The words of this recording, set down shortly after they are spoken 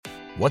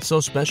What's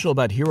so special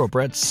about Hero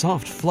Bread's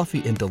soft,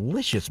 fluffy, and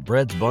delicious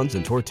breads, buns,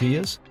 and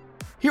tortillas?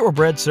 Hero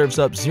Bread serves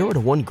up 0 to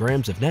 1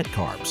 grams of net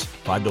carbs,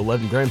 5 to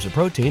 11 grams of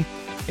protein,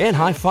 and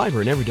high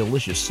fiber in every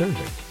delicious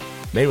serving.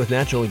 Made with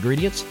natural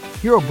ingredients,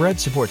 Hero Bread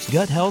supports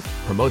gut health,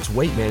 promotes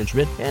weight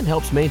management, and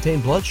helps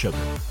maintain blood sugar.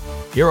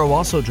 Hero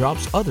also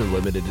drops other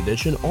limited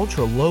edition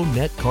ultra-low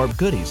net carb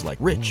goodies like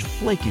rich,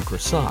 flaky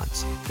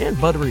croissants and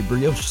buttery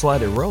brioche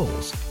slider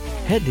rolls.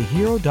 Head to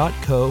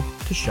hero.co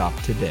to shop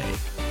today.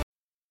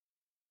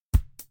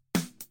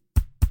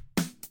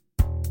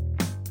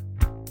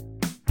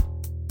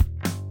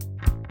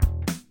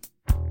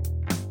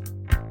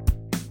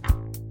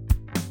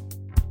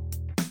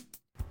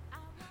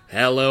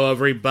 Hello,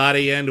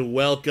 everybody, and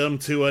welcome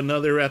to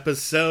another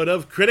episode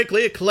of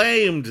Critically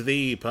Acclaimed,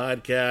 the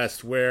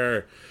podcast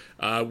where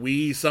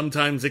we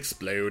sometimes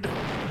explode.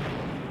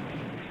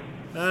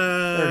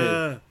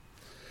 Good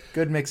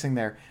mixing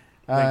there.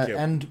 Thank you.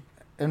 And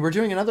we're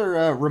doing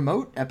another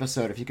remote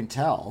episode, if you can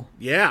tell.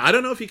 Yeah, I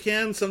don't know if you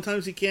can.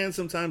 Sometimes you can,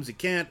 sometimes you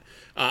can't.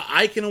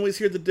 I can always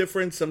hear the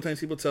difference. Sometimes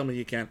people tell me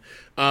you can.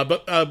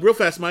 But real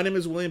fast, my name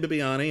is William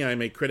Bibiani.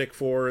 I'm a critic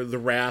for The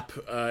Wrap.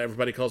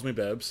 Everybody calls me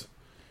Bibbs.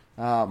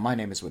 My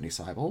name is Wendy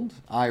Seibold.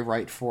 I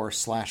write for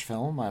Slash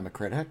Film. I'm a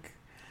critic.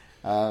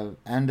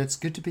 And it's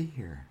good to be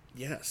here.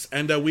 Yes,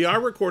 and we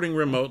are recording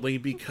remotely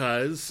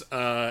because,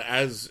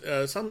 as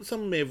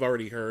some may have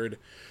already heard,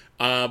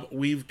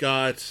 we've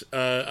got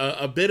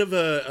a bit of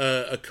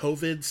a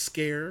COVID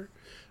scare.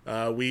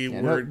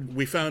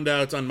 We found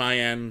out on my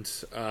end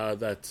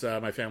that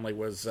my family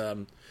was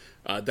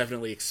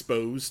definitely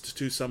exposed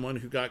to someone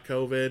who got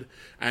COVID,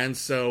 and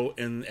so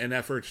in an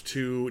effort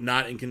to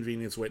not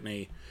inconvenience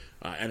Whitney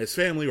and his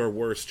family, or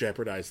worse,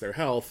 jeopardize their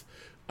health,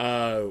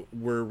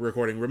 we're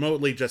recording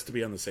remotely just to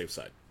be on the safe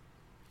side.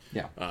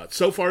 Yeah.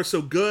 So far,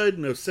 so good.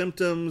 No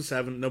symptoms.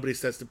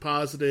 Nobody's tested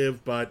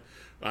positive, but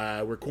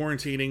we're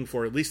quarantining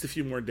for at least a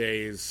few more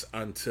days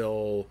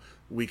until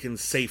we can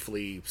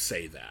safely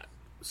say that.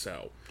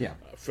 So, yeah.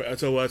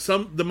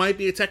 There might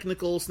be a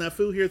technical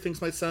snafu here. Things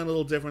might sound a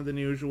little different than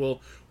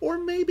usual, or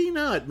maybe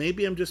not.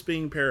 Maybe I'm just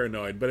being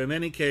paranoid. But in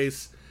any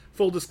case,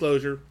 full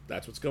disclosure,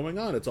 that's what's going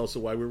on. It's also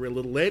why we were a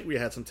little late. We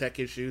had some tech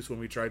issues when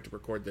we tried to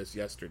record this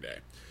yesterday.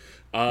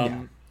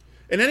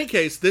 In any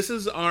case, this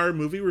is our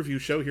movie review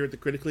show here at the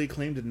Critically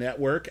Acclaimed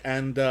Network,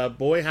 and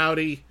boy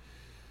howdy,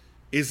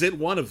 is it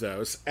one of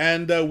those.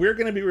 And we're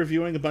going to be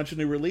reviewing a bunch of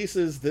new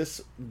releases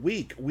this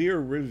week. We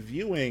are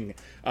reviewing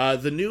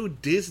the new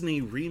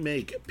Disney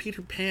remake,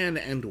 Peter Pan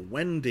and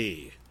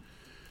Wendy.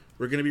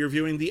 We're going to be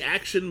reviewing the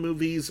action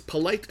movies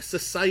Polite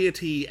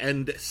Society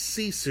and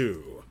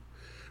Sisu.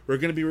 We're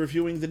going to be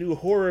reviewing the new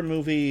horror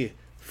movie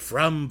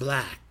From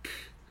Black.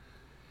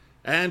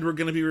 And we're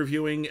going to be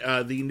reviewing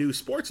the new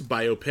sports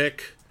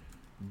biopic,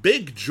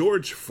 Big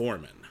George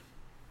Foreman.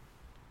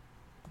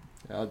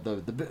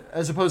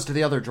 As opposed to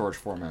the other George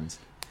Foremans.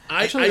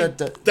 I think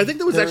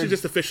that was actually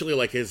just officially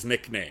like his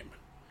nickname.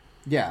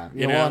 Yeah,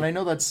 you know? And I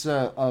know that's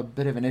a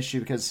bit of an issue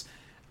because,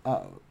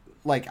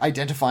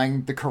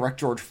 identifying the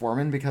correct George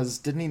Foreman, because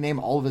didn't he name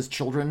all of his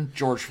children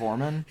George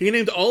Foreman? He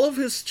named all of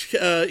his,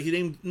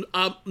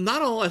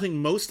 not all, I think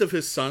most of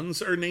his sons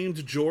are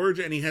named George,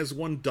 and he has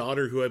one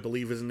daughter who I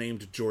believe is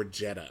named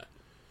Georgetta.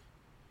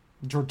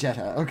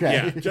 Georgetta, okay.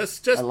 Yeah,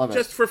 just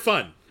for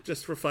fun.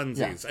 Just for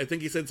funsies. Yeah. I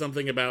think he said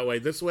something about,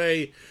 like, this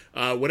way,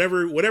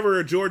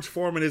 whatever George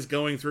Foreman is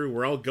going through,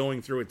 we're all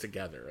going through it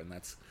together, and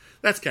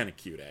that's kind of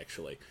cute,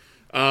 actually.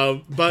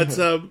 But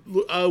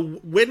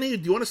Whitney,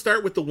 do you want to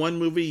start with the one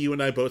movie you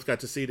and I both got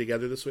to see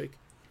together this week?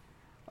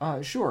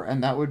 Sure,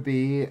 and that would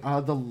be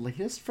the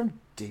latest from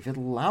David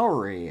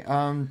Lowery.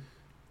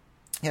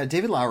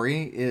 David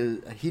Lowery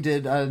he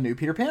did a new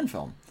Peter Pan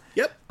film.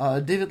 Yep.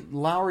 David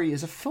Lowery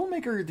is a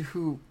filmmaker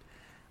who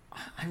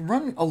I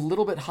run a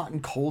little bit hot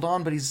and cold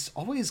on, but he's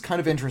always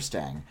kind of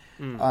interesting.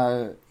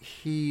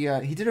 He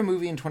did a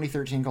movie in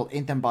 2013 called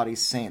Ain't Them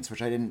Bodies Saints,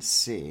 which I didn't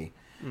see.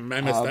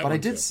 I missed that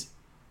one too.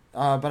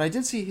 But I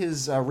did see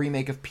his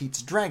remake of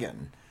Pete's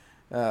Dragon,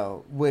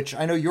 which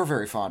I know you're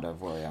very fond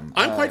of, William.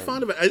 I'm quite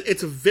fond of it.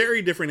 It's a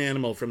very different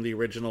animal from the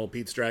original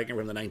Pete's Dragon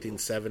from the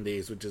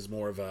 1970s, which is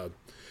more of a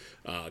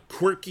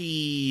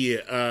quirky,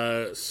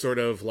 sort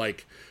of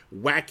like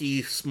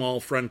wacky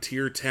small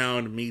frontier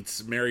town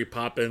meets Mary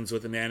Poppins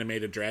with an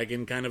animated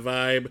dragon kind of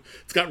vibe.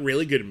 It's got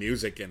really good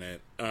music in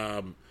it.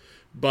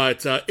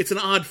 But it's an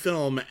odd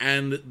film,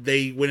 and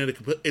they went in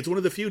it's one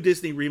of the few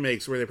Disney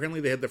remakes where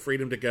they had the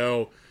freedom to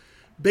go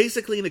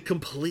basically in a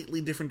completely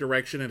different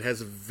direction. It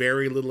has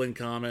very little in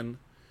common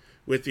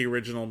with the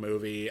original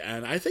movie,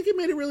 and I think it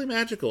made it really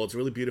magical. It's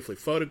really beautifully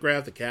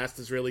photographed. The cast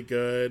is really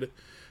good.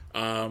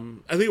 I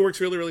think it works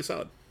really, really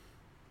solid.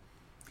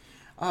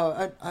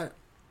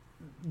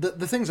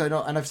 The things I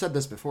don't, and I've said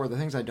this before, the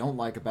things I don't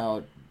like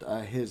about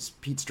his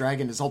Pete's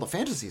Dragon is all the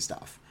fantasy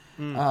stuff.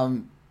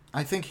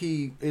 I think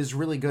he is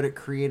really good at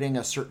creating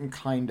a certain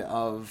kind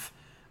of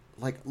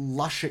like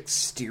lush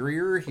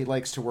exterior. He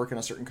likes to work in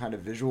a certain kind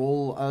of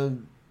visual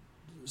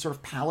sort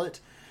of palette.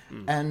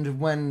 And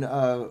when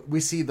we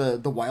see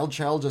the wild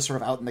child just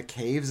sort of out in the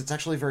caves, it's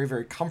actually very,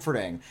 very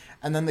comforting.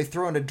 And then they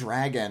throw in a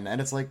dragon,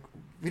 and it's like,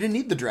 we didn't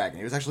need the dragon.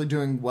 He was actually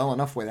doing well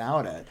enough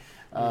without it.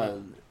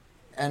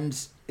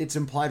 And it's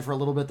implied for a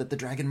little bit that the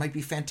dragon might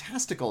be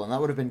fantastical, and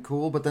that would have been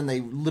cool, but then they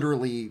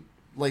literally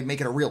like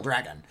make it a real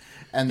dragon.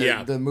 And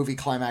the movie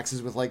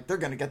climaxes with like, they're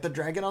going to get the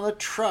dragon on the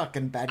truck,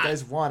 and bad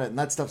guys want it, and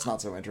that stuff's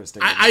not so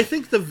interesting. I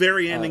think the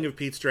very ending of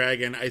Pete's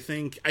Dragon, I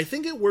think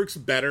it works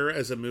better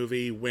as a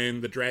movie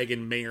when the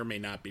dragon may or may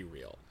not be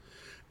real.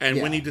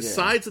 And when he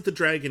decides that the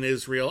dragon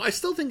is real, I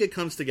still think it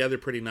comes together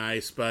pretty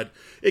nice, but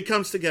it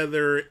comes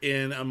together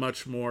in a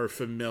much more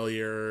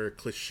familiar,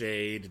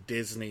 cliched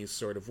Disney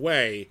sort of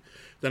way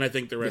than I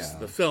think the rest of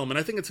the film. And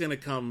I think it's going to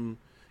come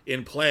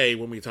in play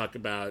when we talk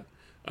about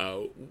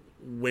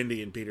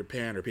Wendy and Peter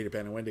Pan, or Peter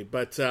Pan and Wendy.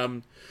 But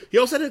he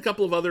also had a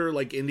couple of other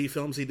like indie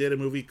films. He did a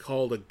movie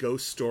called A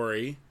Ghost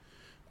Story,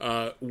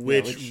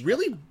 which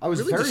really... I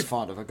was really very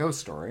fond of A Ghost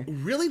Story.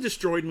 Really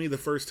destroyed me the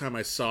first time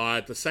I saw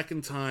it. The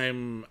second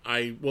time,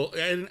 I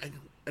didn't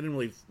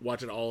really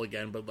watch it all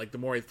again, but like the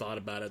more I thought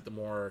about it, the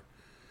more...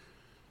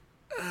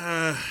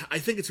 I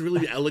think it's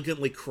really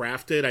elegantly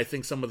crafted. I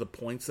think some of the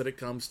points that it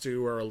comes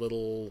to are a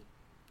little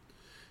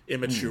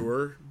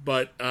immature,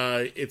 but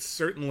it's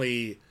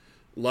certainly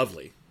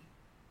lovely.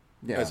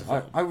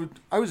 Yeah,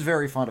 I was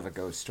very fond of A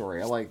Ghost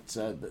Story. I liked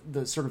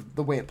the sort of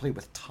the way it played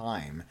with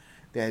time.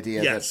 The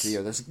idea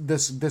that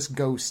this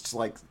ghost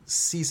like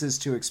ceases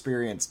to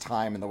experience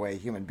time in the way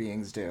human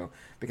beings do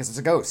because it's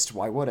a ghost.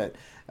 Why would it?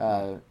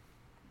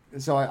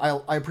 So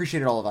I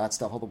appreciated all of that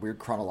stuff, all the weird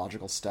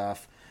chronological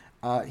stuff.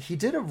 He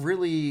did a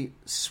really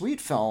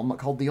sweet film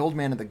called The Old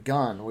Man and the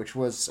Gun, which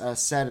was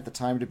said at the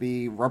time to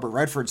be Robert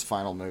Redford's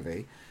final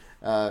movie,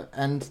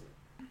 and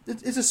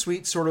it's a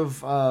sweet sort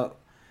of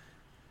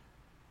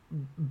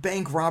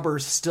bank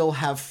robbers still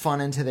have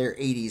fun into their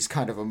 80s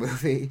kind of a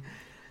movie.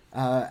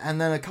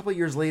 And then a couple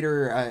years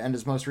later, and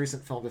his most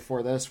recent film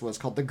before this was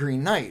called The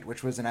Green Knight,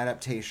 which was an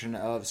adaptation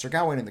of Sir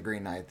Gawain and the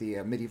Green Knight,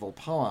 the medieval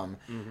poem.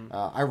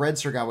 I read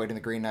Sir Gawain and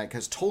the Green Knight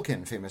because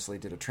Tolkien famously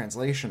did a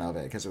translation of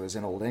it because it was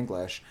in Old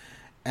English.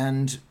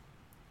 And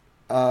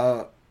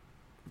really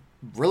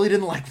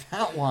didn't like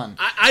that one.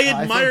 I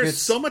admire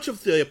so much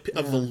of the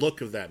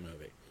look of that movie.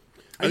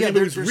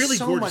 There's really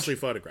so gorgeously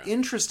photographed.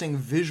 Interesting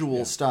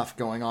visual stuff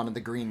going on in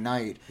The Green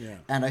Knight. Yeah.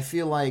 And I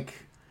feel like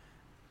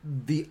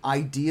the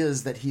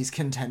ideas that he's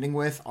contending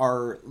with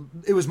are...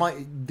 It was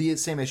the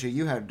same issue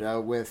you had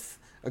with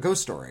A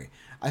Ghost Story.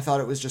 I thought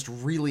it was just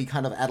really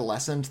kind of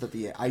adolescent, that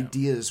the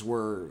ideas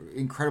were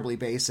incredibly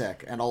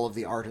basic, and all of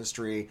the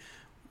artistry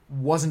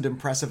wasn't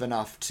impressive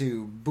enough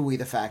to buoy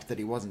the fact that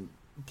he wasn't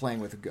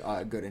playing with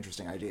good,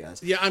 interesting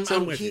ideas. Yeah,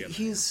 I'm with you.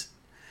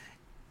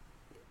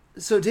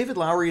 So David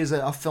Lowery is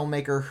a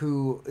filmmaker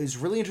who is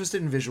really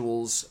interested in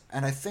visuals,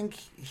 and I think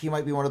he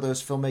might be one of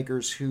those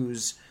filmmakers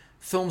whose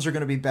films are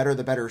going to be better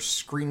the better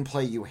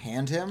screenplay you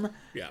hand him.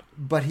 Yeah.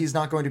 But he's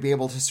not going to be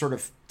able to sort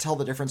of tell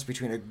the difference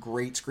between a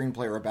great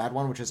screenplay or a bad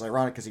one, which is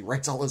ironic because he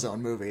writes all his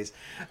own movies.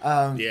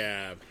 And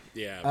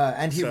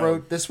he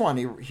wrote this one.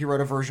 He wrote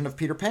a version of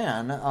Peter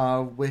Pan,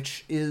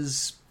 which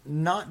is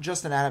not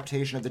just an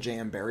adaptation of the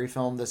J.M. Barrie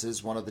film. This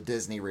is one of the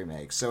Disney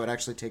remakes. So it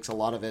actually takes a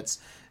lot of its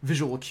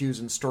visual cues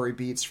and story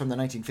beats from the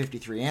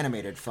 1953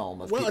 animated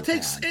film of Peter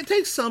Pan. It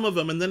takes some of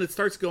them, and then it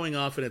starts going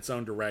off in its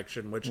own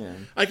direction, which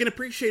I can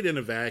appreciate in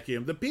a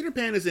vacuum. The Peter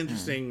Pan is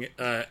interesting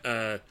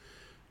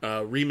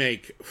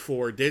remake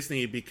for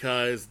Disney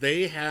because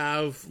they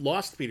have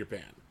lost Peter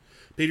Pan.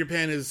 Peter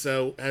Pan has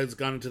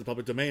gone into the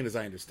public domain, as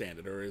I understand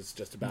it, or is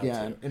just about to.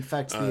 Yeah, in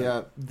fact,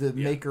 the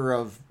maker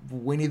of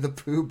Winnie the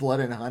Pooh, Blood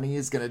and Honey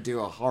is going to do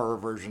a horror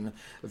version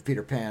of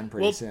Peter Pan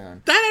pretty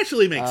soon. That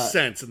actually makes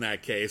sense in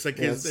that case. Like,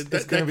 it's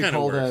going to be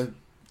called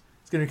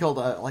it's going to be called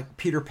like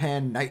Peter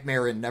Pan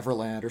Nightmare in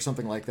Neverland or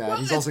something like that. Well,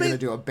 he's also going to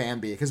do a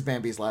Bambi, because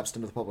Bambi's lapsed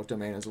into the public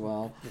domain as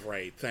well.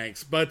 Right,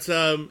 thanks. But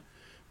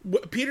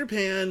Peter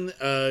Pan,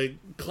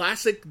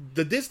 classic,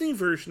 the Disney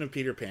version of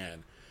Peter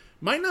Pan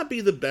might not be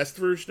the best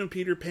version of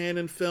Peter Pan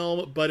in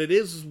film, but it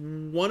is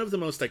one of the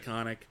most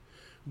iconic.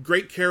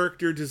 Great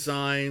character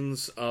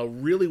designs,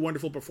 really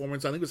wonderful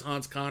performance. I think it was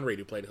Hans Conried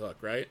who played Hook,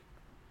 right?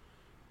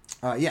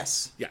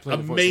 Yes. Yeah,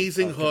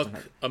 amazing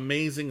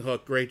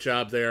Hook. Great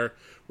job there.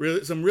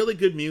 Really, some really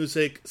good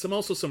music. Some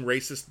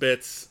racist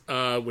bits,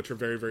 which are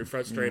very, very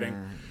frustrating.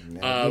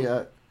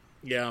 The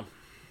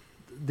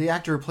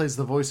actor who plays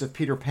the voice of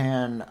Peter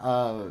Pan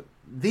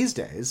these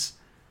days...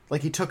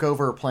 Like, he took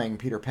over playing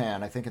Peter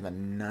Pan, I think, in the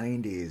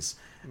 90s.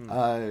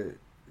 I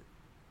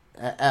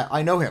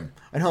know him.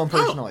 I know him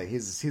personally. Oh.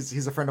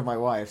 He's a friend of my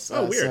wife's.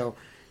 Weird. So,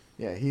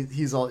 yeah,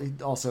 he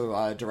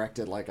also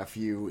directed, like, a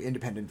few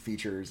independent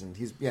features. And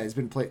he's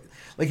been played...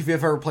 Like, if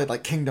you've ever played,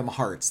 like, Kingdom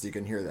Hearts, you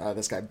can hear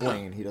this guy,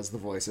 Blaine. He does the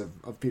voice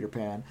of Peter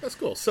Pan. That's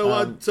cool.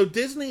 So, so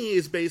Disney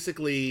is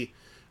basically...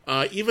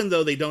 even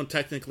though they don't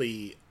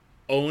technically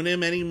own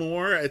him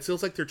anymore, it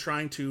feels like they're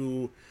trying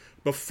to...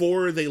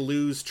 Before they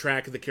lose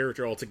track of the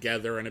character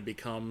altogether and it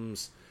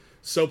becomes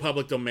so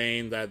public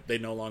domain that they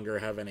no longer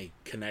have any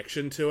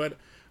connection to it,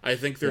 I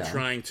think they're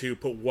trying to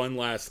put one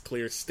last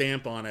clear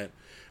stamp on it.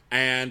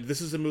 And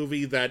this is a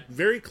movie that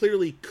very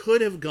clearly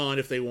could have gone,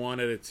 if they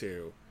wanted it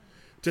to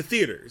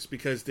theaters,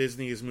 because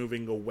Disney is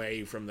moving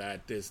away from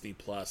that Disney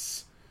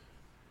Plus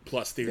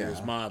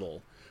theaters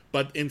model.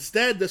 But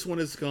instead, this one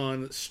has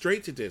gone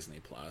straight to Disney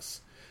Plus.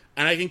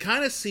 And I can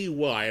kind of see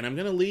why. And I'm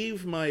going to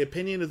leave my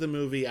opinion of the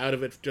movie out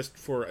of it just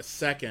for a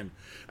second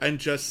and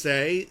just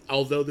say,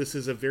 although this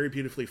is a very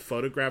beautifully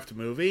photographed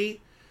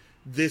movie,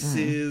 this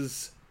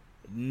is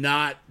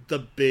not the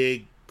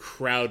big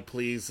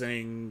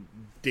crowd-pleasing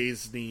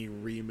Disney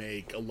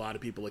remake a lot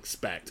of people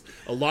expect.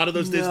 A lot of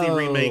those Disney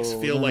remakes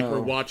feel like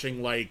we're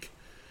watching, like,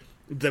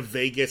 the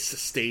Vegas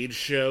stage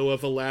show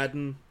of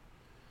Aladdin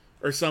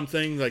or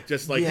something. Like,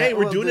 just like, hey,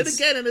 we're doing it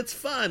again and it's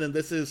fun. And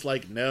this is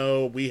like,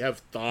 no, we have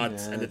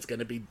thoughts and it's going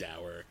to be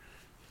dour.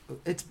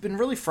 It's been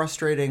really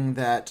frustrating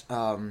that,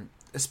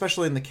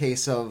 especially in the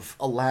case of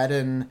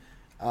Aladdin,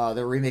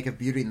 the remake of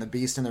Beauty and the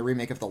Beast and the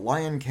remake of The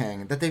Lion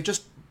King, that they've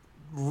just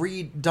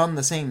redone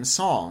the same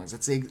songs.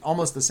 It's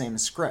almost the same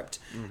script.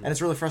 And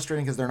it's really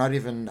frustrating because they're not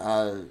even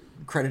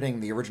crediting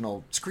the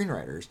original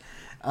screenwriters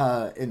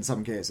in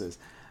some cases.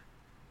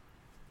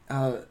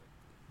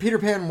 Peter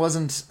Pan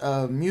wasn't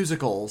a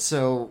musical,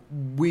 so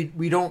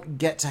we don't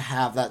get to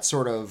have that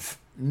sort of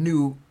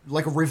new,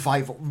 like a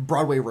revival,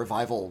 Broadway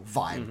revival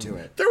vibe to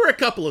it. There were a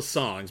couple of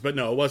songs, but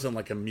no, it wasn't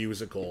like a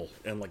musical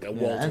and like a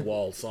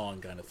wall-to-wall song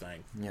kind of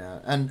thing. Yeah,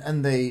 and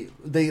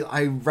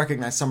I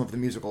recognize some of the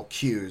musical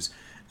cues.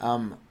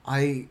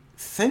 I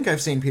think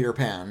I've seen Peter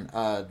Pan,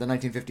 the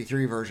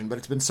 1953 version, but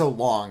it's been so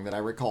long that I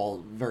recall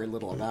very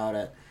little about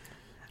it.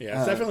 Yeah,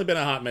 it's definitely been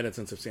a hot minute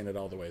since I've seen it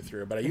all the way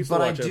through, but I used to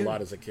watch it a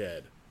lot as a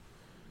kid.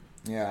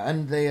 Yeah,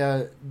 and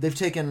they've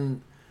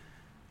taken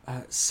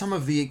some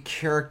of the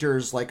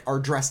characters like are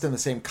dressed in the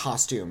same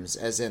costumes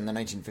as in the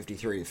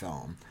 1953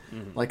 film.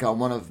 Like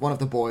one of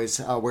the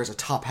boys wears a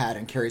top hat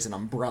and carries an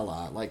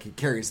umbrella. Like he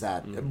carries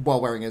that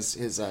while wearing his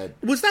was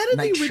that in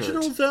the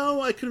original shirt.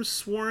 though? I could have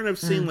sworn I've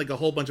seen like a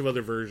whole bunch of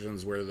other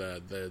versions where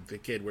the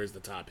kid wears the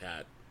top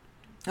hat.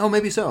 Oh,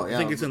 maybe so. Yeah. I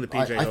think it's in the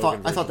PJ. I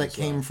Hogan thought that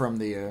version came from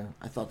the.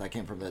 I thought that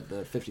came from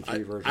the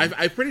 53 version.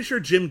 I'm pretty sure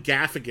Jim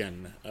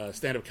Gaffigan,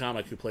 stand-up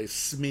comic who plays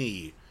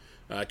Smee,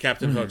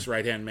 Captain Hook's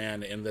right-hand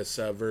man in this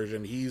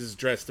version, he's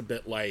dressed a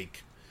bit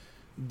like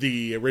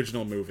the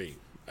original movie.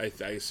 I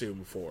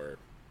assume for.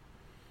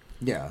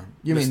 Yeah,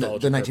 you mean the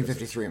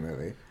 1953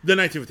 movie? The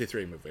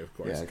 1953 movie, of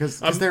course. Yeah, because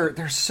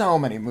there's so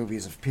many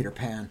movies of Peter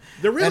Pan.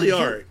 There really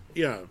are.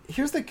 Yeah.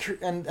 Here's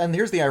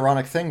here's the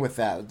ironic thing with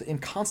that. In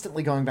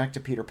constantly going back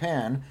to Peter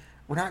Pan,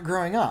 we're not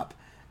growing up.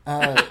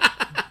 I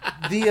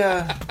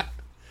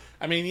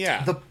mean,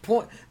 yeah.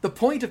 The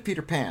point of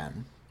Peter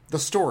Pan, the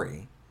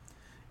story,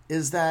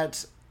 is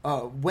that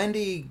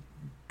Wendy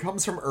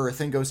comes from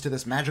Earth and goes to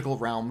this magical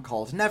realm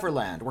called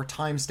Neverland, where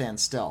time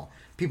stands still.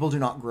 People do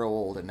not grow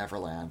old in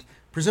Neverland.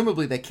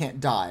 Presumably they can't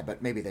die,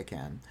 but maybe they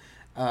can.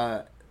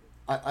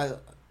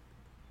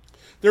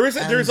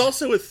 There's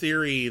also a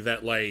theory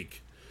that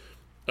like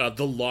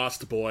the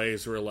Lost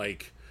Boys were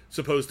like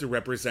supposed to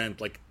represent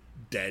like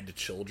dead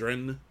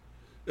children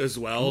as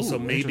well. Ooh, so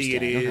maybe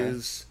it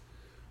is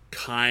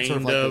kind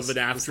sort of an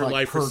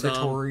afterlife like or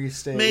purgatory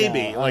some. State.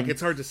 Maybe yeah, like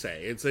it's hard to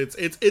say. It's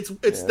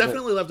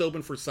definitely left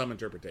open for some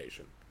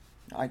interpretation.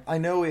 I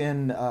know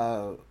in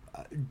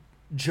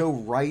Joe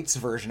Wright's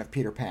version of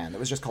Peter Pan that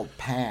was just called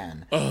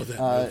Pan. Oh,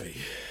 that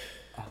movie.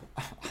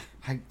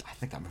 I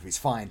think that movie's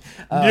fine.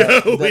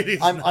 No, it is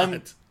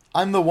not.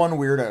 I'm the one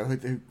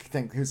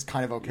weirdo who's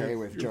kind of okay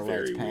with Joe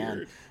Wright's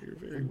Pan. You're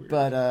very weird.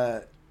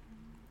 But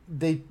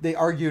they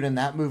argued in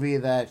that movie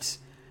that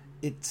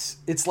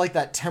it's like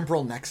that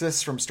temporal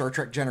nexus from Star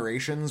Trek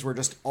Generations where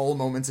just all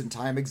moments in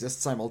time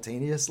exist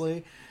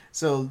simultaneously.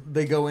 So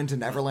they go into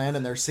Neverland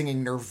and they're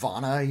singing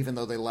Nirvana even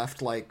though they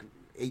left like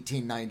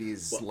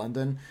 1890s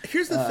London.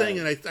 Here's the thing,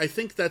 and I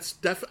think that's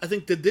I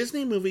think the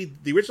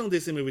original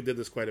Disney movie did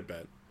this quite a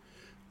bit.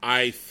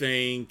 I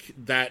think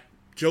that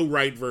Joe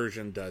Wright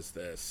version does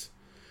this.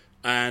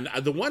 And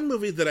the one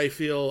movie that I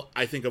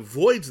think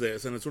avoids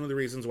this, and it's one of the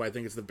reasons why I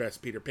think it's the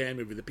best Peter Pan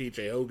movie, the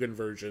PJ Hogan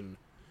version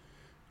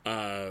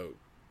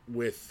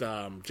with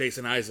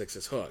Jason Isaacs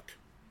as Hook.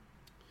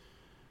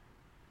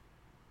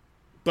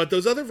 But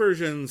those other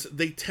versions,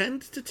 they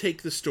tend to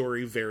take the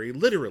story very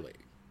literally.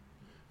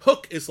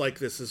 Hook is like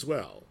this as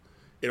well.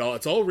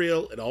 It's all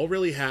real. It all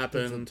really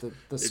happened.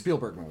 The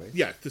Spielberg movie.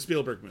 Yeah, the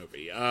Spielberg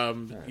movie.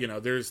 Right. You know,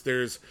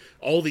 there's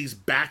all these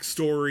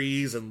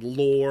backstories and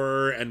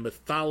lore and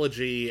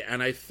mythology,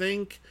 and I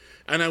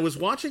was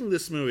watching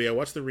this movie. I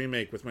watched the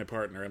remake with my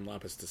partner, M.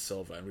 Lapis de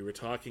Silva, and we were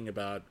talking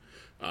about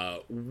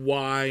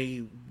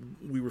why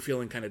we were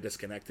feeling kind of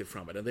disconnected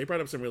from it, and they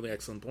brought up some really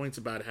excellent points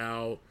about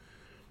how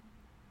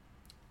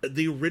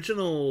the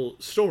original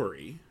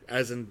story,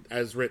 as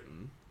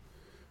written,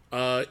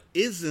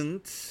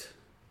 isn't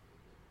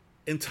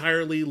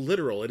entirely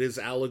literal. It is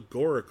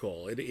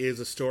allegorical. It is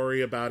a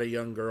story about a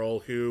young girl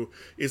who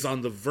is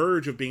on the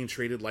verge of being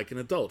treated like an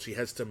adult. She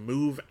has to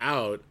move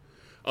out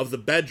of the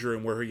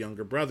bedroom where her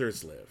younger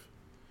brothers live.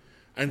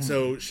 And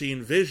so she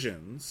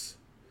envisions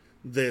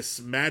this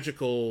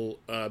magical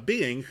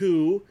being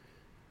who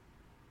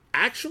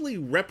actually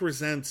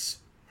represents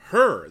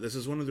her. This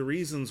is one of the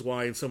reasons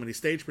why in so many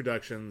stage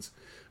productions,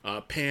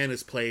 Pan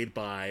is played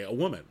by a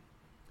woman.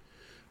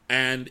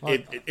 And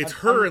it's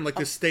her in like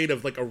this state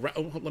of like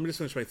let me just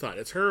finish my thought.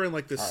 It's her in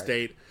like this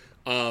state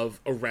of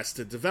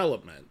arrested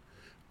development,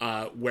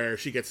 where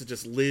she gets to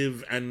just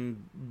live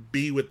and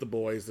be with the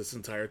boys this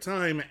entire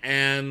time.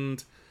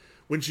 And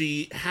when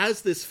she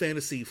has this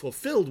fantasy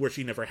fulfilled where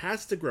she never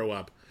has to grow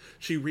up,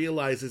 she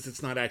realizes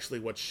it's not actually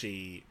what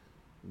she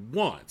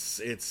wants.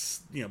 It's,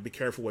 be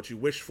careful what you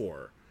wish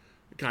for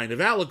kind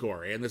of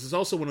allegory. And this is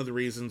also one of the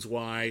reasons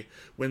why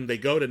when they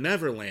go to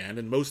Neverland,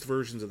 in most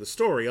versions of the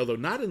story, although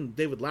not in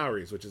David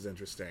Lowery's, which is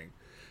interesting,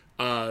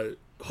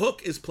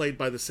 Hook is played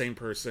by the same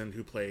person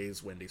who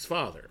plays Wendy's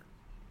father.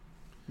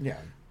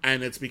 Yeah.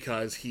 And it's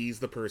because he's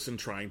the person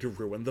trying to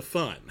ruin the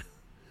fun.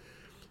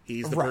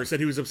 He's the person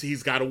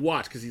he's got to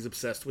watch because he's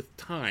obsessed with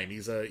time.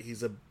 He's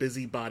a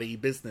busybody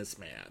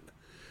businessman.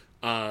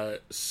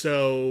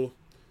 So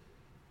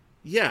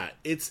yeah,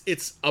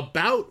 it's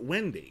about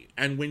Wendy,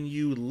 and when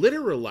you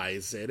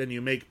literalize it and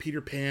you make Peter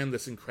Pan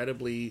this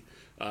incredibly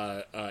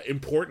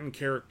important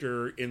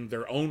character in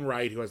their own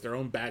right, who has their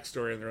own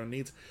backstory and their own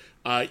needs,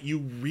 you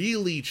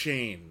really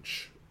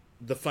change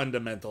the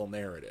fundamental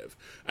narrative.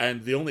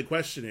 And the only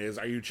question is,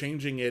 are you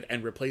changing it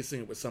and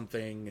replacing it with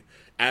something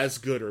as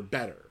good or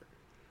better?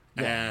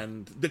 Yeah.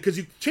 And because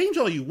you change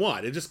all you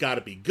want, it just got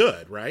to be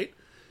good, right?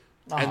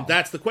 And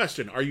that's the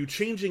question. Are you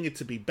changing it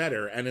to be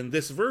better? And in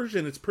this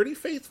version, it's pretty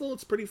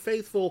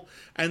faithful.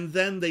 And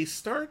then they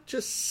start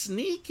just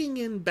sneaking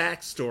in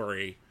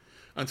backstory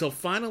until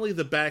finally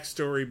the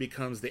backstory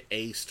becomes the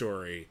A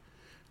story.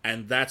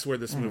 And that's where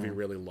this movie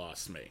really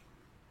lost me.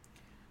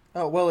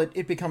 Oh, well,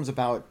 it becomes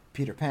about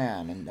Peter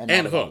Pan and not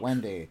Hook. about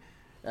Wendy.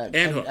 And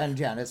Hook.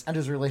 And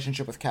his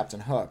relationship with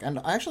Captain Hook. And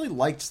I actually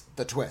liked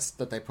the twist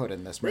that they put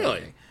in this movie.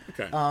 Really?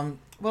 Okay.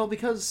 Well,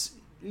 because,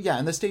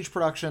 in the stage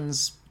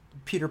productions,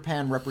 Peter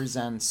Pan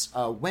represents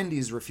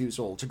Wendy's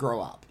refusal to grow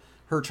up.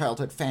 Her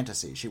childhood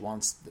fantasy. She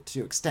wants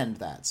to extend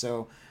that.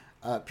 So,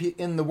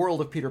 in the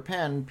world of Peter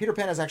Pan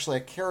is actually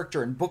a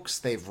character in books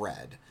they've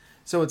read.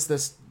 So it's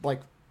this,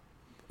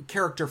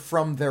 character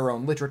from their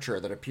own literature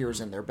that appears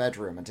in their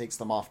bedroom and takes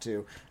them off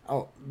to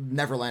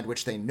Neverland,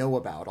 which they know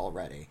about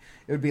already.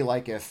 It would be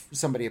like if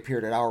somebody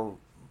appeared at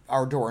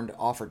our door and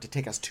offered to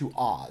take us to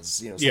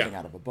Oz, something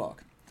out of a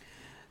book.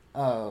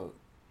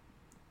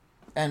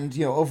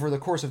 And, over the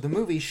course of the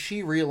movie,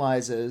 she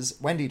realizes,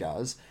 Wendy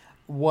does,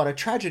 what a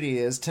tragedy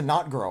is to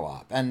not grow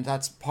up. And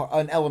that's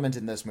an element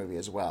in this movie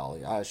as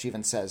well. She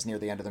even says near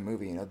the end of the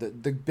movie,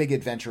 the big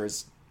adventure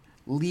is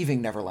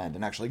leaving Neverland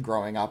and actually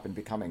growing up and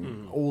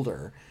becoming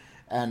older.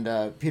 And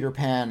Peter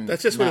Pan...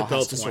 That's just what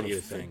adults want you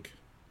to think.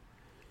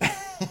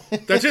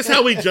 That's just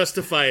how we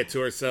justify it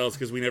to ourselves,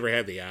 because we never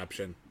had the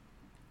option.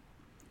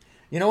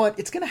 You know what?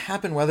 It's going to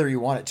happen whether you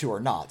want it to or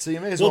not. So you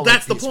may as well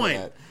that's the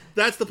point.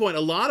 That's the point.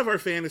 A lot of our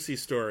fantasy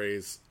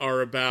stories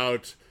are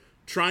about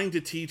trying to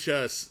teach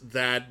us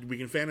that we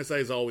can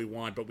fantasize all we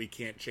want, but we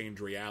can't change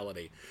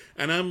reality.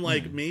 And I'm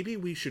like, maybe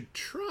we should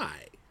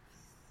try.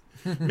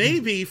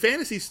 Maybe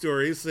fantasy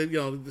stories,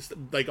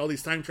 like all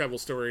these time travel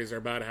stories are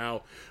about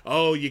how,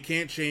 you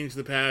can't change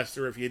the past,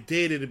 or if you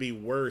did, it'd be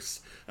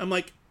worse. I'm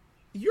like,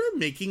 you're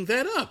making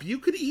that up. You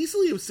could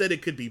easily have said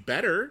it could be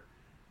better.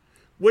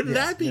 Wouldn't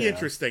that be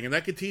interesting? And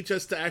that could teach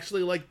us to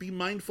actually, be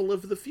mindful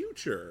of the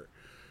future.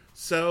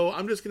 So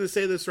I'm just going to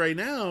say this right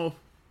now.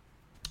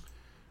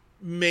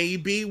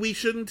 Maybe we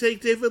shouldn't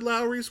take David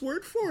Lowery's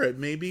word for it.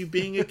 Maybe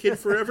being a kid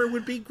forever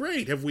would be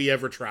great. Have we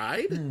ever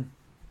tried?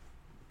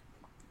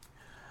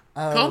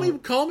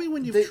 Call me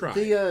when you've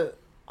tried.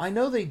 I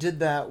know they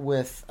did that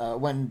with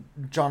when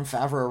Jon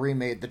Favreau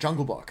remade The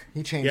Jungle Book.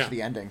 He changed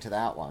the ending to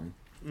that one.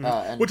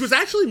 Which was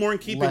actually more in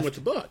keeping with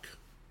the book.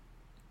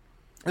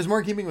 It was more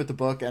in keeping with the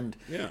book, and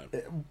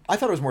I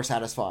thought it was more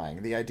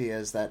satisfying. The idea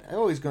is that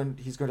he's going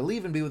to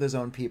leave and be with his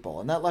own people,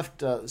 and that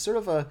left sort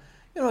of a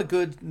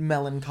good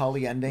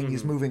melancholy ending.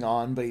 He's moving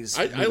on, but he's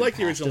I like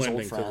the original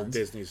ending to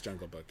Disney's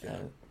Jungle Book.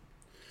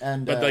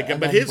 And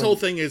but his whole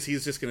thing is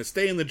he's just going to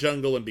stay in the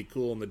jungle and be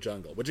cool in the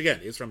jungle, which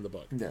again is from the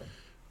book. Yeah.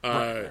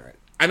 Right.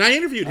 And I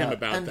interviewed him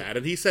about that,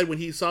 and he said when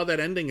he saw that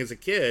ending as a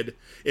kid,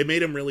 it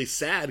made him really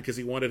sad because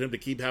he wanted him to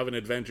keep having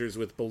adventures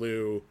with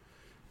Baloo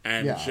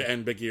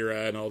and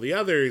Bagheera and all the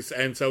others,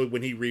 and so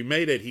when he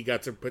remade it, he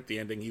got to put the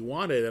ending he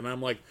wanted, and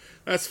I'm like,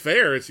 that's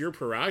fair, it's your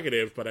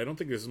prerogative, but I don't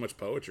think there's as much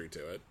poetry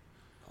to it.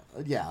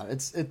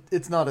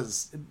 It's not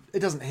as it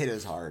doesn't hit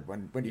as hard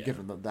when you give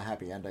him the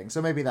happy ending, so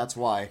maybe that's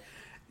why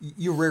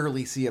you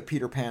rarely see a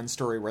Peter Pan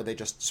story where they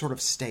just sort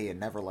of stay in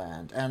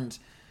Neverland. And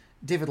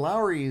David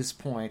Lowery's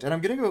point, and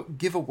I'm going to go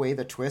give away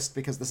the twist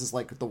because this is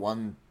the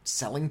one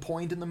selling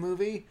point in the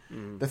movie,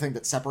 the thing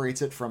that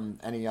separates it from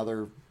any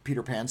other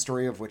Peter Pan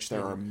story, of which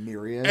there are a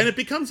myriad. And it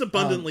becomes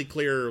abundantly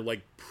clear,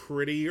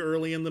 pretty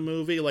early in the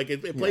movie.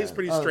 It plays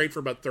pretty straight for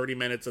about 30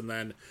 minutes, and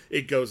then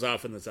it goes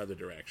off in this other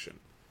direction.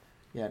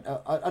 Yeah,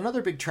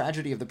 another big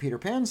tragedy of the Peter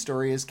Pan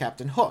story is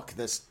Captain Hook,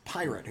 this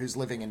pirate who's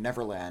living in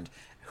Neverland,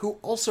 who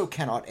also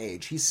cannot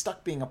age. He's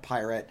stuck being a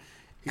pirate.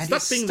 He's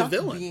stuck being the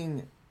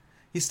villain.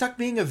 He's stuck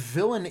being a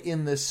villain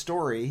in this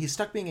story. He's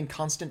stuck being in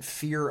constant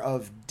fear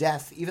of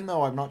death, even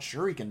though I'm not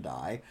sure he can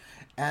die.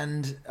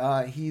 And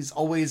he's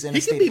always in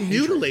a state of hatred. He can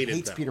be mutilated,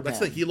 hates Peter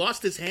Pan. He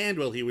lost his hand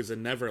while he was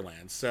in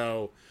Neverland,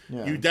 so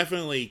you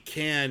definitely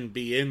can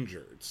be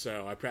injured.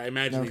 So I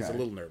imagine he's a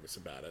little nervous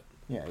about it.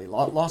 Yeah, he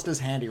lost his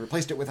hand. He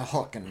replaced it with a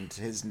hook,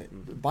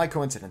 and by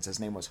coincidence, his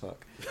name was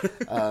Hook.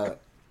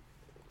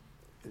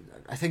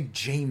 I think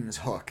James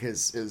Hook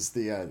is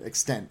the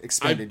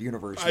expanded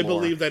universe. I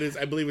believe that is.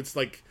 I believe it's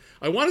like,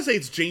 I want to say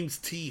it's James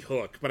T.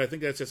 Hook, but I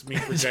think that's just me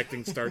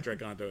projecting Star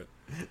Trek onto it.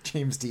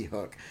 James D.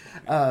 Hook.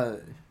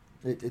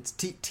 It's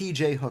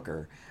T.J.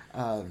 Hooker.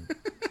 Oh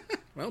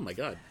my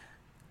god!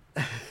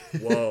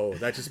 Whoa,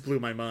 that just blew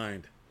my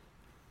mind.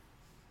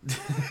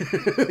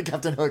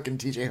 Captain Hook and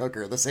T.J.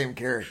 Hooker, the same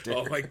character.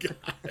 Oh my god!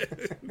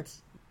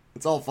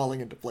 It's all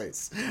falling into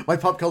place. My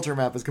pop culture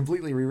map is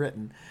completely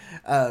rewritten.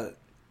 And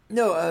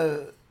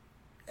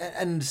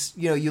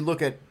you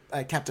look at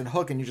Captain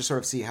Hook and you just sort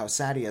of see how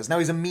sad he is. Now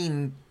he's a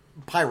mean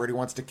pirate who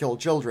wants to kill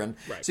children,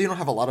 right. So you don't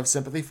have a lot of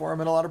sympathy for him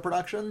in a lot of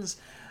productions.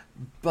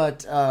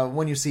 But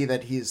when you see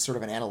that he's sort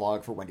of an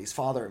analog for Wendy's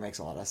father, it makes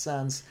a lot of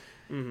sense.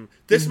 Mm-hmm.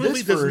 This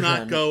movie does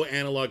not go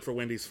analog for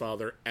Wendy's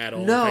father at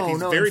all. No, in fact, he's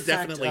no, very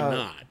definitely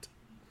not.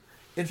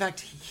 In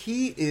fact,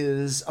 he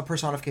is a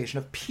personification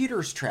of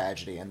Peter's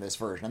tragedy in this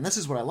version, and this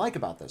is what I like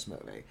about this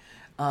movie.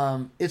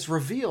 It's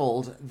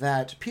revealed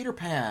that Peter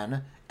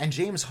Pan and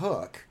James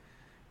Hook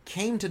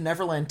came to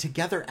Neverland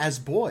together as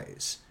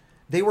boys.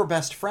 They were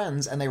best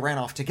friends, and they ran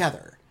off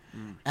together.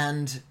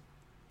 And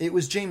it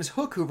was James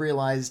Hook who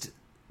realized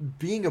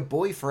being a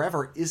boy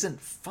forever isn't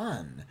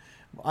fun.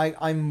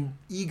 I'm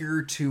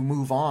eager to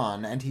move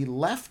on, and he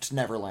left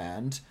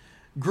Neverland,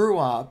 grew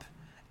up,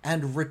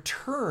 and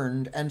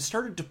returned and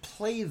started to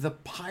play the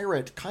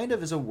pirate kind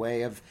of as a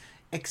way of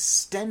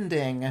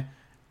extending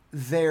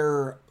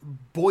their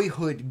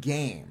boyhood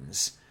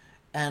games.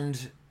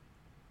 And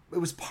it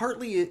was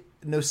partly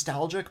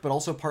nostalgic, but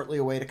also partly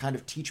a way to kind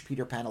of teach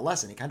Peter Pan a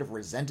lesson. He kind of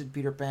resented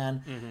Peter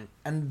Pan. Mm-hmm.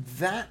 And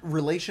that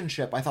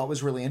relationship I thought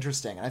was really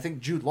interesting. And I think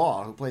Jude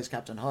Law, who plays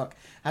Captain Hook,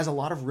 has a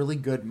lot of really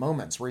good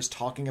moments where he's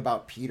talking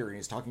about Peter and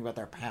he's talking about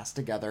their past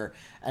together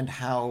and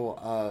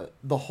how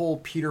the whole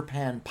Peter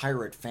Pan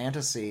pirate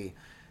fantasy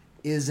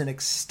is an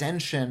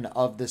extension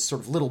of this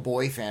sort of little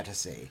boy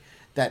fantasy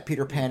that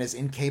Peter Pan is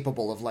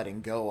incapable of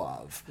letting go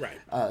of.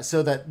 Right.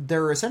 So that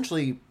they're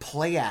essentially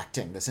play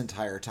acting this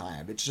entire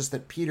time. It's just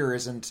that Peter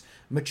isn't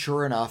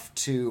mature enough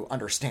to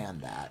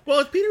understand that. Well,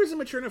 if Peter isn't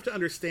mature enough to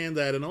understand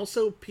that, and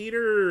also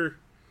Peter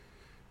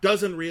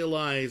doesn't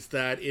realize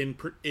that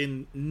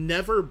in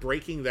never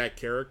breaking that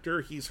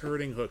character, he's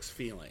hurting Hook's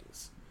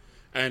feelings.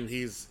 And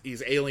he's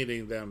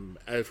alienating them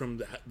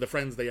from the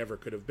friends they ever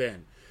could have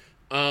been.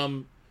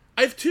 I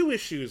have two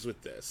issues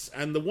with this.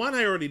 And the one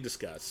I already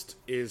discussed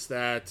is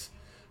that...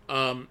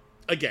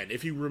 again,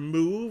 if you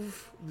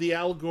remove the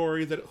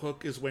allegory that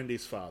Hook is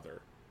Wendy's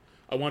father,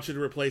 I want you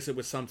to replace it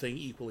with something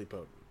equally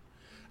potent.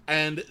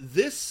 And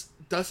this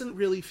doesn't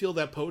really feel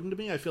that potent to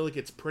me. I feel like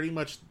it's pretty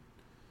much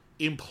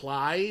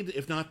implied,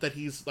 if not that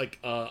he's like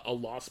a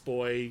lost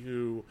boy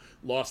who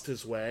lost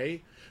his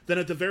way, then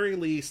at the very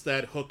least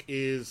that Hook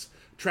is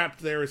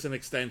trapped there as an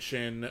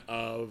extension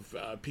of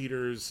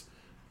Peter's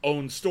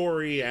own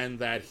story and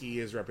that he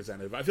is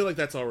representative. I feel like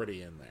that's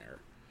already in there.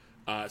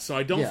 So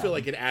I don't feel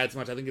like it adds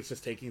much. I think it's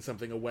just taking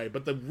something away.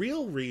 But the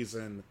real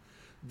reason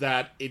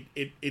that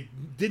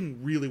it didn't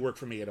really work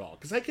for me at all,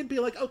 because I could be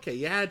like, okay,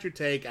 you had your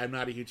take. I'm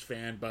not a huge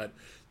fan, but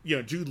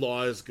Jude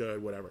Law is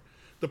good, whatever.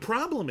 The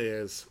problem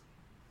is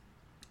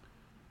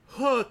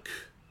Hook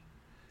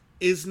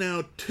is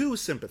now too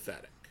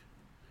sympathetic.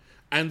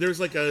 And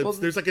there's like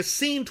a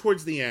scene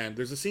towards the end.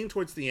 There's a scene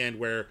towards the end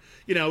where,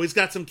 he's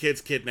got some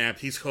kids kidnapped.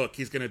 He's Hook.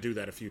 He's going to do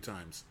that a few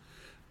times.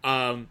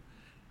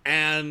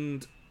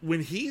 And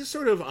when he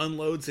sort of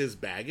unloads his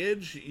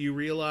baggage, you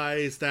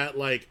realize that,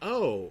 like,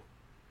 oh,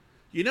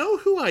 you know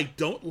who I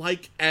don't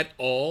like at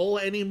all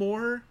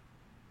anymore?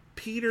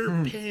 Peter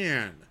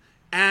Pan.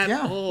 At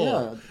all.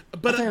 Yeah.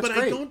 But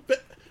I don't...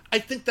 But I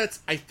think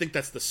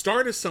that's the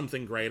start of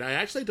something great. I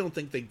actually don't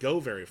think they go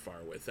very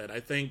far with it. I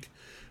think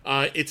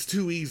it's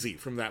too easy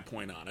from that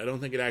point on. I don't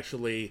think it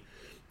actually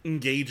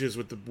engages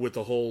with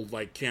the whole,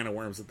 like, can of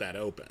worms that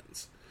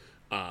opens.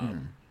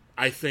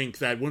 I think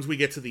that once we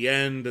get to the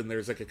end, and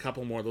there's like a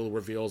couple more little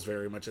reveals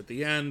very much at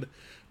the end,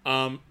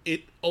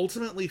 it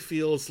ultimately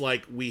feels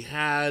like we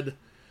had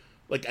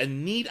like a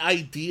neat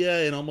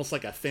idea in almost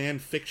like a fan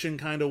fiction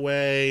kind of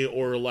way,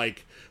 or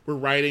like we're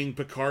writing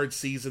Picard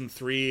season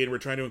 3 and we're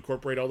trying to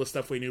incorporate all the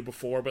stuff we knew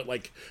before, but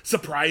like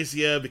surprise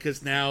you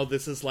because now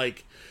this is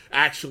like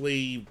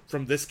actually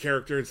from this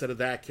character instead of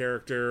that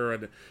character,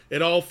 and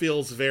it all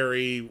feels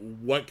very,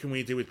 what can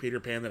we do with Peter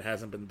Pan that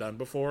hasn't been done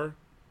before?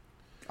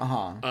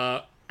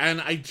 And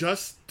I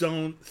just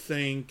don't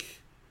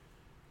think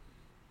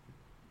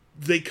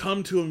they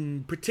come to a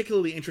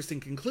particularly interesting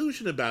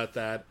conclusion about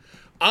that,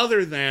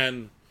 other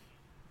than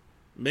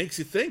makes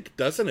you think,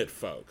 doesn't it,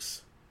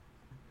 folks?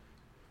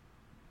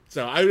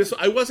 So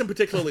I wasn't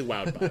particularly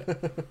wowed by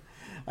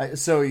it.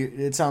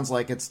 It sounds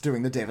like it's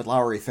doing the David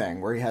Lowery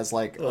thing, where he has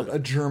like a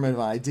germ of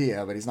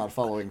idea, but he's not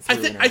following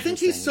through. I think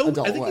he's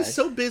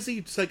so busy.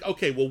 It's like,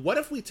 okay, well, what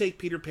if we take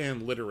Peter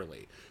Pan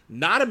literally,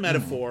 not a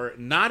metaphor,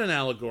 not an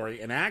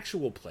allegory, an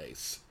actual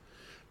place,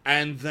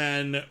 and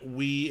then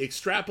we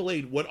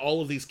extrapolate what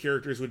all of these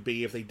characters would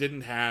be if they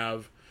didn't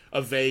have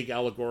a vague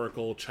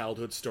allegorical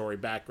childhood story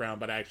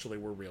background, but actually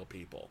were real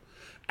people.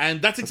 And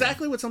that's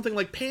exactly what something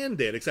like Pan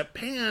did, except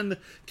Pan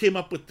came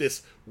up with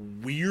this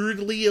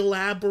weirdly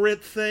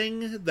elaborate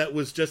thing that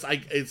was just,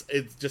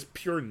 it's just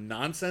pure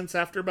nonsense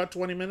after about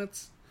 20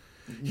 minutes.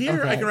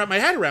 Here, I can wrap my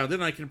head around it,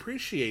 and I can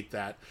appreciate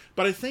that.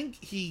 But I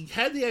think he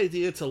had the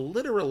idea to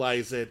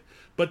literalize it,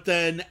 but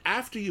then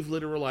after you've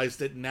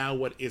literalized it, now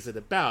what is it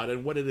about?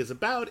 And what it is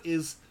about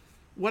is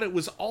what it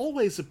was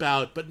always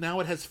about, but now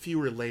it has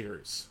fewer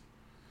layers.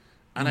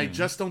 And I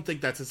just don't think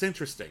that's as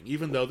interesting,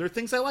 even though there are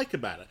things I like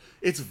about it.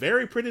 It's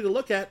very pretty to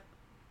look at.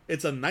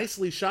 It's a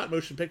nicely shot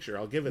motion picture.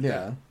 I'll give it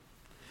that.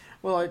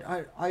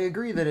 Well, I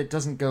agree that it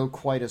doesn't go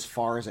quite as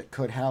far as it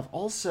could have.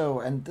 Also,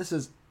 and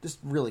this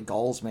really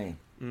galls me.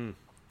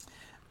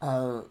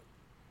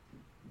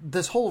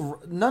 This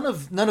whole none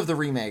of the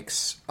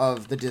remakes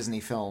of the Disney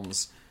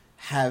films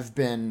have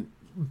been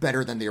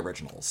better than the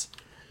originals.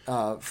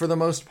 For the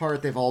most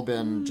part, they've all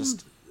been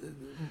just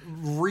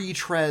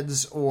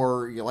retreads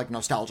or like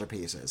nostalgia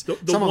pieces.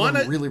 Some of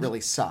them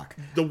really suck.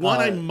 The one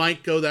I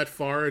might go that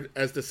far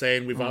as to say,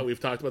 and we've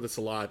talked about this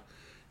a lot,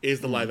 is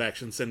the live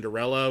action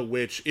Cinderella,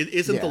 which it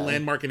isn't the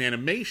landmark in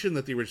animation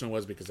that the original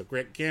was, because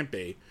it can't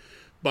be.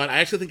 But I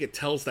actually think it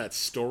tells that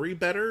story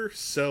better.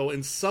 So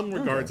in some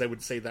regards, I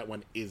would say that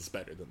one is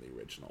better than the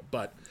original,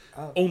 but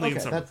only in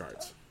some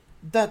regards.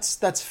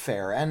 That's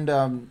fair. And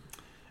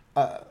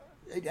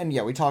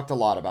yeah, we talked a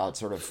lot about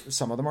sort of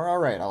some of them are all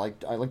right. I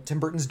like Tim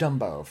Burton's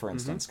Dumbo, for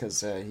instance,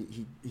 because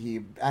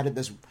he added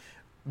this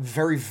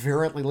very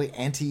virulently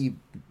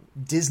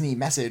anti-Disney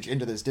message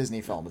into this Disney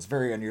film. It's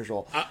very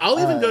unusual. I'll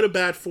even go to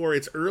bat for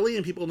it's early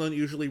and people don't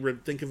usually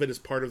think of it as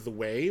part of the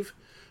wave.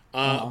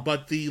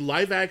 But the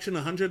live-action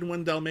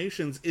 101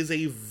 Dalmatians is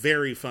a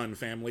very fun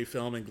family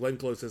film, and Glenn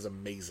Close is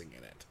amazing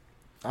in it.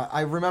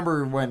 I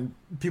remember when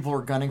people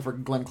were gunning for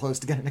Glenn Close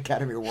to get an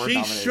Academy Award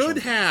nomination. She should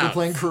have. For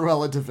playing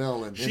Cruella de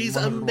Vil in She's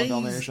 101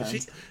 amazing.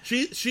 Dalmatians.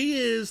 She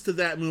is to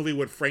that movie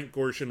what Frank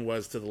Gorshin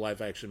was to the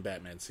live-action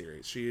Batman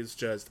series. She is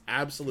just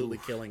absolutely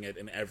killing it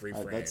in every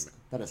frame.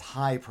 That is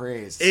high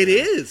praise. It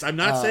is. I'm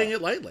not saying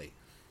it lightly.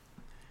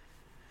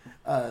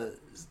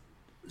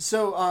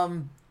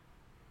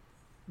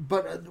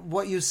 But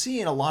what you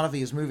see in a lot of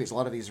these movies, a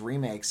lot of these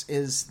remakes,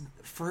 is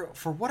for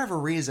whatever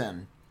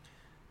reason,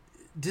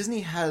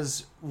 Disney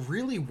has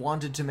really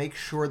wanted to make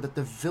sure that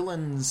the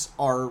villains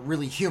are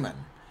really human.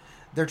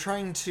 They're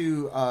trying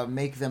to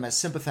make them as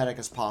sympathetic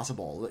as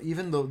possible.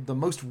 Even the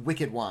most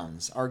wicked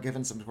ones are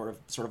given some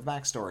sort of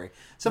backstory.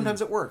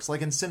 Sometimes it works,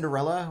 like in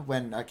Cinderella,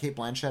 when Cate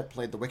Blanchett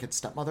played the wicked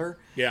stepmother.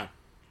 Yeah.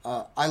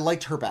 I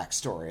liked her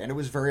backstory, and it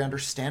was very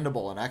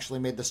understandable and actually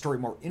made the story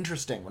more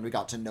interesting when we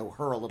got to know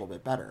her a little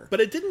bit better. But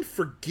it didn't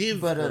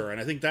forgive her, and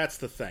I think that's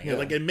the thing. Yeah.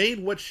 Like, it made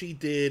what she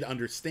did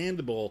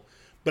understandable,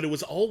 but it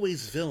was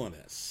always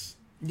villainous.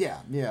 Yeah.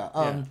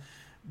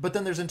 But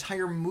then there's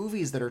entire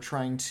movies that are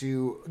trying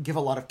to give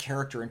a lot of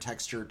character and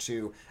texture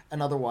to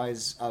an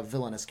otherwise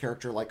villainous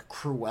character like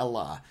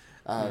Cruella.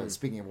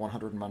 Speaking of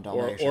 101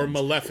 Dalmatians. Or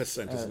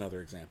Maleficent is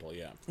another example,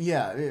 yeah.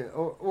 Yeah,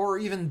 or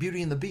even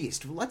Beauty and the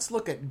Beast. Let's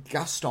look at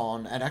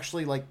Gaston and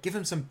actually give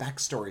him some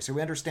backstory so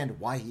we understand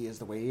why he is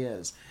the way he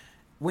is.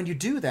 When you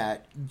do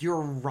that,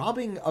 you're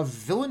robbing a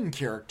villain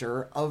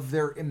character of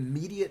their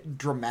immediate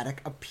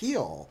dramatic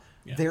appeal.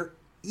 Yeah. They're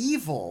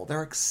evil.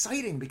 They're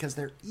exciting because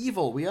they're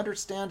evil. We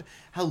understand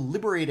how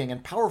liberating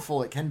and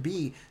powerful it can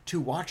be to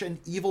watch an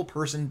evil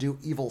person do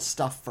evil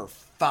stuff for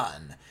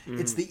fun.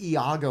 It's the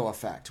Iago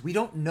effect. We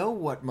don't know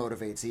what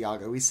motivates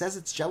Iago. He says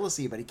it's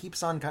jealousy, but he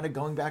keeps on kind of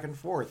going back and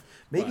forth.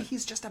 Maybe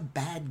he's just a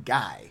bad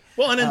guy.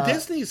 Well, and in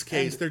Disney's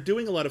case, they're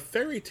doing a lot of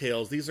fairy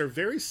tales. These are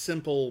very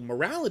simple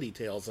morality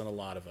tales in a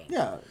lot of them.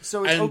 Yeah,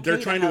 so it's okay they're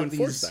trying to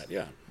enforce that,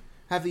 yeah.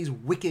 Have these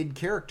wicked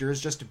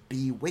characters just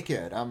be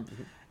wicked.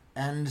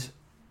 And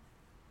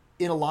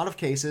in a lot of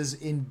cases,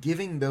 in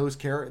giving these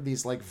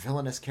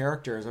villainous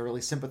characters a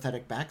really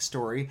sympathetic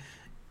backstory,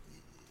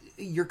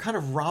 you're kind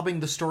of robbing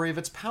the story of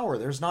its power.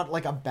 There's not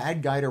a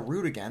bad guy to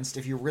root against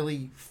if you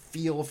really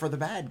feel for the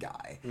bad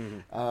guy.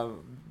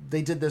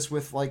 They did this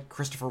with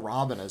Christopher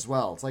Robin as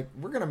well. It's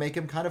we're going to make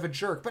him kind of a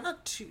jerk, but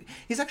not too.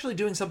 He's actually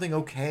doing something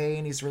okay,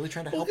 and he's really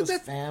trying to help his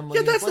family.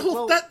 Yeah, that's the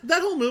whole.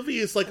 That whole movie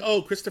is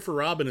Christopher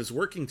Robin is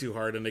working too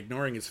hard and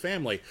ignoring his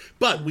family,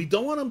 but we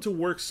don't want him to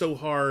work so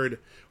hard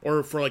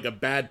or for a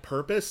bad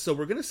purpose. So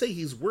we're going to say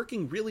he's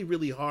working really,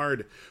 really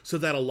hard so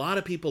that a lot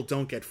of people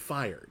don't get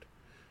fired.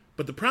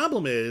 But the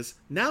problem is,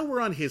 now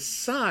we're on his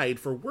side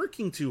for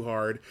working too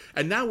hard,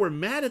 and now we're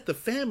mad at the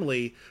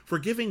family for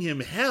giving him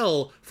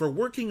hell for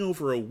working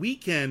over a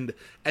weekend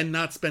and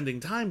not spending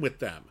time with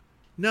them.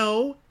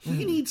 No,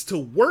 he needs to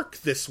work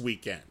this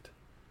weekend.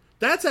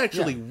 That's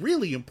actually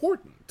really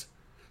important.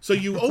 So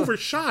you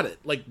overshot it,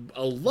 like,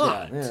 a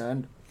lot. Yeah,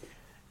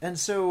 and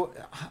so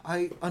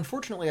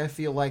unfortunately I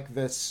feel like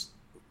this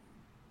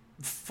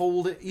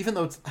fold, even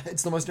though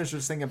it's the most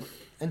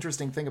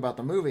interesting thing about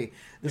the movie,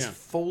 this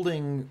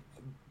folding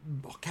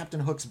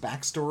Captain Hook's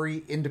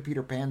backstory into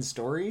Peter Pan's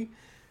story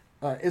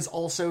is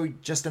also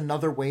just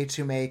another way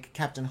to make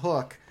Captain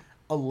Hook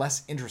a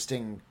less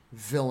interesting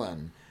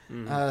villain.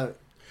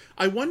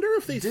 I wonder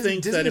if they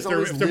think that if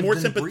they're more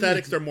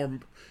sympathetic, they're more.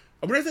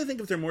 I wonder if they think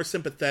if they're more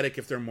sympathetic,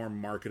 if they're more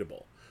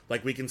marketable.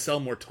 Like we can sell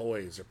more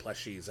toys or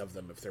plushies of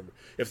them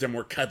if they're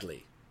more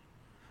cuddly.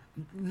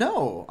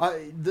 No,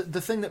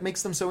 the thing that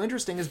makes them so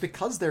interesting is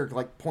because they're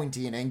like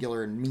pointy and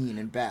angular and mean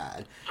and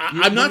bad.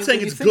 I'm not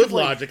saying it's good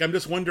logic. I'm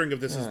just wondering if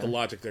this is the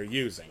logic they're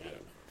using. I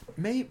don't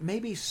know.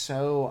 Maybe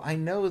so. I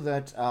know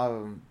that,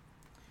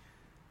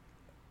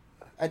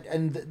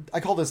 and I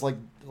call this like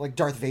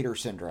Darth Vader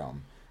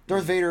syndrome.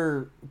 Darth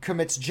Vader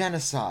commits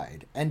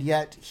genocide, and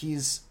yet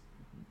he's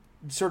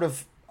sort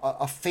of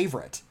a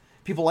favorite.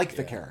 People like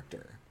the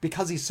character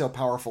because he's so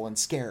powerful and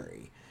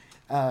scary.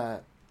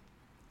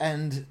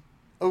 And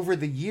over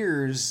the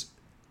years,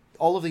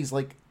 all of these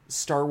like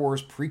Star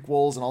Wars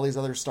prequels and all these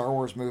other Star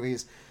Wars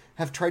movies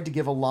have tried to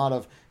give a lot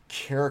of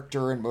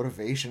character and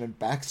motivation and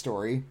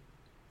backstory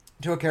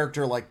to a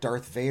character like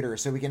Darth Vader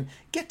so we can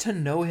get to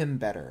know him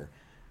better.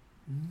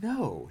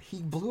 No, he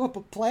blew up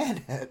a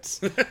planet.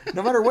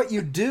 No matter what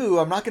you do,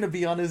 I'm not going to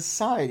be on his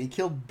side. He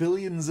killed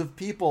billions of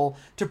people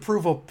to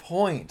prove a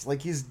point.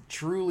 Like, he's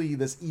truly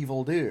this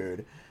evil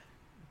dude.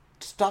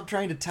 Stop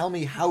trying to tell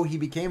me how he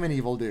became an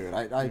evil dude.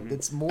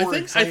 It's more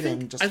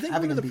exciting just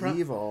having him be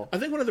evil. I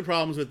think one of the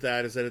problems with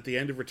that is that at the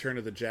end of Return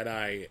of the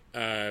Jedi,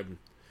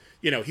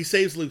 he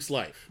saves Luke's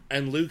life.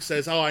 And Luke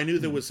says, "Oh, I knew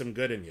there was some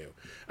good in you."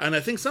 And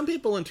I think some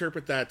people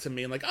interpret that to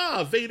mean like,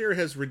 Vader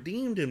has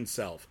redeemed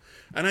himself.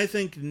 And I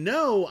think,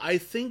 no, I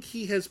think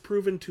he has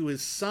proven to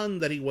his son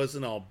that he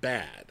wasn't all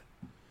bad.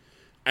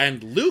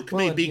 And Luke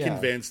may be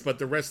convinced, but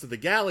the rest of the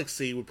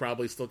galaxy would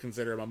probably still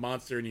consider him a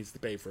monster and needs to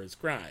pay for his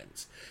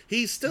crimes.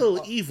 He's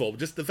still evil.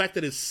 Just the fact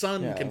that his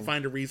son can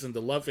find a reason to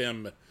love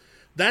him,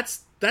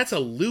 that's a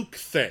Luke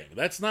thing.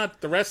 That's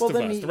not the rest of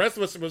us. The rest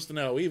of us are supposed to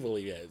know how evil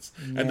he is.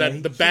 And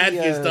that the bad he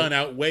has done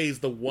outweighs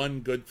the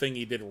one good thing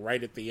he did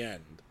right at the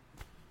end.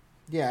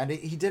 Yeah, and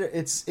he did it.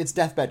 It's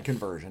deathbed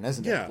conversion,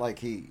 isn't it? Like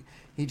he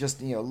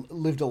just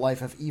lived a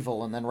life of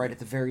evil, and then right at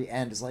the very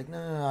end is like,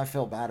 no, I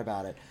feel bad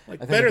about it.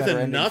 Like better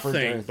than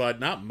nothing,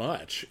 but not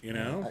much.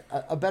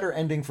 A better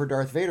ending for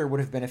Darth Vader would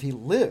have been if he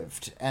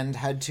lived and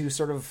had to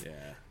sort of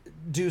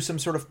do some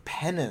sort of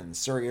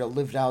penance, or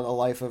lived out a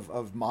life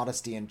of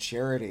modesty and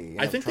charity.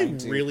 I think they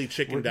really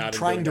chickened out,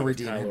 trying to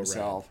redeem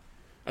himself.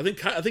 I think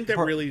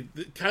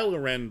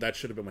Kylo Ren. That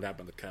should have been what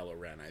happened to Kylo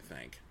Ren. I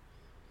think.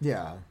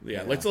 Yeah.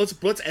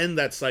 Let's end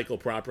that cycle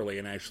properly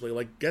and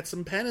actually get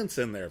some penance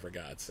in there for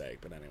God's sake.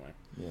 But anyway,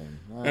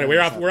 anyway,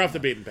 we're off the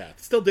beaten path.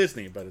 It's still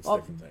Disney, but it's a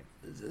different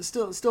thing.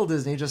 Still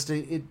Disney. Just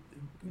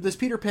this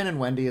Peter Pan and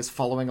Wendy is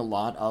following a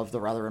lot of the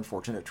rather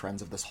unfortunate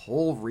trends of this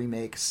whole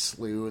remake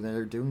slew.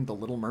 They're doing The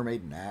Little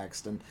Mermaid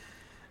next, and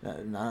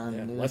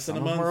less than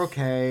a month. We're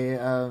okay,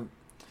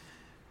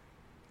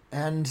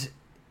 and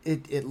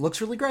it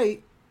looks really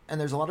great. And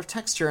there's a lot of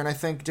texture, and I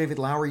think David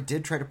Lowery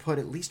did try to put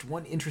at least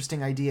one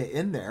interesting idea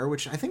in there,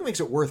 which I think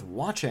makes it worth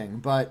watching,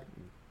 but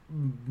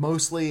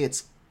mostly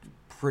it's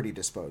pretty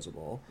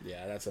disposable.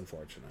 Yeah, that's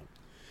unfortunate.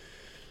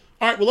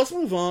 All right, well, let's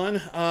move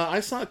on. I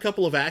saw a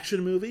couple of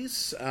action movies,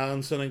 so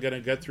I'm going to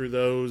get through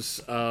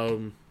those.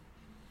 You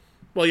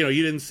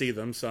didn't see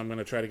them, so I'm going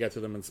to try to get to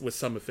them with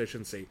some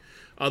efficiency.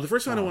 The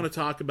first one I want to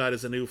talk about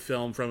is a new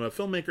film from a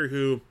filmmaker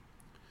who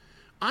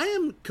I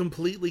am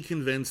completely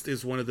convinced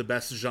is one of the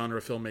best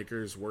genre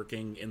filmmakers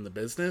working in the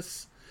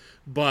business,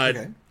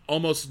 but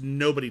almost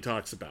nobody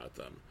talks about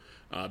them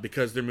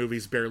because their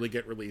movies barely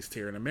get released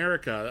here in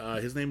America.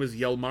 His name is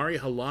Jelmari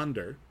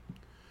Hollander.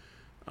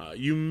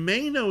 You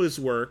may know his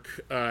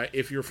work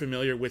if you're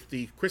familiar with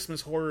the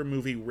Christmas horror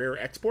movie Rare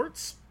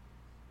Exports.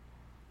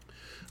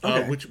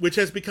 Which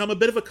has become a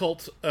bit of a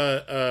cult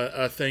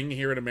thing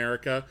here in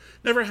America.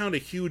 Never found a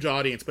huge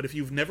audience, but if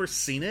you've never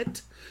seen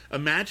it,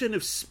 imagine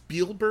if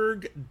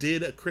Spielberg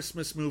did a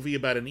Christmas movie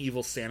about an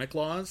evil Santa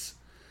Claus.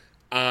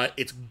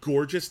 It's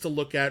gorgeous to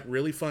look at,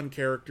 really fun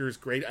characters,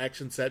 great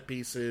action set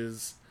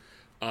pieces,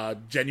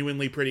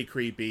 genuinely pretty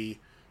creepy.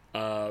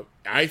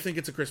 I think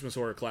it's a Christmas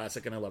horror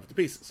classic, and I love it to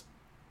pieces.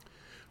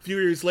 A few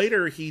years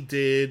later, he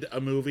did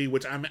a movie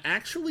which I'm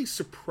actually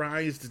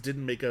surprised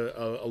didn't make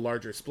a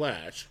larger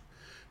splash,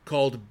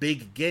 called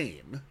Big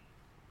Game.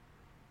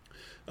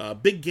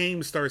 Big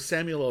Game stars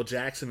Samuel L.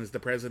 Jackson as the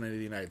President of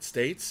the United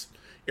States.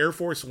 Air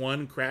Force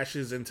One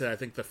crashes into, I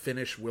think, the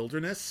Finnish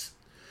wilderness,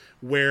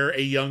 where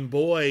a young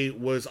boy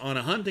was on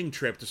a hunting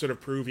trip to sort of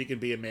prove he can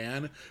be a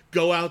man.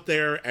 Go out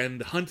there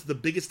and hunt the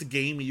biggest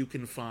game you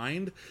can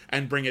find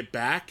and bring it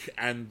back.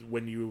 And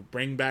when you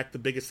bring back the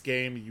biggest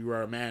game, you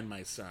are a man,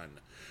 my son.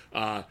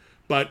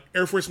 But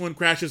Air Force One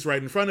crashes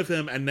right in front of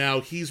him, and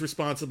now he's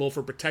responsible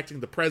for protecting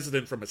the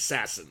president from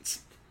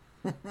assassins.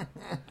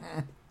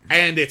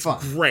 And it's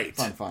great.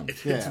 Fun.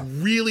 It's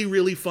really,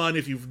 really fun.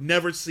 If you've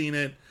never seen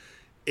it,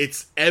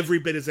 it's every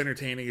bit as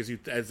entertaining as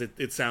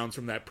it sounds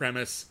from that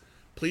premise.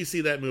 Please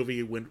see that movie.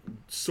 It went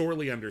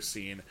sorely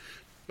underseen.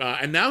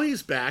 And now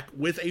he's back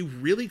with a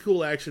really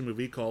cool action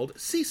movie called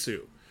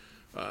Sisu.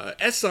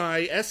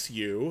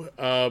 Sisu.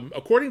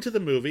 According to the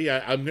movie,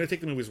 I'm going to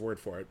take the movie's word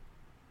for it.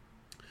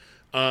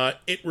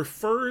 It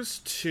refers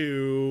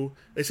to...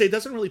 They say it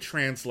doesn't really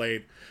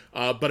translate,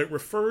 but it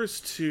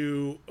refers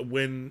to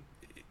when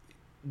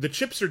the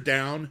chips are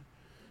down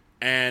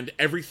and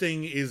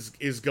everything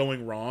is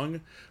going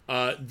wrong,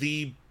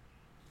 the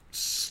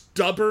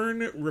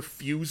stubborn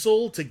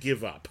refusal to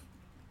give up,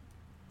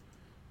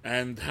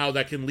 and how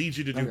that can lead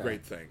you to do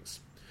great things.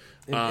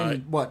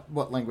 In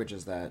what language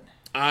is that?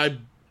 I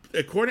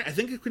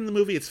think in the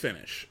movie it's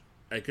Finnish.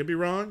 I could be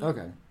wrong.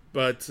 Okay,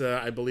 but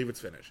I believe it's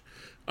Finnish.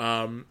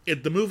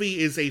 The movie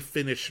is a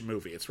Finnish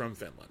movie. It's from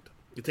Finland.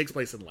 It takes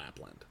place in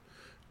Lapland.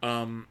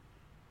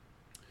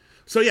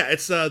 So yeah,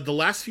 it's the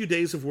last few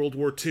days of World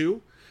War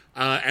II,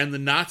 and the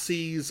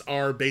Nazis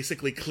are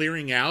basically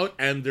clearing out,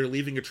 and they're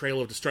leaving a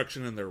trail of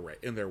destruction in their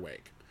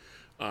wake.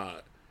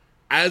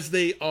 As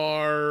they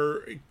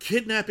are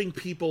kidnapping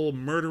people,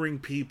 murdering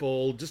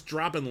people, just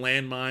dropping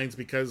landmines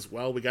because,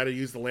 well, we got to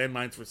use the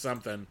landmines for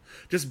something.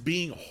 Just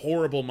being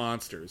horrible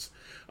monsters.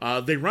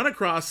 They run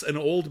across an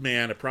old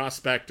man, a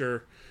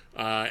prospector,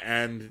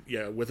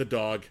 with a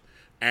dog,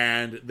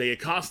 and they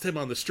accost him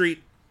on the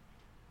street.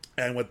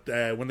 And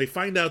when they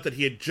find out that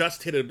he had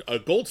just hit a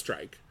gold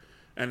strike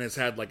and has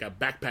had like a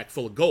backpack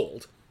full of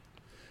gold,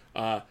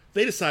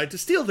 they decide to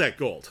steal that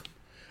gold.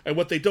 And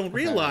what they don't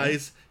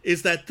realize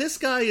is that this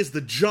guy is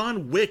the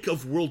John Wick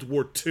of World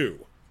War II.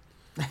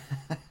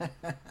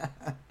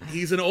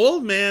 He's an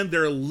old man.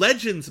 There are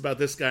legends about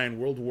this guy in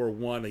World War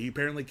I. He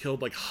apparently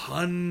killed like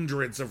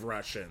hundreds of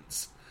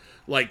Russians.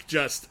 Like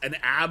just an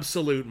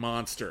absolute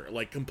monster.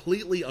 Like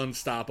completely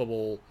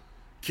unstoppable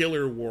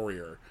killer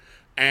warrior.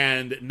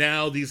 And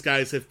now these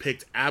guys have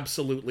picked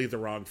absolutely the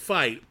wrong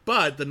fight.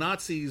 But the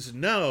Nazis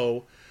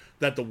know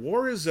that the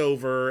war is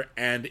over,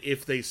 and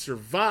if they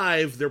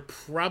survive, they're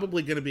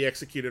probably going to be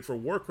executed for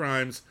war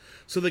crimes,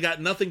 so they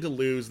got nothing to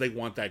lose. They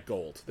want that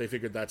gold. They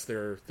figured that's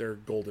their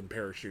golden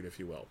parachute, if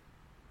you will.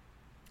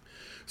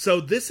 So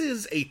this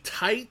is a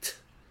tight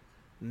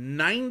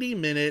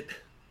 90-minute...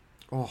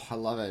 Oh, I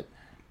love it.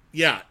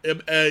 Yeah,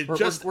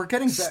 we're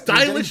getting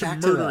stylish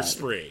back murder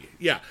spree.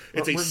 Yeah,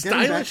 it's we're stylish.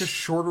 Getting back to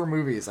shorter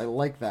movies. I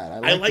like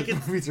that. I like it.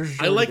 Movies are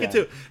short I like again. it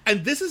too.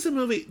 And this is a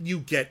movie you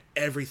get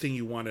everything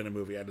you want in a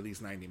movie out of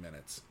these 90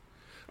 minutes.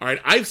 All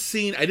right, I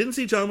didn't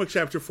see John Wick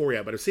Chapter 4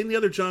 yet, but I've seen the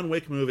other John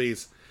Wick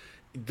movies.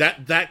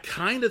 That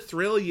kind of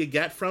thrill you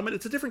get from it.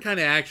 It's a different kind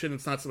of action.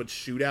 It's not so much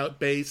shootout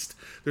based.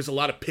 There's a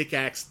lot of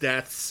pickaxe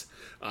deaths.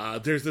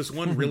 There's this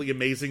one really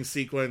amazing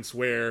sequence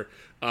where.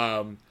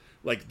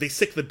 Like, they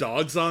sick the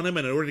dogs on him,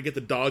 and in order to get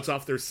the dogs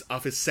off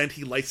his scent,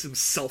 he lights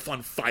himself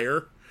on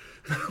fire.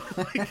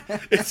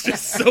 It's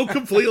just so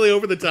completely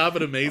over the top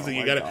and amazing.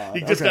 You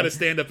just gotta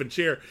stand up and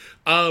cheer.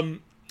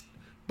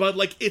 But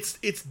like, it's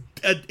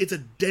a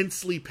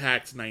densely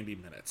packed 90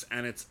 minutes,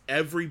 and it's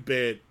every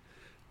bit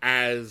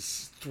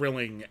as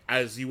thrilling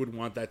as you would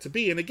want that to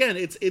be. And again,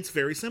 it's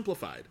very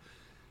simplified.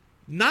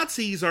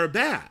 Nazis are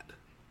bad.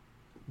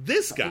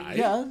 This guy,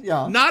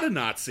 not a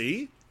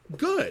Nazi,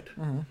 good.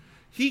 Mm-hmm.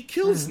 He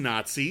kills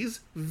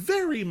Nazis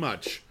very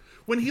much.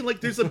 When he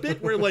there's a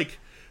bit where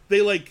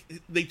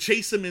they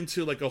chase him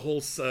into like a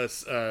whole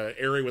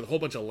area with a whole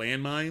bunch of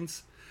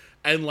landmines,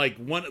 and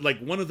one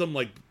of them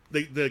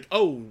they like,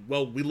 oh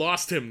well, we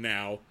lost him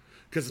now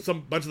because some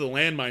bunch of the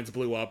landmines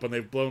blew up and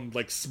they've blown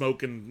like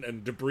smoke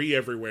and debris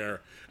everywhere,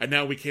 and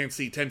now we can't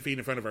see 10 feet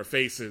in front of our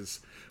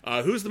faces.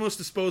 Who's the most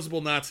disposable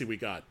Nazi we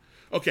got?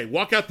 Okay,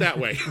 walk out that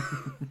way.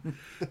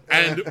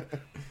 And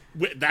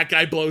that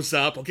guy blows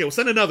up. Okay, we'll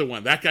send another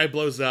one. That guy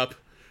blows up.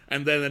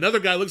 And then another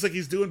guy looks like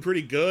he's doing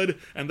pretty good.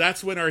 And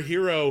that's when our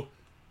hero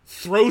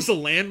throws a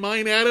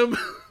landmine at him.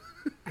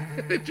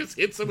 It just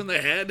hits him in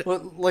the head.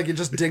 Well, like it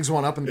just digs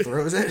one up and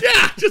throws it?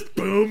 Yeah, just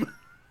boom.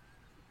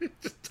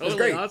 It's just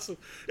totally awesome.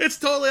 It's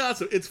totally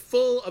awesome. It's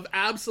full of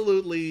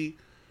absolutely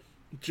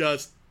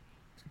just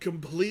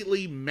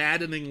completely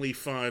maddeningly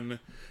fun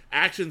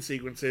action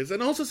sequences,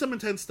 and also some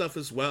intense stuff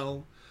as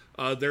well.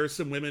 There are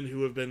some women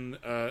who have been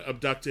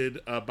abducted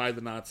by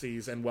the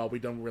Nazis, and while we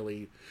don't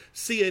really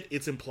see it,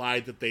 it's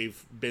implied that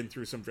they've been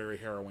through some very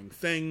harrowing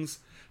things.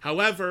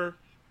 However,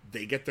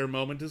 they get their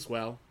moment as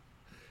well.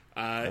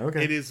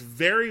 It is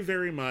very,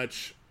 very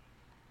much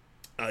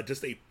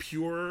just a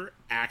pure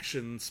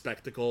action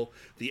spectacle.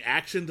 The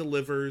action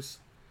delivers.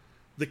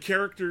 The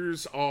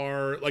characters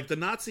are, like, the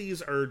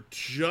Nazis are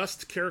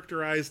just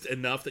characterized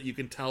enough that you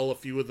can tell a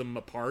few of them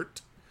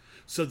apart,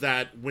 so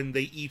that when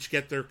they each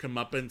get their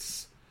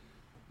comeuppance,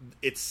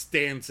 it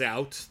stands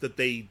out that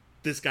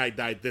this guy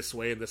died this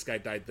way and this guy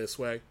died this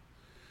way.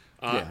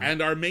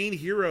 And our main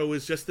hero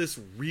is just this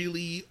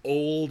really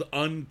old,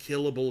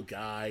 unkillable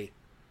guy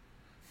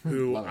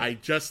who I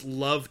just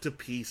love to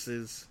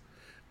pieces.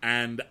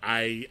 And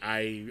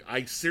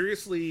I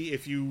seriously,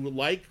 if you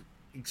like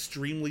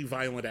extremely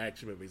violent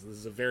action movies. This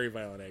is a very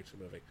violent action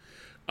movie.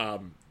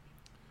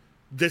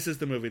 This is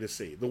the movie to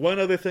see. The one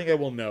other thing I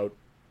will note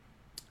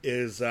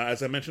is,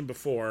 as I mentioned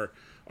before,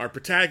 our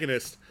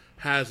protagonist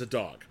has a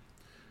dog.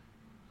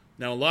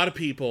 Now, a lot of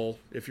people,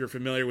 if you're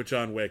familiar with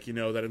John Wick, you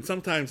know that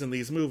sometimes in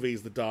these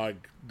movies, the dog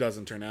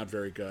doesn't turn out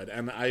very good.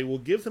 And I will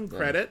give them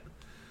credit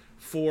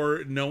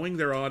for knowing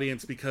their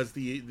audience, because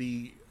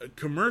the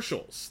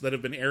commercials that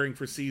have been airing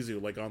for Sisu,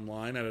 like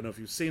online, I don't know if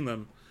you've seen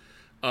them,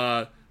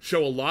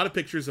 show a lot of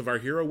pictures of our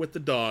hero with the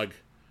dog,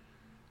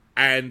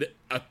 and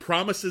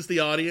promises the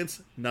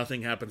audience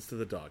nothing happens to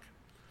the dog.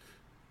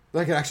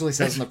 Like it actually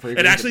says in the preview.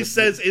 It actually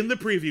says in the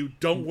preview,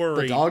 don't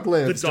worry. The dog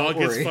lives. The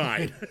dog is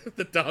fine.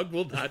 The dog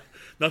will not.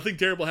 Nothing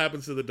terrible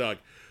happens to the dog.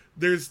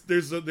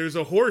 There's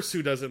a horse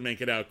who doesn't make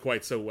it out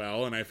quite so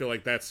well, and I feel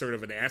like that's sort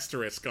of an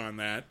asterisk on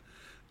that.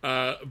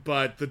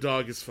 But the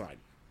dog is fine.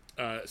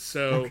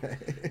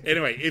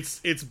 Anyway,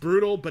 it's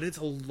brutal, but it's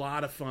a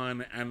lot of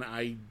fun, and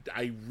I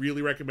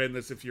really recommend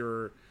this if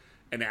you're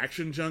an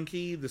action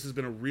junkie. This has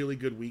been a really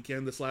good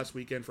weekend, this last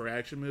weekend, for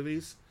action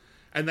movies.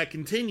 And that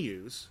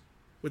continues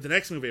with the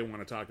next movie I want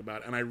to talk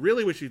about, and I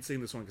really wish you'd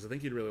seen this one because I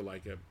think you'd really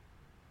like it.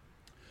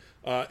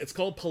 It's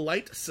called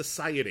Polite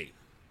Society.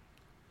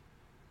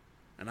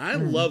 And I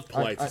love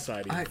Polite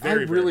Society. I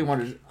really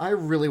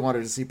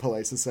wanted to see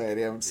Polite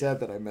Society. I'm sad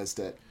that I missed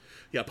it.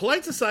 Yeah,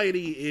 Polite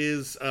Society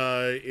is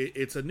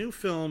it's a new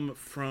film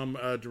from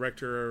a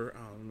director.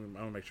 I want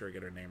to make sure I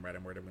get her name right.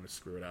 I'm worried I'm going to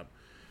screw it up.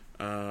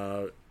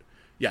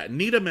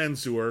 Nita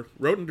Manzoor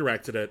wrote and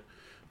directed it.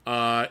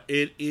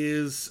 It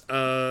is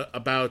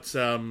about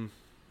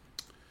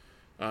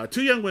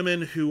two young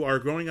women who are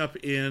growing up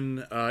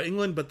in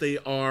England, but they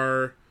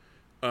are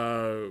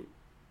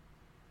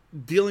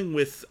dealing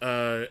with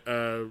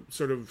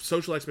sort of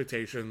social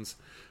expectations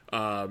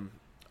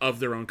of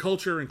their own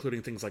culture,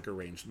 including things like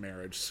arranged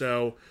marriage.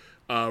 So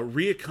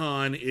Ria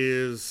Khan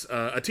is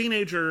a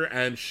teenager,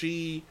 and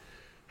she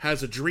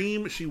has a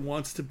dream. She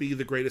wants to be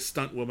the greatest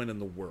stunt woman in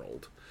the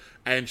world.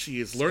 And she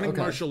is learning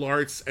martial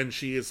arts, and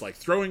she is like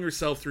throwing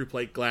herself through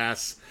plate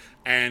glass,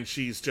 and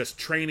she's just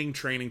training,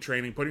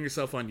 putting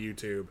herself on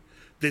YouTube.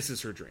 This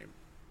is her dream.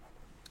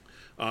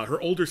 Her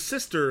older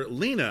sister,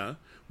 Lena,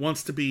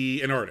 wants to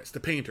be an artist,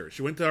 a painter.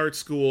 She went to art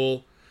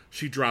school.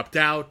 She dropped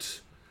out.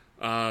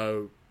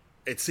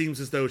 It seems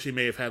as though she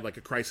may have had like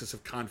a crisis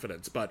of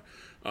confidence, but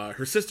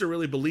her sister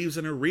really believes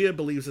in her. Ria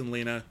believes in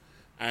Lena,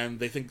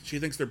 and she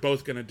thinks they're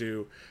both going to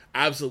do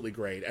absolutely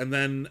great. And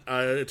then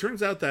it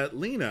turns out that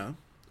Lena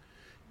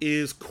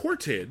is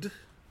courted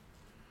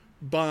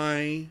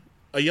by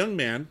a young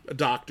man, a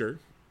doctor,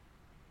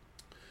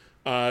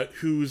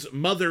 whose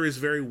mother is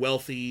very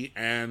wealthy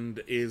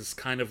and is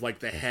kind of like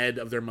the head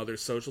of their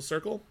mother's social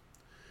circle.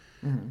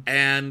 Mm-hmm.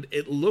 And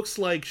it looks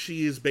like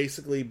she is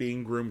basically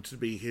being groomed to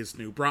be his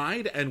new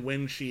bride. And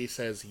when she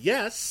says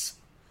yes,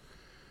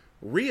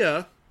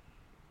 Ria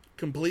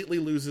completely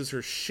loses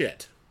her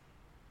shit.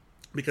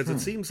 Because it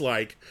seems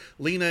like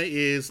Lena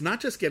is not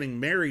just getting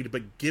married,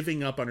 but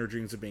giving up on her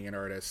dreams of being an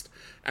artist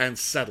and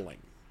settling.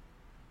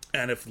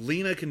 And if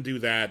Lena can do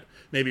that,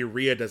 maybe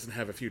Ria doesn't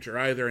have a future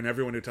either, and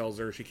everyone who tells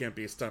her she can't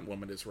be a stunt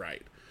woman is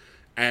right.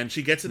 And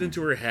she gets it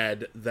into her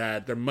head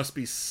that there must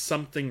be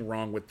something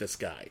wrong with this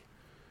guy.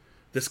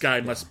 This guy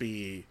must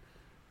be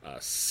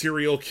a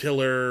serial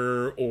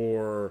killer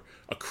or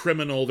a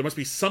criminal. There must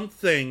be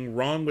something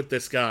wrong with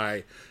this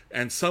guy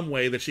and some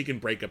way that she can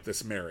break up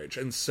this marriage.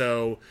 And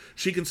so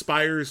she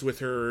conspires with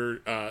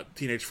her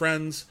teenage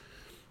friends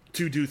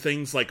to do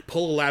things like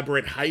pull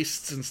elaborate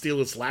heists and steal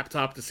his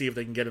laptop to see if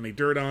they can get any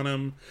dirt on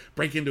him,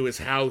 break into his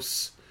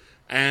house.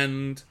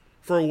 And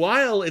for a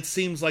while, it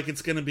seems like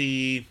it's going to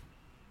be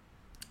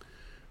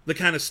the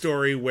kind of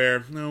story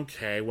where,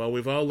 okay, well,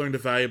 we've all learned a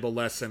valuable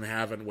lesson,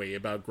 haven't we,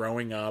 about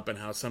growing up and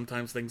how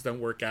sometimes things don't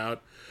work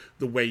out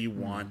the way you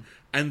want.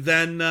 And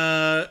then,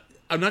 I'm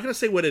not going to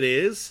say what it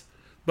is,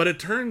 but it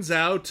turns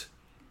out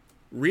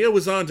Ria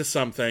was onto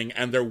something,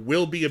 and there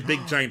will be a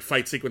big giant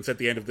fight sequence at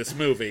the end of this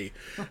movie.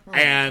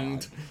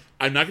 And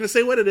I'm not going to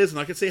say what it is. I'm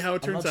not going to say how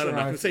it turns out. I'm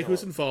not going to say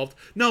who's involved.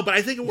 No, but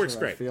I think it works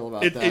great. I feel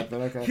about that,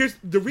 but okay. Here's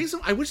the reason.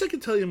 I wish I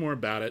could tell you more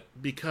about it,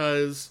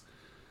 because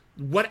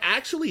what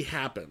actually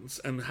happens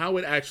and how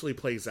it actually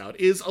plays out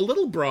is a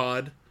little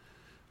broad,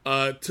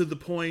 to the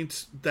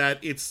point that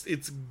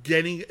it's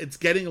getting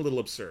a little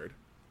absurd.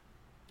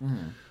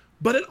 Mm-hmm.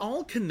 But it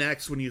all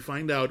connects when you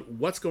find out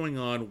what's going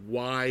on,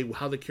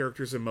 how the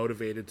characters are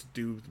motivated to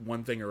do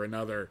one thing or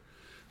another.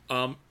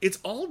 It's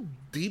all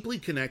deeply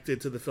connected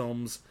to the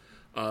film's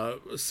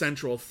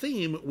central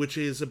theme, which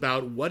is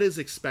about what is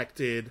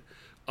expected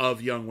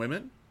of young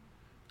women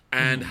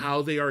and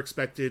how they are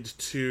expected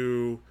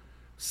to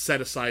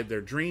set aside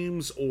their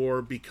dreams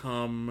or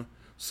become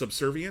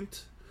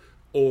subservient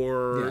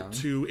or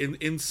to,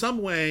 in some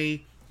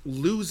way,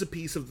 lose a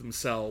piece of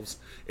themselves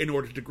in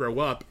order to grow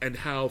up, and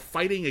how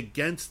fighting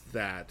against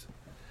that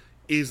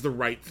is the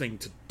right thing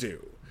to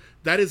do.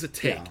 That is a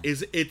take.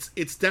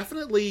 It's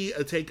definitely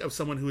a take of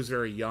someone who is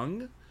very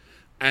young,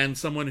 and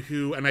someone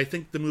who, and I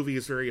think the movie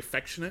is very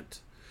affectionate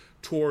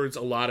towards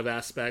a lot of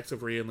aspects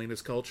of Rhea and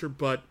Lena's culture,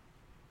 but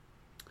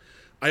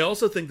I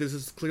also think this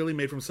is clearly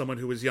made from someone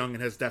who is young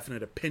and has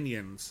definite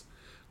opinions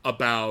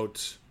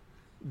about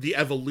the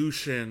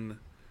evolution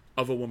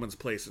of a woman's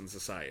place in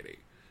society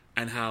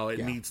and how it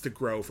needs to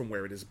grow from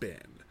where it has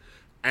been.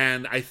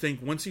 And I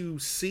think once you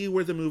see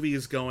where the movie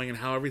is going and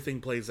how everything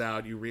plays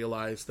out, you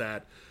realize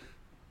that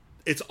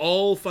it's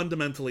all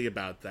fundamentally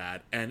about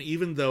that. And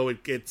even though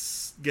it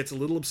gets a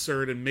little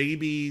absurd, and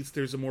maybe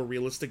there's a more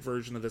realistic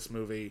version of this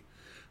movie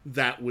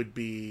that would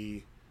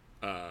be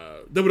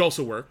that would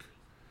also work,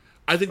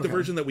 I think the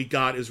version that we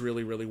got is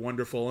really, really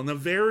wonderful in a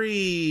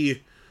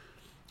very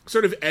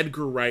sort of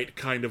Edgar Wright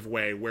kind of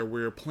way, where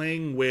we're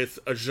playing with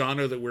a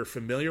genre that we're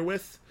familiar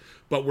with,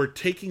 but we're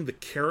taking the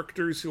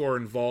characters who are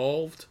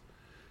involved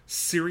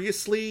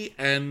seriously,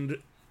 and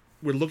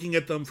we're looking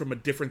at them from a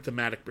different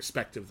thematic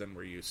perspective than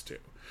we're used to.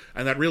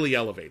 And that really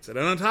elevates it.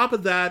 And on top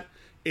of that,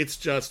 it's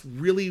just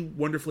really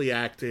wonderfully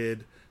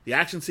acted. The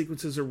action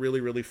sequences are really,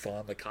 really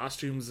fun. The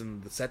costumes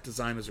and the set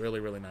design is really,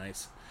 really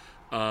nice.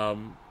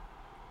 I'm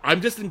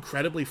just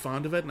incredibly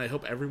fond of it, and I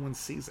hope everyone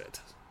sees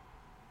it.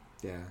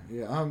 Yeah.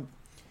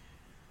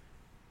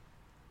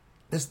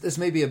 This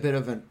may be a bit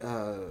of an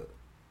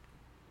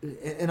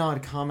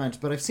odd comment,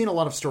 but I've seen a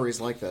lot of stories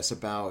like this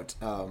about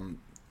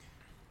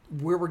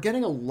where we're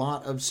getting a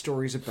lot of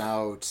stories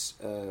about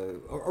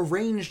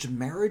arranged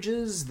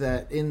marriages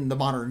that in the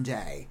modern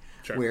day,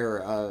 where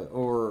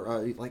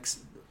like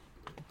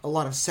a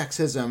lot of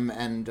sexism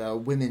and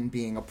women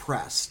being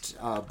oppressed,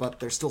 but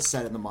they're still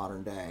set in the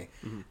modern day.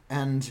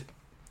 And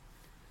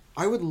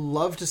I would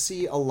love to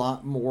see a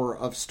lot more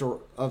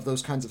of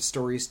those kinds of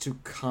stories to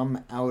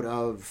come out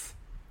of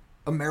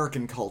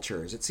American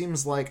cultures. It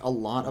seems like a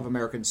lot of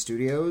American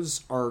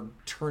studios are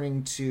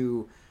turning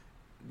to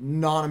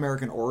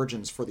non-American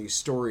origins for these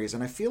stories,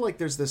 and I feel like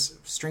there's this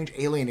strange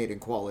alienating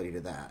quality to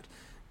that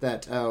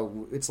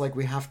it's like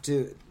we have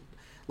to,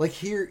 like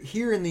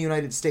here in the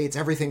United States,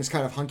 everything's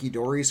kind of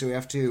hunky-dory, so we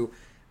have to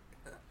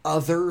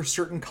other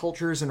certain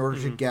cultures in order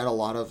to get a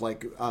lot of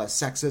like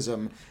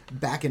sexism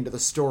back into the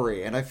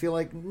story, and I feel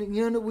like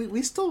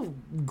we still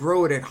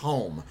grow it at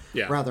home,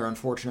 rather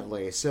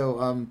unfortunately.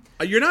 So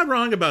you're not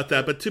wrong about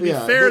that, but to be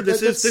fair,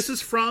 this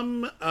is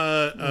from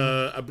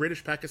a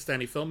British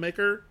Pakistani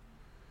filmmaker.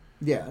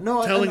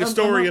 Telling a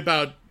story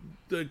about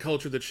the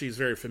culture that she's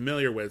very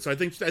familiar with. So I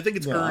think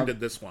it's earned in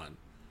this one.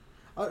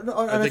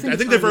 I think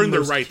they've earned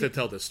the right to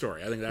tell this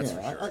story. I think that's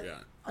for sure.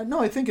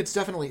 I think it's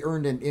definitely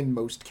earned in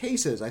most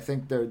cases. I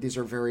think these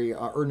are very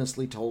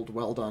earnestly told,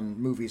 well done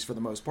movies for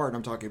the most part. And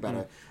I'm talking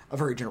about a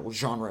very general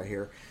genre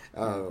here,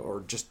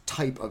 or just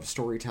type of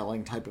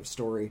storytelling, type of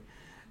story.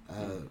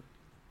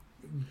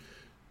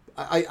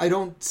 I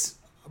don't.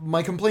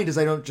 My complaint is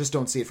I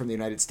don't see it from the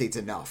United States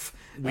enough.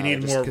 We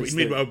need more. We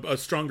need a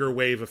stronger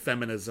wave of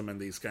feminism in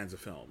these kinds of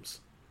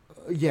films.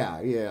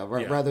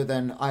 Rather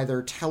than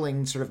either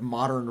telling sort of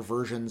modern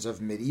versions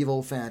of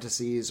medieval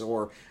fantasies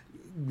or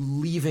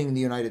leaving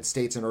the United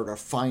States in order to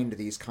find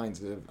these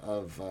kinds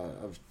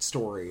of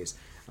stories.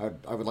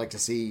 I would like to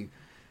see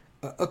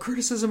a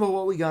criticism of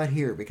what we got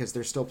here, because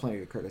there's still plenty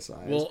to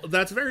criticize. Well,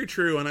 that's very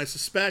true, and I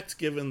suspect,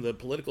 given the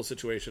political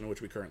situation in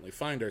which we currently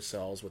find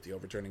ourselves, with the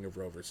overturning of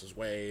Roe versus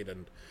Wade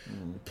and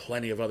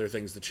plenty of other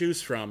things to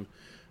choose from,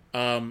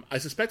 I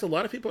suspect a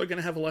lot of people are going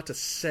to have a lot to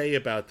say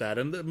about that,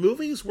 and the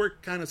movies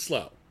work kind of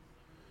slow.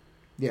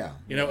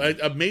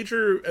 A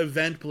major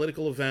event,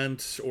 political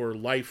event, or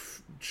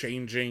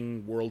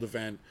life-changing world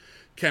event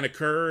can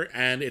occur,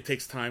 and it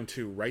takes time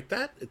to write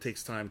that, it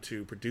takes time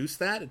to produce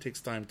that, it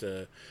takes time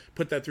to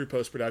put that through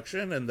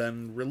post-production and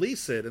then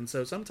release it. And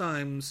so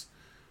sometimes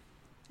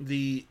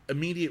the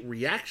immediate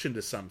reaction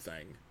to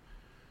something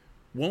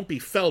won't be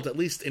felt, at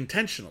least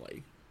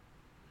intentionally.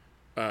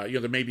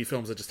 There may be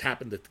films that just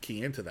happen to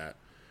key into that,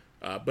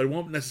 but it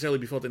won't necessarily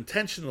be felt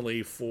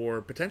intentionally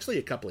for potentially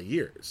a couple of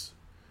years.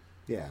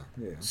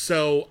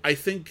 So I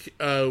think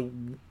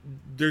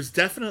there's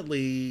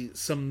definitely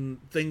some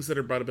things that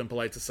are brought up in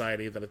polite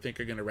society that I think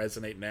are going to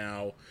resonate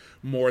now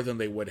more than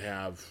they would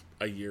have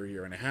a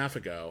year and a half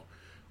ago.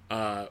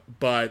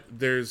 But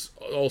there's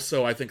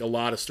also, I think, a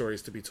lot of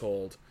stories to be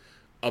told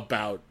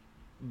about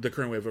the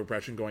current wave of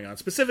oppression going on,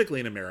 specifically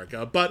in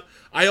America. But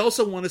I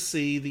also want to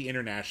see the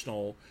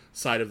international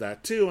side of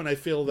that too. And I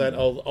feel that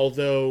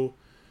although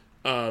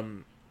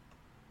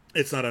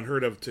it's not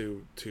unheard of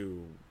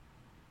to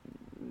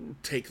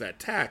take that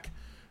tack,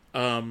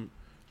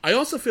 I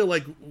also feel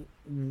like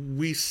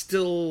we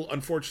still,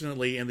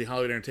 unfortunately, in the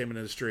Hollywood entertainment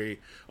industry,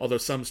 although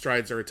some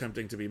strides are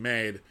attempting to be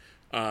made,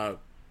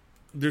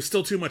 there's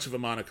still too much of a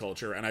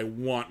monoculture, and I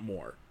want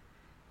more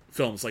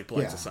films like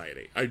Polite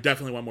Society. I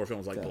definitely want more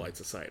films like Polite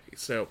Society.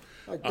 So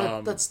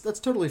that's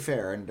totally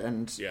fair,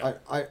 and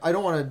I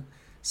don't want to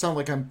sound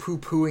like I'm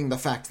poo-pooing the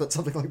fact that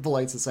something like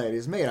Polite Society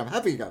is made. I'm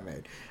happy it got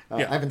made.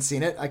 I haven't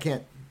seen it. I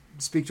can't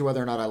speak to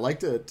whether or not I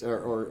liked it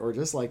or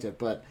disliked it,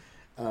 but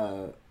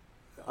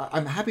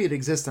I'm happy it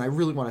exists, and I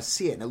really want to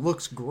see it, and it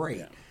looks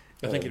great.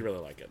 I think you'd really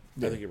like it.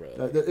 I think you'd really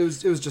like it. It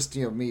was just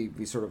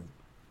me sort of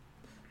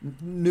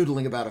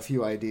noodling about a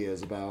few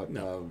ideas about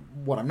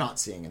what I'm not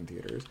seeing in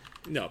theaters.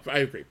 No, I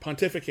agree.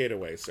 Pontificate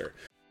away, sir.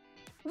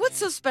 What's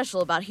so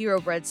special about Hero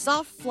Bread's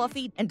soft,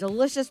 fluffy, and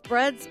delicious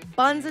breads,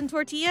 buns, and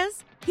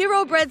tortillas?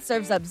 Hero Bread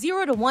serves up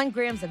 0 to 1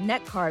 grams of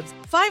net carbs,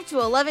 5 to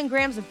 11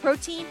 grams of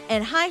protein,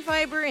 and high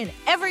fiber in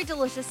every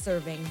delicious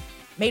serving.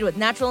 Made with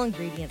natural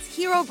ingredients,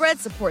 Hero Bread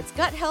supports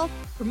gut health,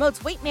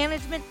 promotes weight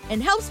management,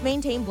 and helps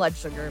maintain blood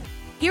sugar.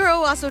 Hero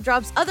also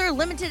drops other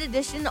limited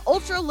edition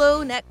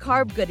ultra-low net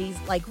carb goodies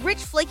like rich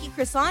flaky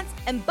croissants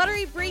and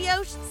buttery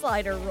brioche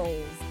slider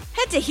rolls.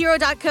 Head to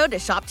hero.co to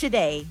shop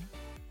today.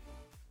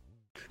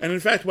 And in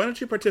fact, why don't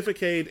you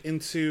pontificate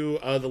into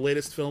the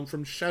latest film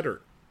from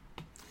Shudder?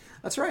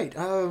 That's right.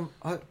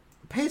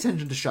 Pay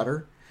attention to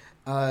Shudder.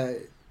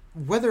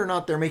 Whether or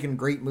not they're making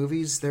great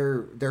movies,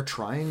 they're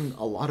trying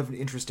a lot of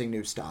interesting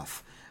new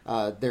stuff.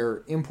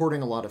 They're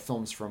importing a lot of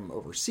films from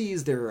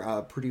overseas.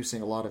 They're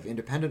producing a lot of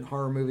independent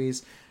horror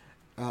movies.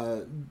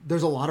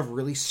 There's a lot of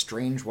really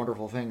strange,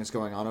 wonderful things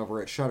going on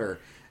over at Shudder.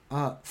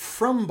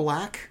 From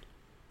Black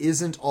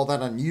isn't all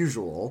that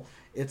unusual.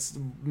 It's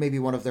maybe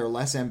one of their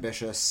less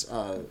ambitious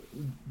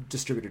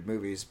distributed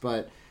movies,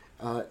 but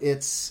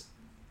it's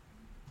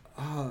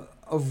a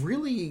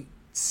really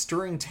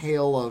stirring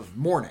tale of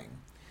mourning.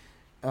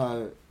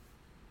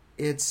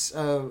 It's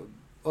a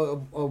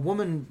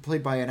woman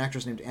played by an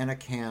actress named Anna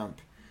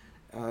Camp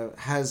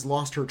has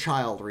lost her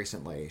child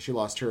recently. She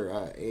lost her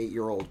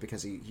 8-year-old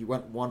because he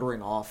went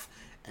wandering off,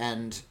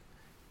 and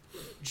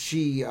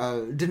she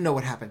didn't know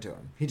what happened to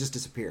him. He just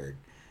disappeared.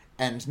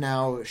 And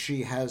now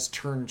she has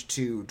turned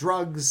to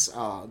drugs.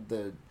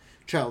 The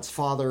child's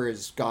father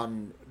has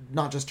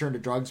not just turned to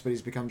drugs, but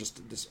he's become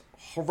just this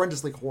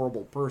horrendously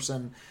horrible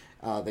person.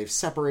 They've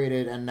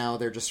separated, and now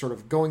they're just sort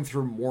of going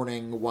through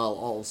mourning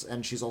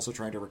and she's also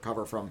trying to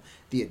recover from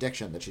the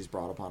addiction that she's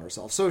brought upon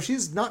herself. So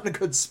she's not in a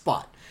good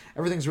spot.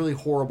 Everything's really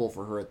horrible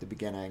for her at the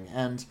beginning.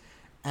 And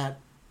at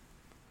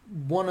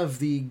one of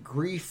the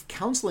grief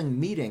counseling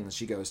meetings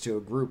she goes to,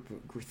 a group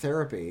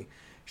therapy,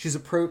 she's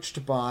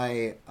approached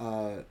by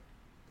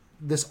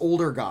this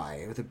older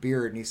guy with a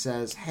beard, and he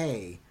says,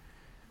 "Hey,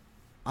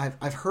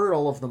 I've heard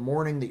all of the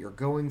mourning that you're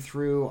going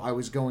through. I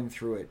was going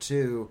through it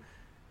too.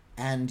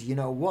 And you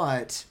know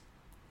what?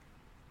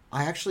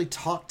 I actually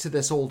talked to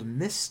this old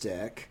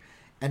mystic,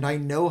 and I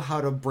know how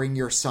to bring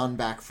your son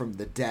back from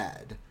the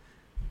dead."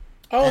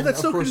 Oh, and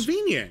that's so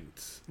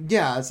convenient.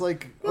 Yeah, it's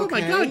like, oh okay.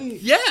 my god,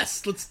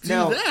 yes, let's do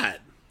that.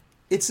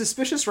 It's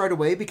suspicious right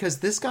away because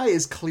this guy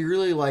is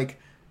clearly like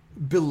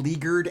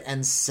beleaguered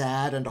and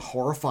sad and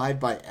horrified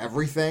by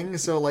everything.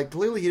 So like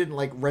clearly he didn't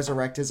like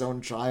resurrect his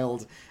own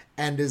child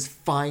and is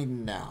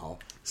fine now.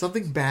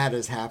 Something bad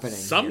is happening.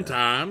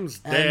 Sometimes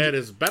dead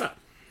is better.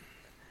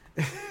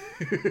 I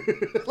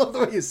love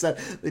the way you said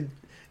it.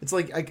 It's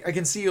like I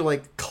can see you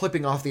like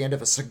clipping off the end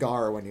of a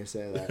cigar when you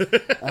say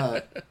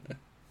that.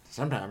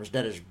 Sometimes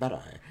dead is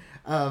better.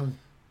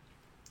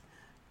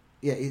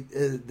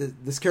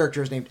 This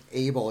character is named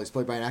Abel. He's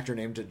played by an actor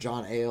named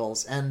John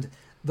Ailes, and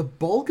the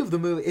bulk of the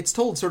movie, it's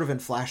told sort of in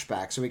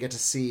flashback, so we get to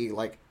see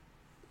like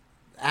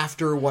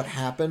after what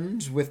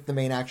happened with the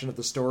main action of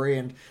the story,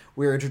 and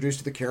we're introduced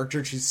to the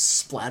character. She's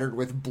splattered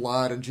with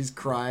blood, and she's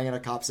crying, and a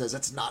cop says,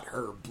 "It's not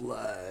her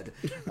blood."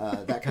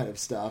 That kind of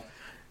stuff.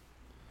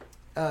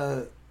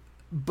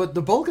 But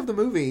the bulk of the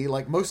movie,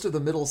 like most of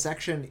the middle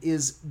section,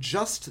 is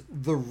just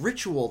the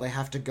ritual they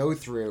have to go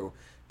through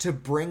to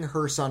bring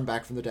her son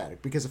back from the dead,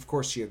 because of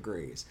course she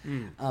agrees.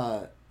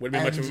 Wouldn't be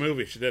much of a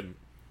movie if she didn't.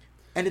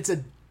 And it's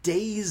a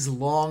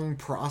days-long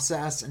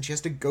process, and she has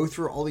to go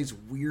through all these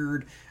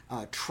weird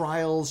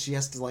trials. She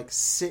has to like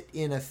sit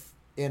in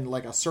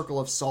like a circle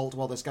of salt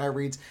while this guy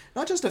reads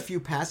not just a few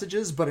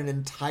passages, but an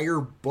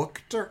entire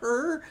book to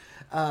her.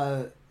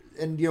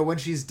 And you know, when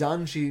she's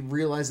done, she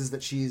realizes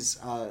that she's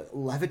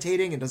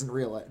levitating and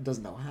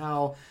doesn't know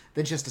how.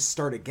 Then she has to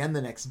start again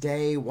the next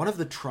day. One of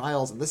the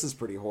trials, and this is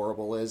pretty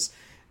horrible, is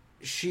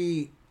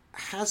she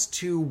has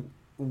to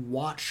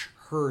watch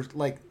her,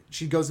 like,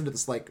 she goes into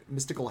this like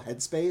mystical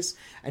headspace,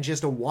 and she has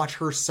to watch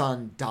her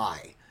son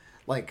die.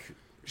 Like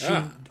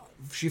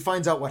she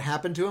finds out what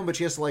happened to him, but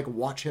she has to like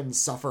watch him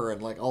suffer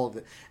and like all of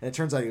it. And it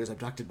turns out he was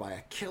abducted by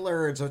a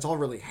killer, and so it's all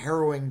really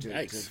harrowing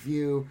to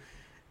view.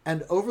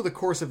 And over the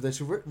course of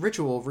this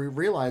ritual, we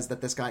realize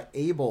that this guy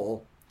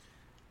Abel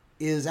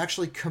is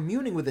actually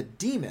communing with a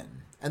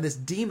demon, and this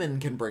demon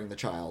can bring the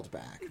child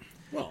back.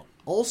 Well,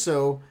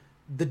 also,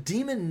 the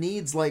demon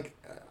needs like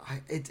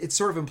it's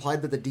sort of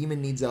implied that the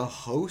demon needs a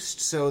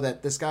host, so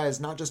that this guy is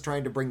not just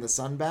trying to bring the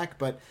son back,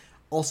 but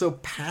also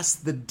pass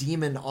the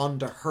demon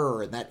onto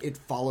her, and that it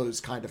follows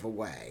kind of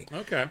away.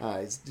 Okay.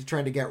 He's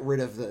trying to get rid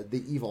of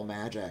the evil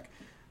magic.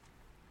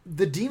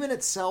 The demon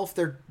itself,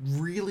 they're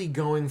really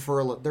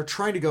they're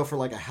trying to go for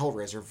like a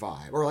Hellraiser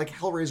vibe, or like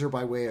Hellraiser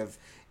by way of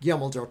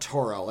Guillermo del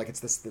Toro. Like it's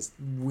this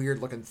weird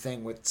looking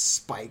thing with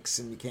spikes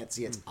and you can't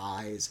see its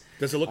eyes.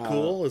 Does it look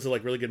cool? Is it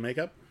like really good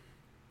makeup?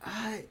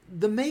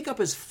 The makeup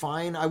is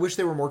fine. I wish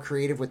they were more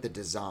creative with the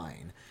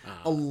design.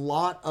 A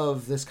lot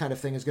of this kind of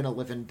thing is going to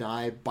live and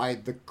die by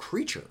the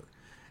creature.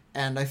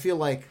 And I feel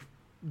like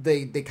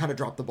they kind of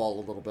drop the ball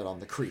a little bit on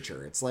the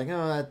creature. It's like,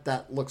 oh,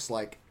 that looks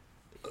like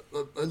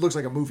it looks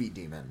like a movie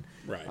demon,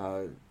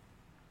 right?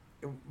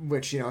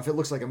 Which, if it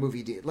looks like a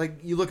movie like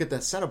you look at the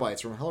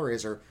Cenobites from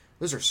Hellraiser,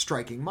 those are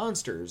striking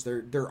monsters.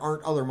 There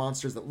aren't other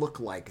monsters that look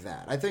like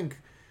that. I think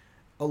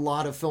a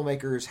lot of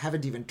filmmakers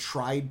haven't even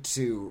tried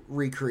to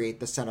recreate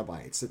the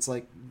Cenobites. It's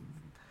like,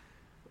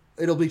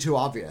 it'll be too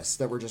obvious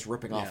that we're just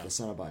ripping off the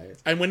Cenobite.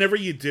 And whenever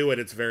you do it,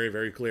 it's very,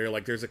 very clear.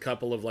 Like, there's a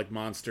couple of, like,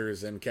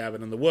 monsters in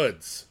Cabin in the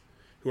Woods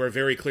who are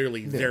very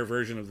clearly their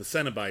version of the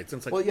Cenobites.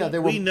 And it's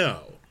like, we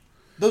know.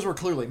 Those were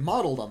clearly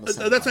modeled on the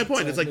Cenobites. That's my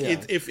point. It's like,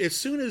 if as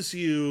soon as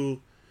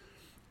you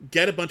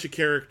get a bunch of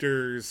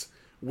characters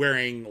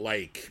wearing,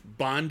 like,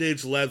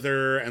 bondage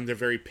leather, and they're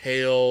very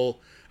pale,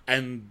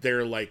 and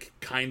they're, like,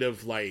 kind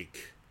of,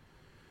 like,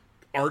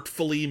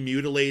 artfully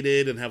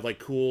mutilated and have, like,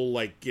 cool,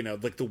 like,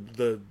 like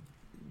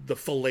the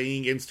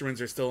filleting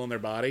instruments are still in their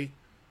body.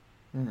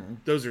 Mm-hmm.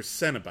 Those are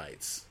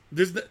Cenobites.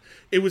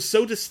 It was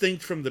so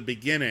distinct from the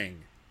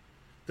beginning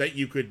that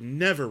you could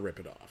never rip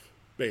it off,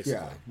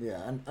 basically.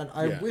 Yeah. And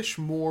I wish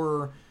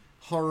more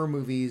horror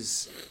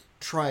movies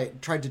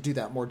tried to do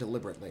that more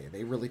deliberately.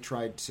 They really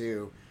tried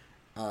to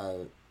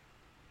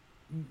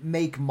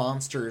make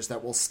monsters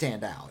that will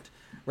stand out,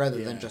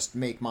 rather than just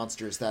make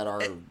monsters that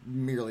are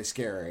merely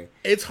scary.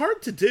 It's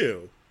hard to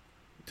do,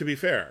 to be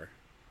fair.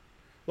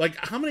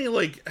 How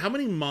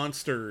many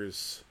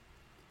monsters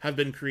have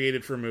been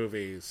created for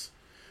movies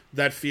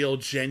that feel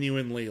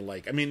genuinely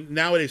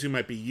nowadays we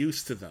might be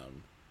used to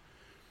them,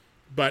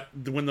 but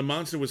when the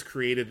monster was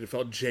created, it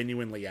felt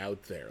genuinely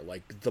out there,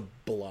 like the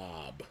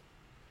Blob,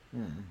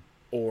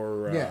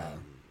 or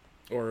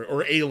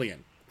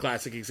Alien.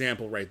 Classic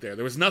example right there.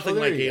 There was nothing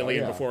like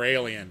Alien before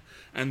Alien,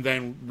 and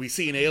then we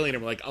see an alien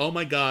and we're like, oh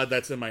my god,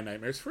 that's in my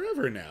nightmares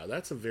forever now.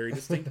 That's a very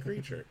distinct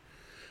creature.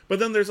 But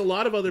then there's a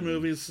lot of other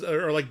movies,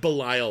 or like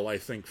Belial, I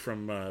think,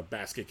 from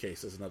Basket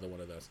Case is another one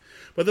of those.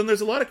 But then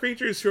there's a lot of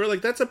creatures who are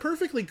like, that's a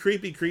perfectly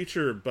creepy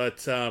creature,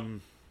 but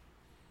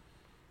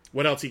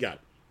what else you got?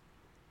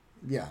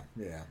 Yeah.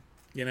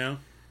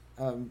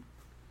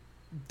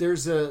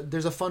 There's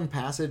a fun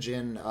passage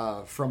in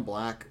From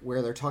Black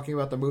where they're talking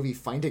about the movie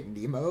Finding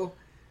Nemo.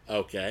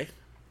 Okay.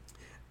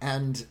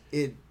 And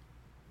the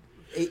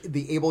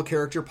Abel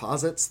character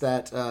posits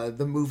that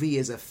the movie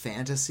is a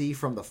fantasy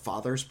from the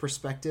father's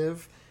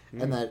perspective,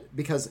 and that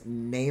because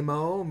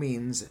Nemo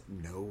means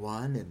no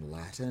one in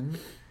Latin,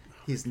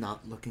 he's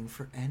not looking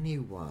for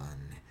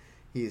anyone.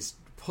 He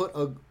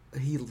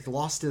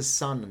lost his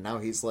son, and now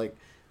he's like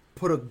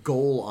put a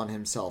goal on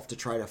himself to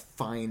try to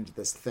find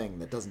this thing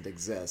that doesn't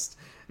exist.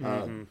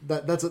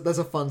 That's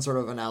a fun sort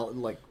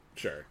of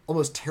sure,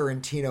 almost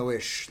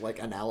Tarantino-ish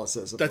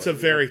analysis. That's a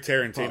very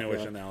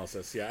Tarantino-ish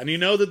analysis, yeah. And you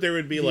know that there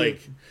would be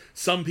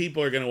some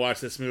people are going to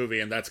watch this movie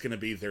and that's going to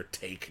be their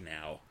take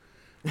now.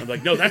 I'm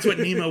like, no, that's what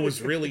Nemo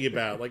was really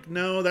about. Like,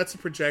 no, that's a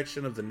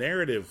projection of the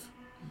narrative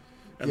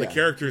and the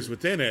characters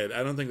within it.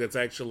 I don't think that's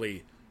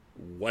actually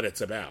what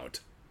it's about.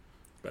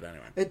 But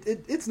anyway,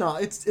 it's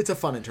not. It's a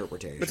fun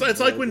interpretation. It's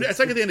like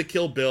at the end of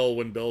Kill Bill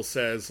when Bill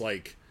says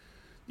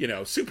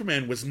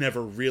Superman was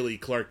never really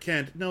Clark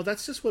Kent. No,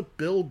 that's just what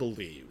Bill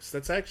believes.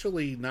 That's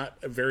actually not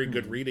a very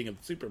good reading of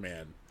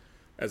Superman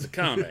as a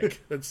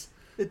comic. It's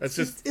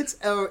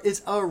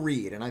a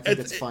read, and I think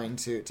it's fine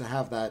to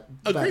have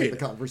that back in the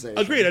conversation.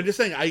 Agreed. I'm just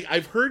saying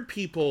I've heard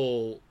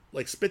people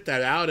spit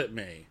that out at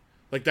me,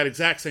 like that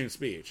exact same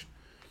speech,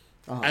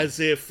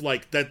 as if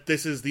that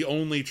this is the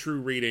only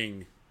true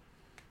reading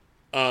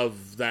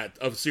of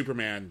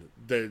Superman.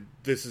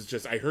 This is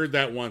just, I heard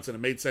that once and it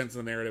made sense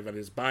in the narrative and I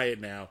just buy it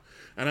now.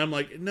 And I'm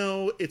like,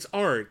 no, it's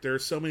art. There are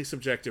so many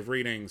subjective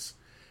readings,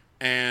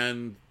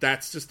 and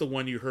that's just the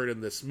one you heard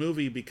in this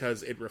movie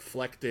because it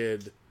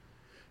reflected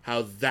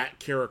how that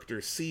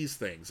character sees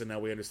things, and now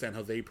we understand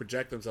how they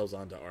project themselves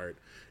onto art,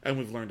 and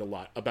we've learned a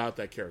lot about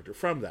that character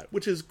from that,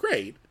 which is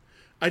great.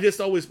 It just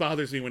always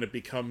bothers me when it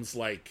becomes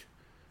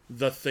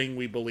the thing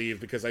we believe,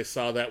 because I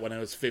saw that when I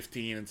was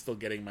 15 and still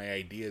getting my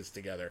ideas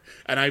together,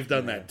 and I've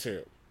done that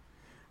too.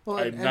 Well,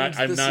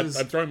 I'm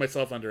throwing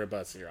myself under a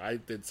bus here. I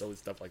did silly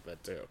stuff like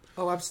that too.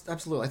 Oh,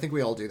 absolutely. I think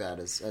we all do that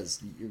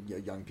as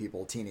young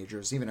people,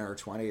 teenagers, even in our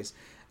 20s.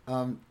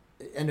 And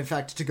in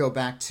fact, to go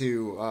back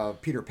to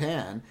Peter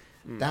Pan,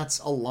 that's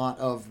a lot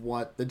of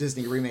what the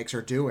Disney remakes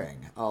are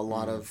doing. A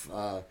lot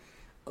of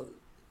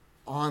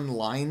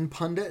online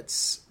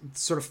pundits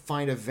sort of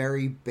find a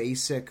very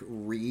basic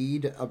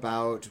read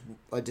about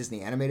a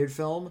Disney animated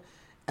film,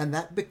 and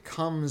that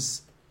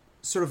becomes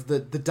sort of the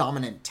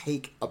dominant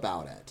take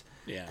about it.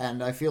 Yeah.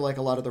 And I feel like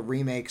a lot of the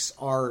remakes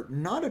are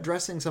not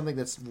addressing something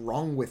that's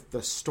wrong with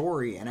the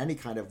story in any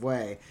kind of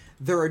way.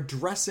 They're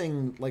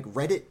addressing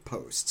Reddit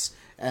posts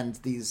and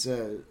these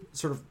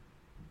sort of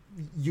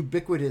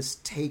ubiquitous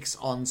takes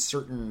on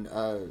certain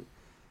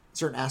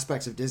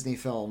aspects of Disney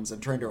films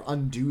and trying to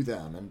undo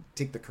them and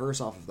take the curse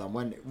off of them,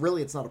 when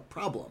really it's not a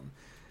problem.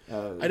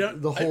 I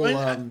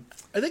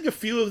think a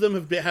few of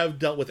them have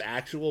dealt with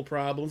actual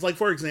problems. Like,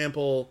 for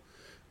example,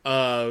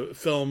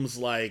 films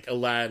like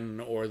Aladdin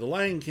or The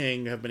Lion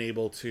King have been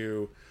able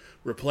to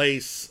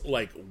replace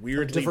like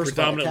weirdly diversified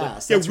predominantly.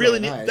 cast. That's really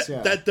really nice,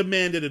 yeah. that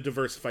demanded a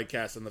diversified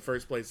cast in the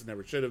first place. It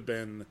never should have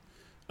been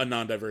a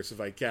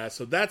non-diversified cast.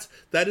 So that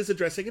is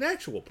addressing an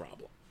actual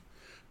problem.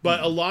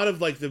 But a lot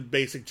of like the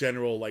basic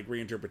general like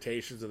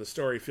reinterpretations of the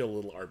story feel a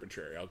little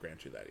arbitrary. I'll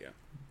grant you that.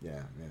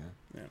 Yeah.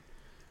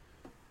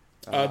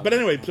 But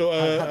anyway, so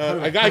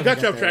I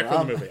got you off track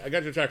from the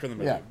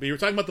movie. Yeah. But you were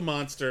talking about the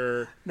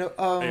monster. No,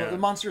 the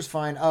monster's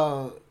fine.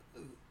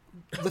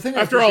 The thing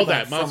After all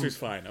that, monster's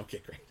fine.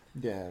 Okay, great.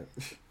 Yeah.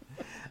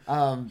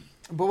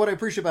 But what I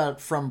appreciate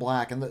about From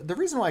Black, and the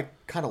reason why I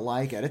kind of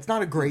like it, it's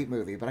not a great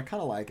movie, but I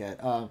kind of like it,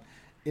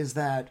 is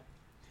that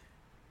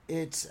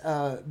it's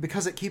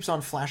because it keeps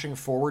on flashing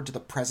forward to the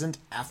present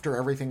after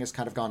everything has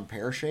kind of gone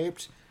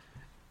pear-shaped.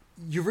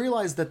 You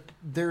realize that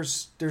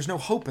there's no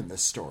hope in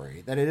this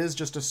story, that it is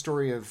just a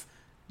story of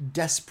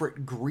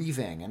desperate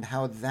grieving and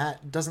how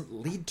that doesn't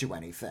lead to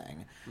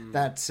anything.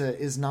 That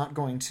is not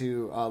going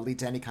to lead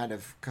to any kind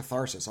of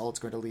catharsis. All it's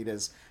going to lead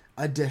is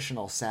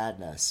additional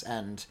sadness.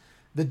 And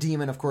the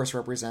demon, of course,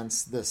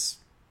 represents this.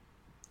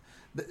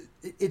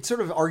 It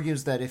sort of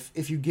argues that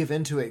if you give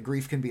into it,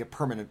 grief can be a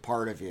permanent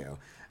part of you.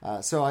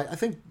 So I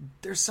think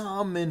there's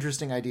some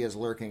interesting ideas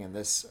lurking in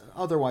this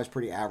otherwise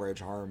pretty average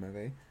horror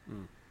movie.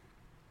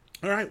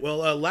 All right,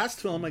 well, last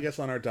film, I guess,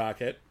 on our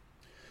docket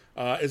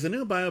is a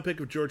new biopic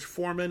of George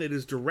Foreman. It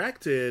is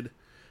directed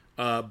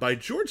by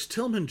George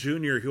Tillman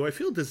Jr., who I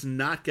feel does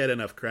not get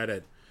enough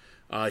credit.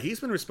 He's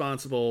been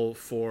responsible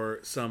for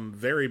some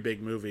very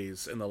big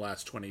movies in the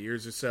last 20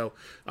 years or so.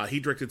 He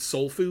directed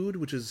Soul Food,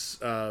 which is,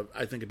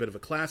 I think, a bit of a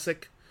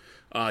classic.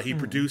 He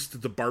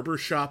produced the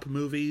Barbershop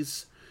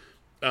movies.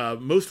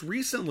 Most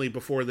recently,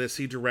 before this,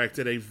 he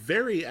directed a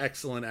very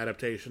excellent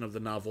adaptation of the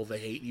novel The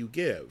Hate You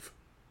Give.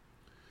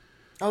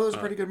 Oh, that was a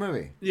pretty good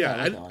movie.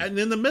 Yeah, and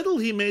in the middle,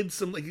 he made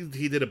some. Like,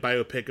 he did a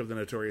biopic of the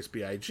Notorious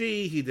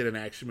B.I.G. He did an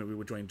action movie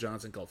with Dwayne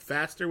Johnson called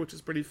Faster, which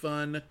is pretty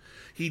fun.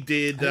 He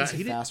did.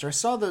 Faster. I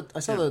saw the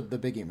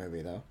Biggie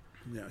movie though.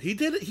 Yeah, he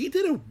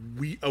did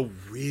a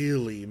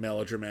really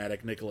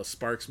melodramatic Nicholas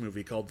Sparks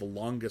movie called The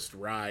Longest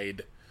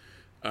Ride.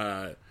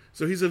 So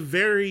he's a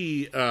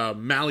very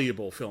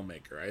malleable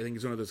filmmaker. I think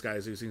he's one of those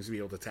guys who seems to be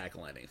able to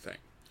tackle anything.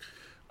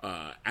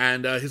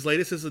 And his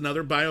latest is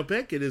another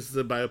biopic. It is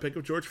the biopic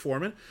of George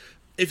Foreman.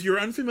 If you're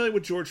unfamiliar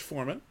with George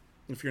Foreman,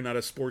 if you're not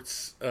a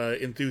sports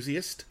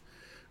enthusiast,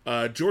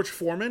 George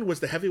Foreman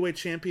was the heavyweight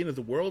champion of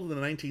the world in the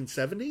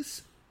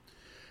 1970s.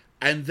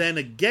 And then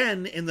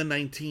again in the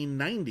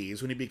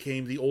 1990s when he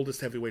became the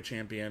oldest heavyweight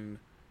champion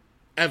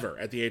ever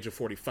at the age of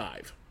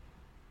 45.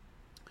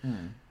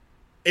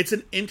 It's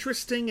an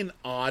interesting and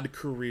odd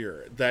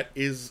career that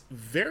is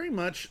very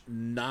much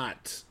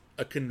not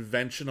a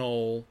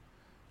conventional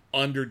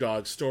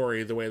underdog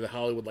story the way that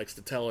Hollywood likes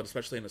to tell it,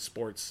 especially in a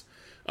sports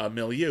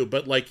milieu.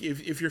 But like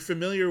if you're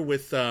familiar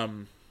with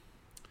the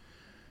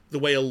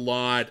way a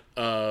lot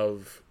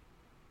of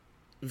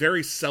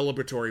very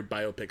celebratory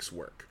biopics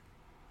work,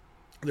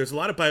 there's a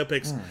lot of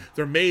biopics,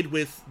 they're made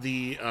with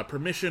the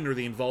permission or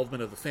the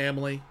involvement of the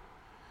family.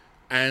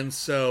 And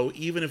so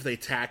even if they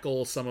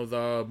tackle some of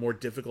the more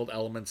difficult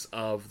elements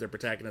of their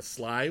protagonists'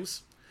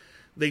 lives,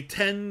 they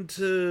tend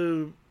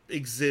to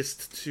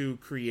exist to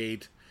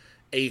create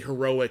a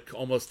heroic,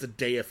 almost a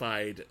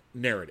deified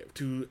narrative,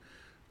 to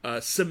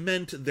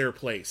cement their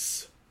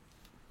place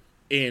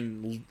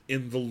in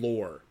the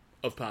lore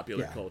of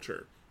popular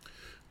culture.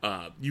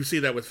 You see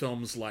that with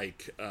films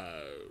like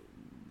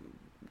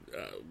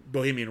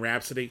Bohemian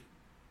Rhapsody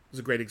is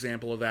a great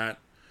example of that.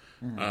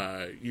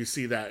 You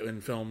see that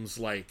in films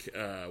like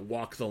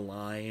Walk the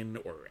Line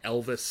or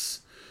Elvis.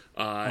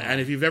 And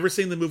if you've ever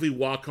seen the movie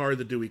Walk Hard,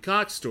 the Dewey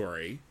Cox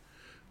Story,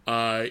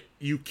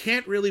 you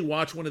can't really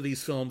watch one of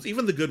these films,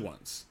 even the good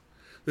ones,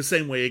 the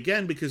same way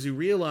again, because you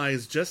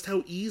realize just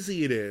how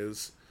easy it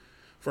is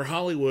for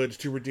Hollywood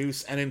to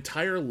reduce an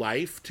entire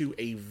life to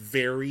a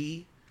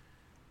very,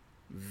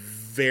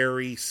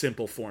 very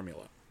simple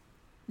formula.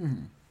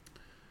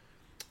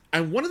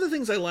 And one of the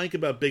things I like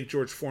about Big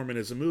George Foreman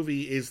as a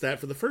movie is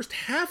that for the first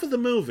half of the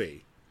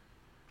movie,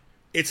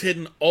 it's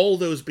hidden all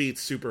those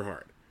beats super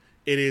hard.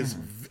 It is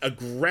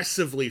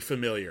aggressively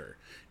familiar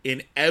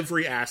in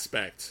every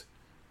aspect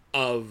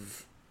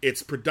of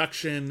its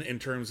production in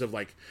terms of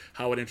like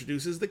how it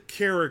introduces the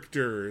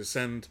characters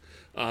and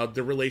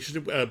the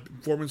relationship,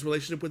 Foreman's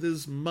relationship with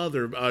his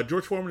mother.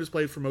 George Foreman is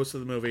played for most of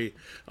the movie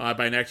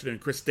by an actor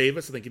named Chris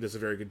Davis. I think he does a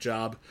very good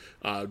job.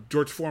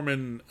 George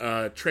Foreman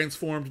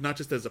transformed not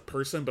just as a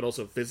person but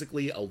also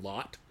physically a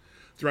lot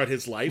throughout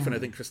his life, and I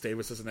think Chris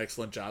Davis does an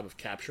excellent job of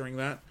capturing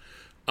that.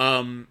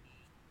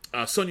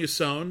 Sonia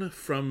Sohn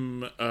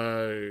from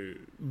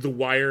The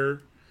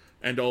Wire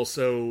and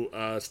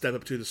also Step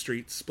Up to the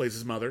Streets plays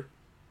his mother.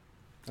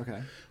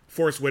 Okay.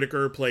 Forrest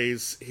Whitaker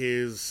plays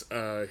his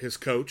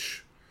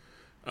coach.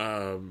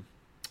 And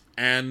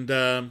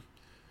a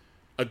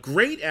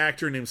great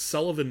actor named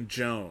Sullivan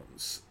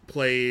Jones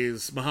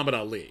plays Muhammad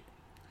Ali,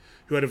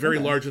 who had a very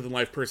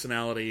larger-than-life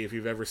personality. If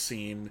you've ever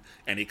seen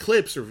any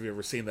clips or if you've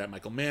ever seen that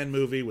Michael Mann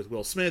movie with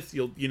Will Smith,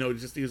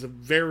 he was a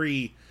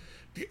very...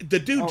 The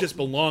dude just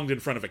belonged in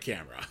front of a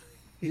camera.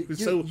 He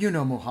was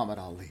Muhammad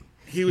Ali.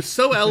 He was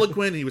so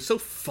eloquent. He was so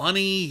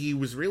funny. He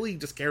was really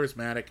just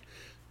charismatic.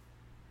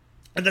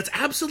 And that's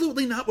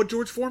absolutely not what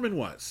George Foreman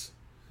was.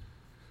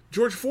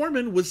 George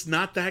Foreman was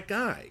not that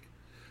guy.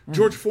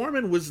 George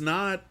Foreman was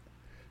not,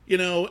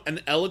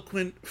 an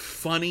eloquent,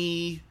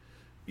 funny,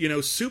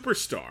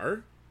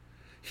 superstar.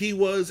 He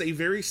was a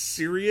very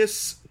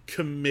serious,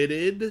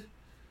 committed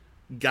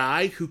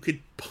guy who could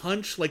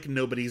punch like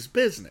nobody's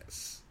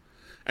business.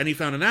 And he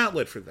found an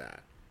outlet for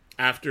that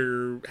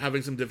after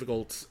having some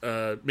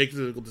making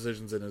difficult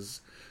decisions in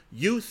his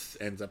youth,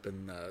 ends up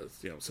in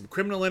some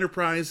criminal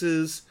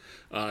enterprises,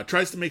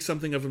 tries to make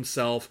something of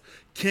himself,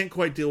 can't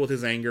quite deal with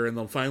his anger, and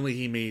then finally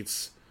he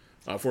meets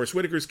Forrest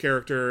Whitaker's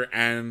character,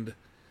 and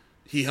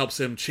he helps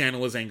him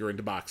channel his anger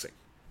into boxing.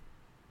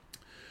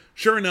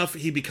 Sure enough,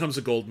 he becomes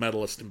a gold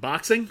medalist in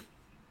boxing,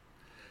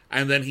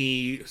 and then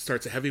he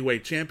starts a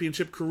heavyweight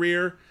championship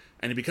career,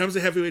 and he becomes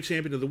a heavyweight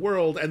champion of the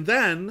world, and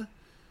then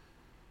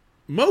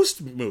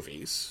most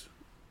movies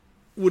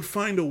would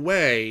find a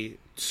way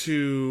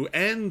to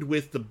end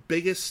with the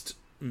biggest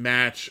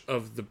match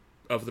of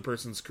the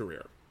person's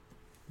career,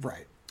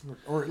 right?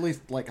 Or at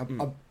least like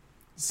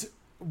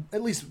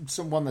at least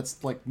someone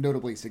that's like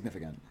notably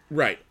significant,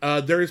 right?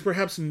 There is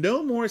perhaps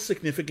no more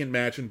significant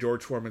match in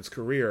George Foreman's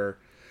career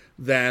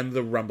than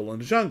the Rumble in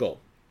the Jungle.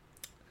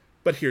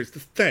 But here's the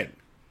thing,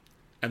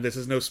 and this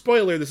is no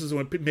spoiler. This is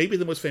maybe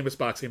the most famous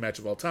boxing match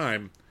of all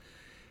time.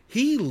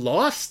 He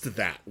lost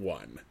that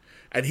one,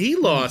 and he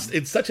lost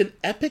in such an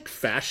epic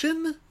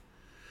fashion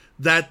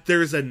that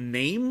there's a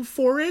name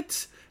for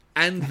it,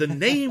 and the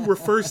name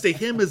refers to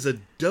him as a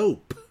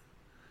dope.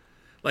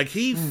 Like,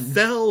 he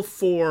fell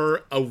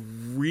for a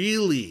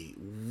really,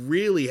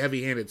 really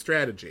heavy-handed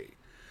strategy.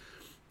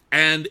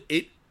 And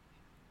it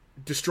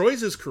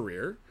destroys his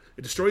career,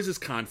 it destroys his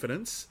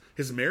confidence,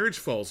 his marriage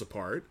falls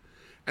apart,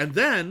 and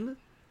then,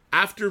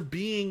 after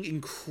being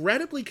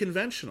incredibly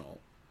conventional,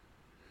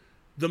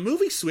 the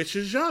movie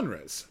switches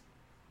genres.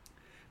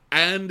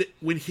 And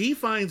when he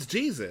finds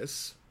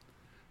Jesus,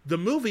 the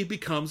movie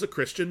becomes a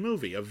Christian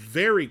movie, a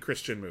very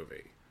Christian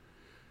movie.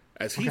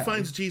 As he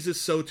finds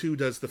Jesus, so too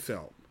does the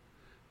film.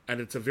 And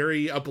it's a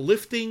very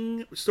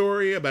uplifting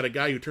story about a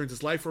guy who turns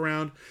his life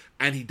around,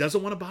 and he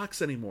doesn't want to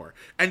box anymore.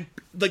 And,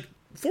 like,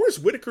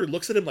 Forrest Whitaker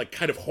looks at him, like,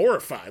 kind of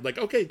horrified. Like,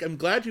 okay, I'm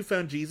glad you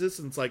found Jesus,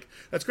 and it's like,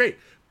 that's great.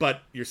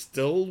 But you're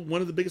still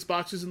one of the biggest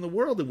boxers in the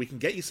world, and we can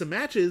get you some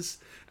matches,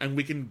 and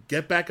we can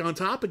get back on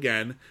top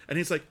again. And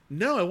he's like,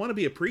 no, I want to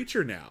be a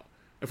preacher now.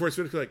 And Forrest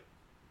Whitaker's like,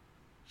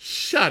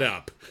 shut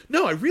up.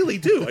 No, I really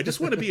do. I just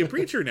want to be a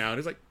preacher now. And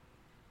he's like,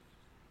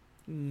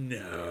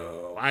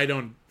 no, I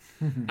don't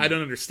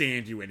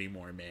understand you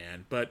anymore,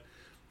 man. But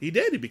he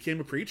did. He became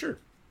a preacher.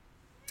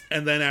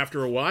 And then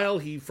after a while,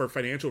 he, for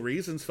financial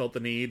reasons, felt the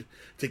need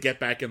to get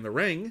back in the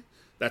ring.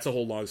 That's a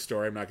whole long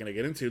story I'm not going to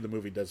get into. The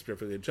movie does a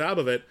perfectly good job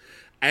of it.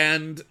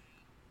 And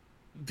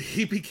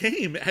he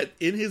became,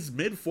 in his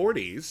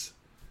mid-40s,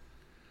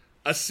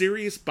 a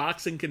serious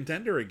boxing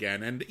contender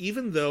again. And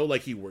even though,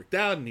 like, he worked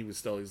out and he was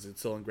still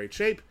in great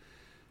shape,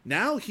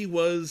 now he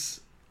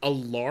was a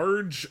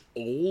large,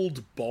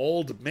 old,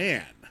 bald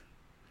man.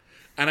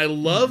 And I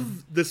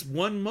love this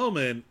one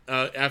moment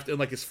after,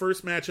 like, his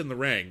first match in the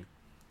ring,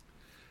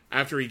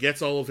 after he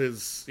gets all of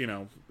his,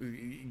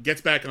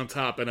 gets back on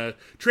top, in a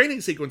training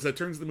sequence that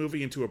turns the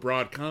movie into a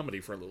broad comedy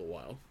for a little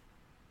while.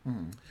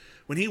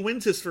 When he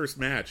wins his first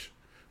match,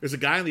 there's a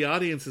guy in the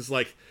audience who's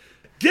like,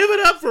 give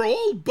it up for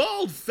old,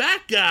 bald,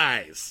 fat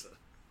guys.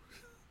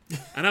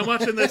 And I'm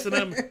watching this, and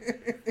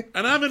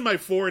I'm in my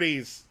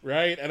 40s,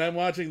 right? And I'm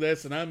watching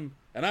this, and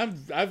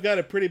I've got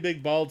a pretty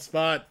big bald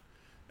spot,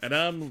 and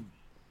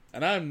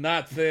I'm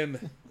not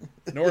thin,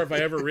 nor have I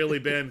ever really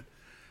been.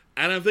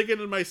 And I'm thinking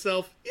to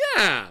myself,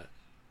 yeah,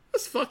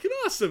 that's fucking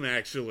awesome,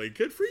 actually.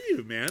 Good for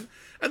you, man.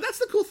 And that's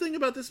the cool thing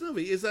about this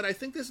movie, is that I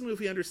think this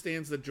movie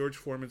understands that George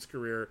Foreman's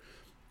career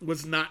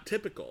was not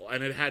typical,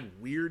 and it had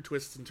weird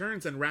twists and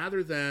turns, and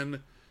rather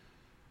than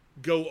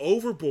go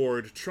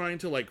overboard trying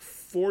to, like,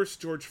 force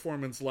George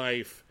Foreman's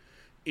life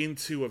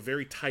into a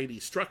very tidy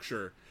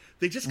structure,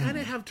 they just kind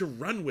of have to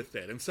run with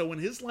it. And so when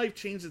his life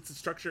changes its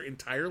structure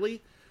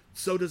entirely,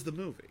 so does the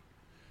movie.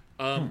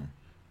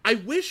 I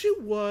wish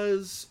it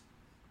was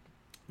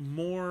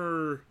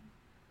more...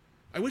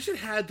 I wish it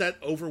had that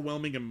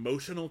overwhelming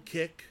emotional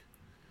kick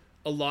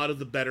a lot of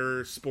the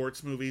better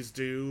sports movies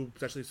do,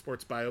 especially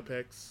sports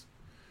biopics.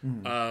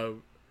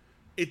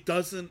 It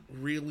doesn't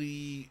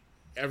really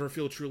ever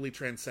feel truly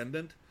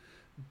transcendent,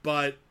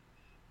 but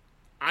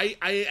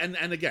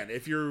and again,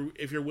 if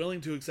you're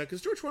willing to accept,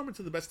 because George Foreman,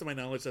 to the best of my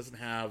knowledge, doesn't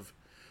have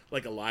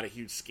like a lot of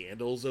huge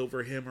scandals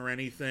over him or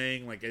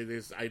anything. Like,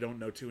 I don't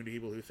know too many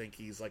people who think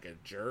he's like a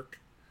jerk.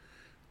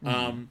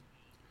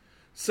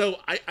 So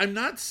I'm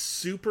not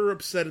super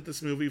upset at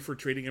this movie for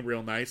treating him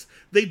real nice.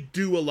 They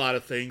do a lot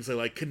of things. They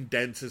like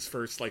condense his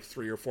first like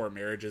 3 or 4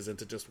 marriages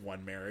into just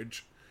one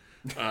marriage,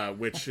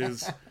 which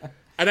is,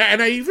 and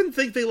I even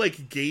think they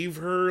like gave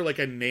her like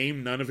a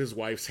name none of his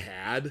wives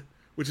had,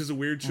 which is a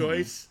weird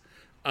choice.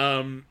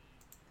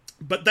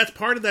 But that's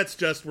part of that's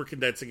just we're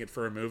condensing it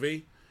for a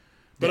movie.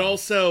 but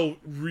also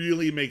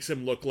really makes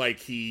him look like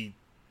he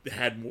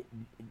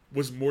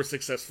was more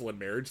successful in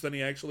marriage than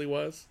he actually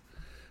was.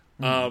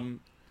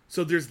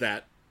 So there's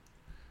that.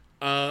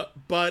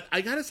 But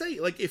I gotta say,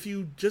 like, if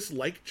you just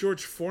like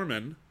George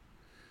Foreman,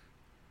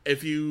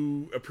 if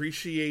you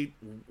appreciate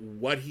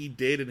what he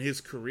did in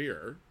his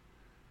career,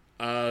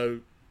 I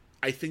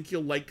think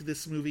you'll like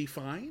this movie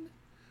fine.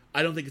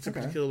 I don't think it's a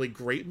particularly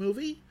great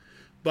movie,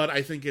 but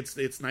I think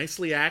it's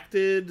nicely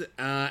acted,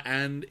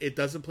 and it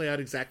doesn't play out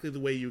exactly the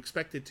way you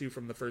expect it to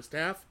from the first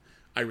half.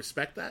 I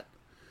respect that.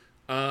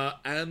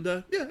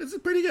 It's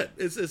pretty good.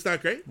 It's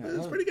not great, but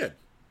it's pretty good.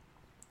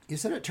 You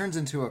said it turns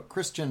into a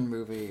Christian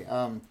movie.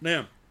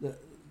 Yeah.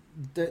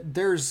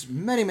 There's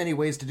many, many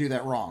ways to do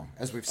that wrong,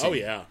 as we've seen. Oh,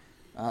 yeah.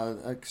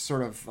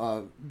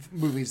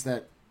 Movies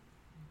that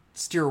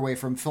steer away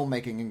from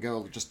filmmaking and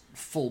go just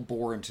full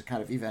bore into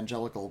kind of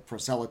evangelical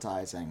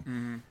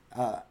proselytizing.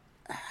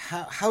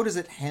 How does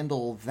it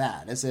handle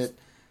that? Is it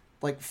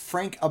like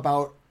frank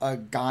about a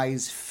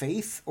guy's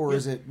faith, or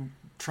is it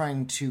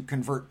trying to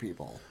convert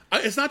people?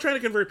 It's not trying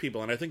to convert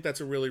people, and I think that's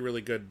a really,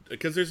 really good,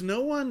 because there's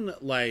no one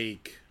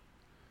like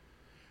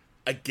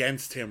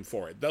against him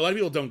for it. A lot of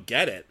people don't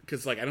get it,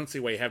 because like, I don't see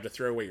why you have to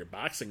throw away your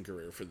boxing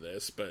career for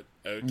this, but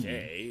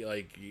okay,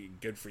 like,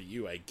 good for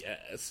you, I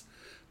guess.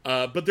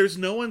 But there's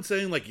no one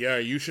saying like, yeah,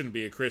 you shouldn't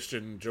be a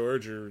Christian,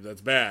 George, or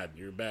that's bad,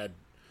 you're bad.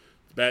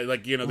 It's bad.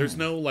 Like, you know, there's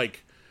no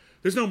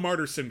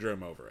martyr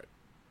syndrome over it.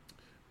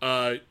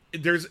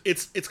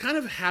 It's kind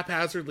of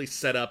haphazardly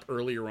set up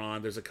earlier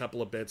on. There's a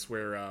couple of bits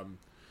where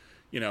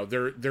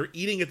they're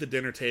eating at the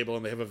dinner table,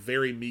 and they have a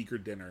very meager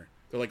dinner.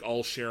 They're like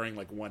all sharing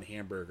like one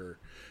hamburger.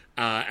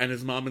 And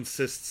his mom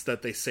insists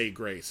that they say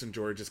grace, and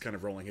George is kind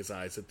of rolling his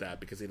eyes at that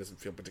because he doesn't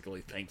feel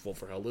particularly thankful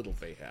for how little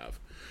they have.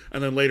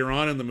 And then later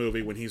on in the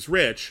movie, when he's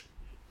rich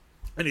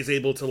and he's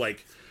able to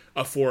like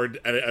afford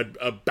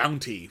a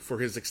bounty for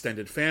his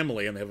extended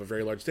family, and they have a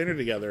very large dinner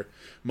together,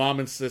 Mom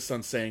insists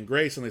on saying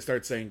grace, and they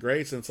start saying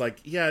grace, and it's like,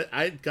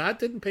 yeah, God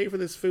didn't pay for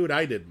this food,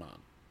 I did,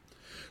 Mom.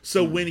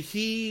 So when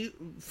he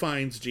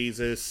finds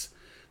Jesus,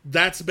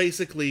 that's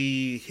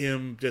basically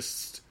him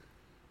just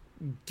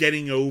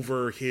getting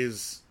over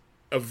his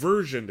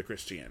aversion to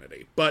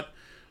Christianity. But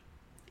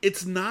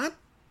it's not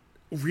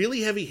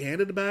really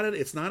heavy-handed about it.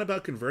 It's not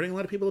about converting a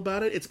lot of people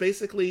about it. It's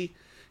basically,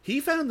 he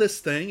found this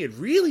thing, it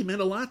really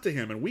meant a lot to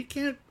him, and we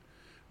can't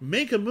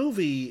make a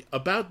movie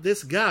about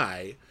this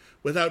guy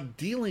without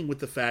dealing with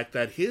the fact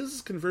that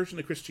his conversion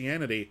to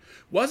Christianity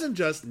wasn't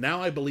just,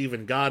 now I believe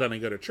in God and I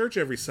go to church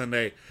every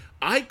Sunday.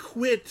 I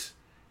quit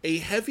a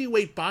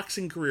heavyweight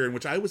boxing career in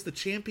which I was the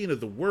champion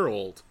of the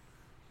world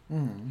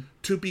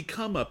to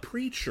become a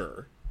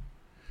preacher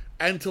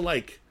and to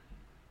like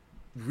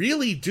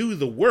really do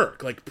the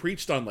work, like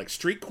preached on like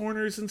street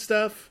corners and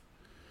stuff,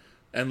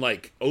 and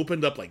like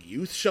opened up like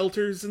youth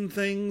shelters and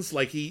things.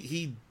 Like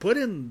he put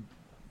in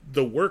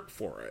the work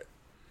for it.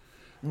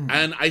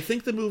 And I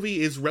think the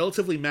movie is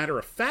relatively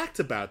matter-of-fact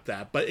about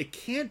that, but it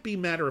can't be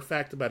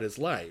matter-of-fact about his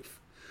life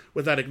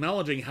without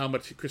acknowledging how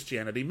much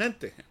Christianity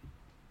meant to him.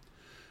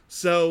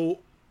 So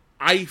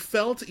I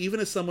felt, even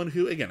as someone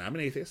who, again, I'm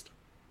an atheist,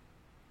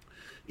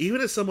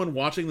 even as someone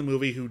watching the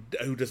movie who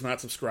does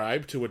not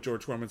subscribe to what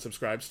George Foreman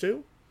subscribes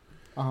to,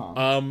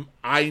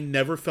 I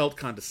never felt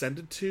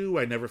condescended to.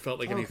 I never felt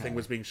like anything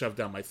was being shoved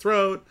down my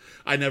throat.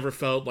 I never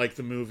felt like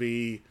the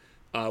movie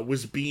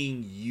was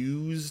being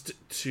used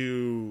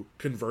to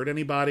convert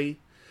anybody.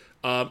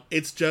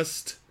 It's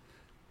just,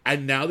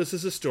 and now this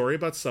is a story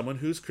about someone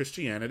whose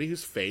Christianity,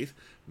 whose faith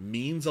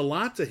means a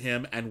lot to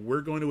him, and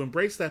we're going to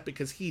embrace that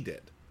because he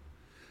did.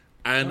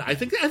 And I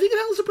think it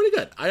handles it pretty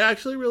good. I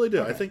actually really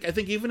do. I think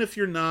even if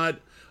you're not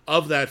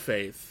of that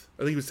faith, I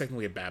think he was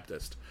technically a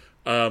Baptist.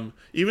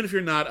 Even if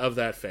you're not of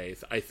that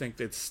faith, I think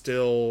it's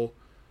still.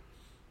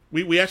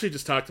 We actually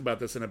just talked about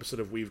this in an episode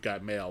of We've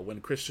Got Mail,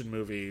 when Christian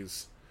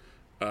movies,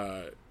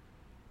 when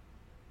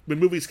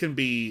movies can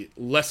be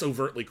less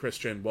overtly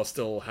Christian while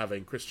still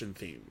having Christian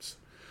themes.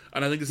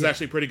 And I think this is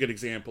actually a pretty good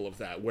example of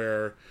that,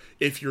 where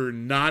if you're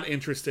not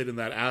interested in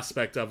that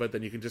aspect of it,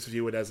 then you can just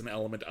view it as an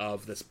element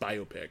of this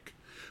biopic.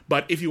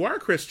 But if you are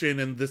Christian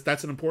and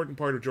that's an important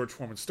part of George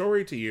Foreman's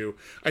story to you,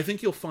 I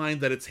think you'll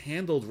find that it's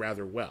handled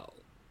rather well.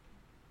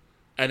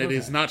 And it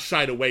is not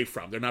shied away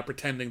from. They're not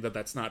pretending that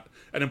that's not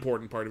an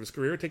important part of his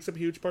career. It takes up a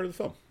huge part of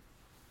the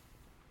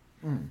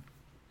film.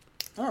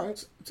 All right.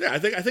 So yeah, I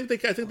think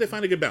they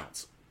find a good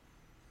balance.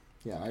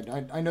 Yeah,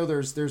 I know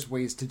there's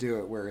ways to do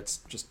it where it's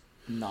just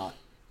not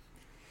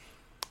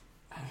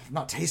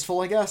tasteful,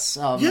 I guess.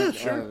 Yeah,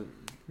 sure.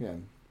 Yeah.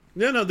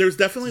 No, there's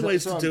definitely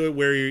ways to do it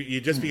where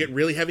you just get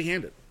really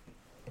heavy-handed.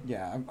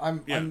 Yeah,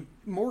 I'm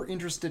more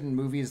interested in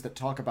movies that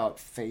talk about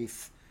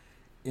faith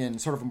in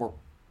sort of a more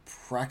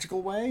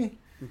practical way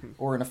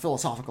or in a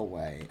philosophical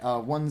way.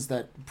 Ones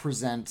that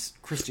present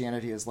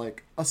Christianity as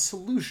like a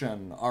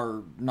solution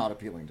are not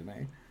appealing to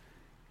me.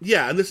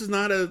 Yeah, and this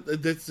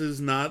is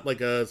not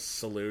like a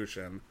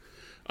solution.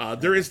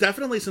 There is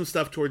definitely some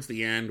stuff towards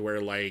the end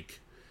where, like,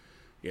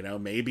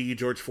 maybe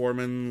George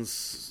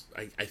Foreman's,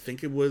 I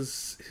think it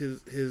was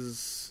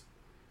his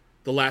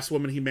the last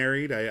woman he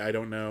married. I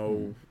don't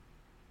know.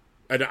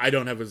 I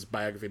don't have his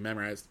biography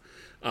memorized.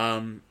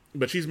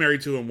 But she's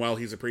married to him while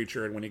he's a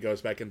preacher and when he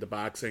goes back into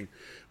boxing,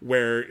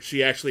 where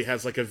she actually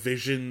has like a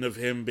vision of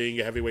him being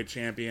a heavyweight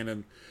champion.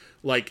 And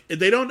like,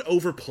 they don't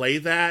overplay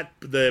that.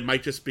 That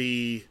might just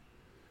be,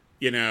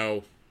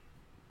 her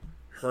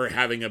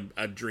having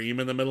a dream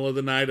in the middle of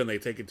the night and they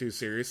take it too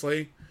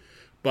seriously.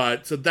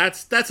 But so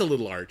that's a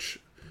little arch.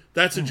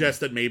 That suggests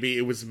that maybe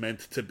it was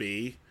meant to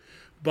be.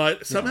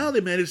 But somehow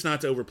they managed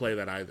not to overplay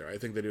that either. I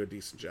think they do a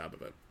decent job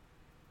of it.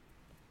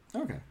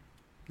 Okay.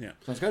 Yeah.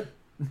 Sounds good.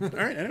 All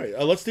right, anyway,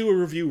 let's do a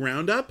review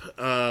roundup.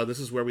 This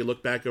is where we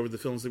look back over the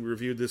films that we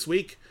reviewed this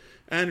week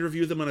and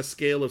review them on a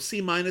scale of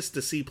C-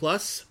 to C+.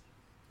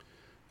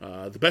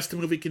 The best a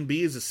movie can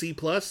be is a C+.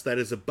 That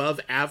is above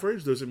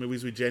average. Those are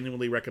movies we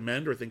genuinely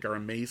recommend or think are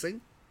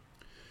amazing.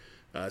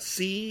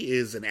 C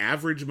is an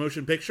average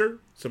motion picture.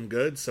 Some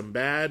good, some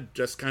bad,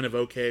 just kind of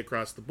okay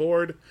across the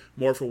board.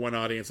 More for one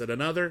audience than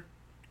another.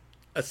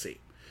 A C.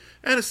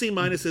 And a C-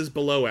 is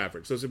below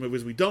average. Those are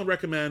movies we don't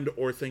recommend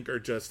or think are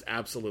just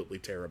absolutely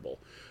terrible.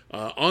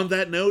 On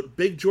that note,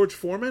 Big George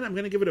Foreman, I'm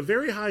going to give it a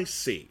very high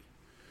C.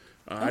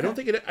 Okay. I don't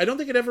think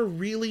it ever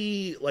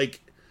really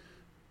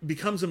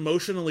becomes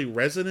emotionally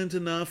resonant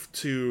enough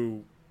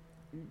to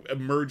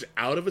emerge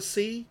out of a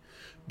C,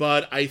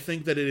 but I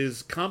think that it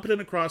is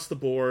competent across the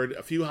board,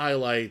 a few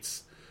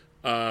highlights,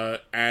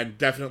 and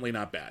definitely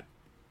not bad.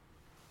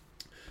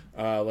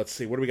 Let's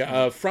see, what do we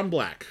got? From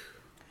Black.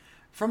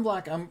 From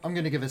Black, I'm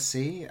going to give a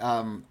C.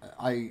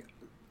 I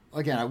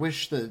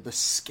wish the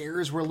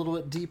scares were a little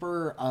bit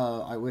deeper.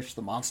 I wish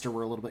the monster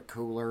were a little bit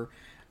cooler.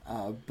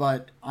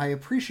 But I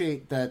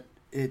appreciate that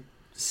it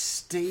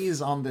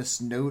stays on this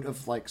note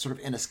of like sort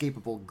of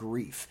inescapable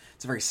grief.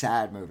 It's a very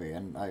sad movie,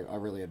 and I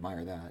really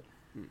admire that.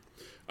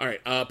 All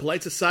right,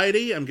 Polite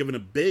Society, I'm giving a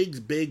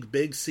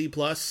big C+.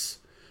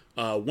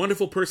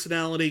 Wonderful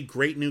personality,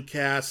 great new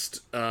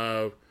cast,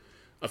 a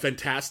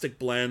fantastic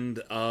blend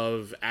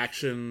of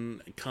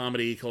action,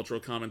 comedy, cultural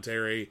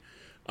commentary.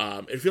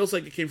 It feels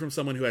like it came from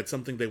someone who had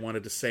something they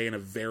wanted to say in a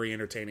very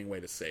entertaining way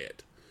to say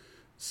it.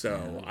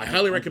 So yeah, I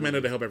highly recommend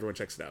it. I hope everyone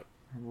checks it out.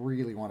 I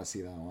really want to see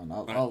that one.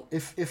 I'll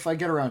if I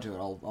get around to it,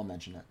 I'll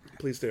mention it.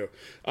 Please do.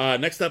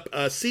 Next up,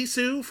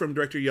 Sisu from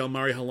director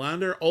Yelmari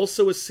Hollander,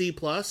 also a C+.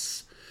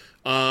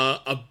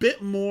 A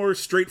bit more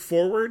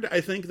straightforward,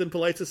 I think, than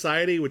Polite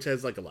Society, which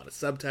has like a lot of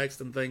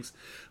subtext and things.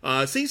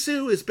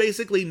 Sisu is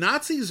basically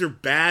Nazis are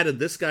bad, and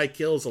this guy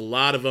kills a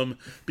lot of them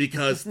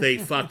because they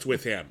fucked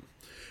with him,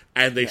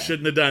 and they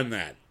shouldn't have done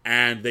that.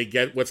 And they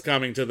get what's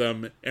coming to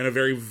them in a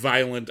very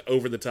violent,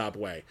 over-the-top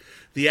way.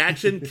 The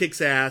action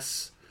kicks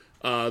ass.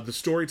 The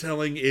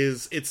storytelling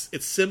it's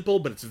simple,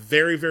 but it's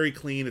very, very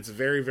clean. It's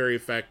very, very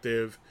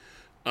effective.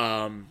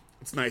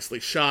 It's nicely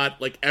shot.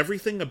 Like,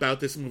 everything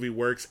about this movie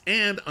works.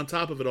 And on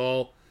top of it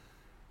all,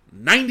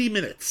 90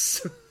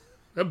 minutes.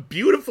 A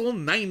beautiful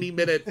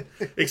 90-minute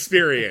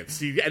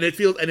experience. And it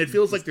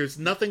feels like there's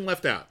nothing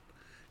left out.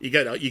 You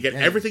get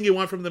everything you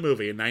want from the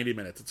movie in 90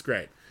 minutes. It's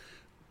great.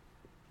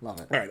 Love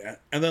it. All right,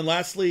 and then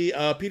lastly,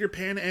 Peter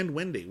Pan and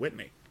Wendy.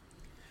 Whitney.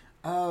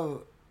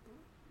 I'm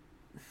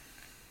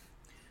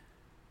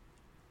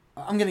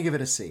going to give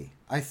it a C.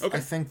 I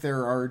think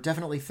there are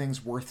definitely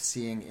things worth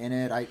seeing in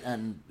it.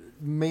 And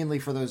mainly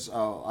for those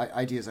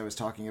ideas I was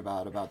talking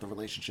about the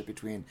relationship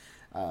between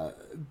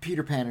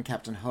Peter Pan and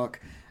Captain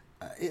Hook.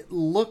 It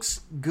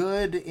looks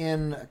good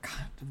in...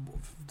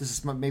 This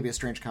is maybe a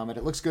strange comment.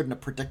 It looks good in a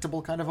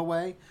predictable kind of a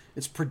way.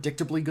 It's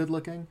predictably good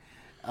looking.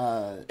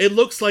 It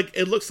looks like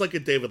a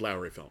David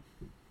Lowery film.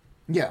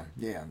 Yeah.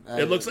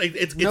 It looks like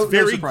it's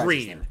very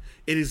green. There.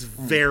 It is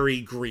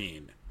very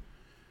green.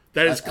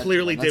 That is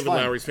clearly David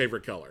Lowery's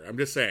favorite color. I'm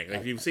just saying.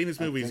 Like, if you've seen his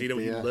movies, you know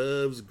he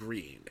loves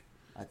green.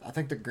 I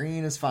think the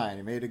green is fine.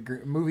 He made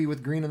a movie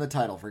with green in the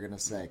title, for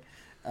goodness sake.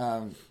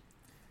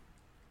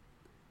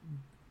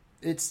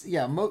 It's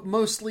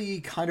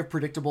mostly kind of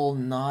predictable,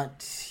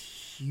 not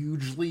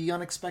hugely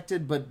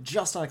unexpected, but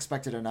just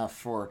unexpected enough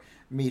for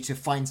me to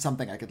find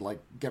something I could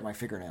get my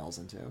fingernails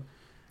into.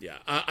 Yeah,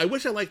 I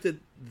wish I liked it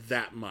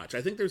that much.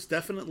 I think there's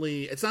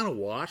definitely... It's not a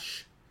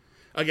wash.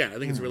 Again, I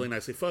think it's really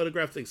nicely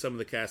photographed. I think some of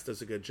the cast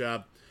does a good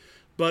job.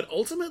 But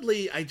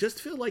ultimately, I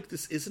just feel like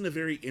this isn't a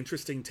very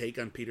interesting take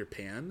on Peter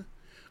Pan.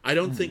 I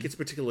don't think it's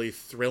particularly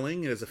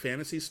thrilling as a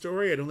fantasy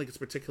story. I don't think it's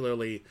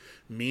particularly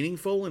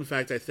meaningful. In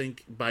fact, I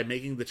think by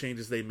making the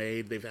changes they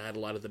made, they've had a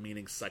lot of the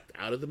meaning sucked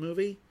out of the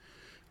movie.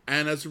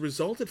 And as a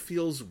result, it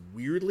feels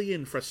weirdly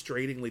and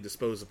frustratingly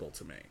disposable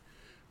to me.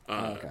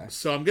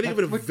 So I'm going to give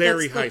it a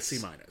very high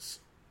C-.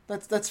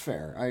 That's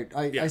fair.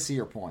 I see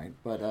your point,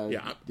 but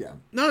yeah.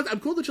 No, I'm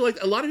cool that you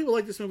like. A lot of people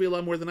like this movie a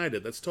lot more than I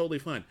did. That's totally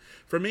fine.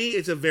 For me,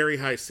 it's a very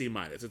high C-.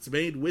 It's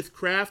made with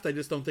craft. I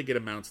just don't think it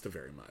amounts to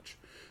very much.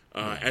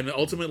 And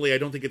ultimately, I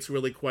don't think it's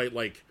really quite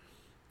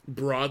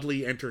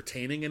broadly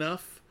entertaining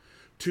enough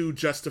to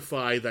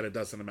justify that it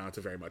doesn't amount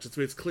to very much.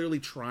 It's clearly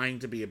trying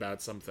to be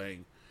about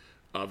something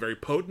very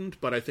potent,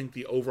 but I think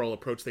the overall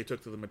approach they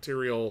took to the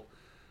material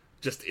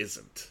just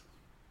isn't.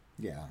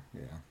 Yeah.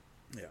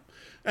 Yeah.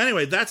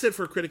 Anyway, that's it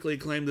for Critically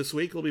Acclaimed this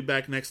week. We'll be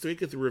back next week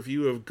with the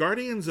review of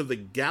Guardians of the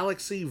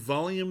Galaxy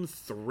Volume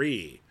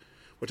 3,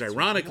 which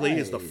ironically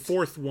is the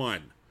fourth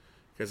one,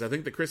 because I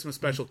think the Christmas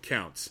special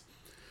counts.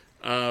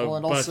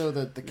 Also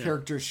that the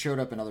characters showed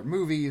up in other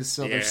movies,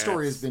 so their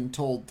story has been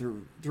told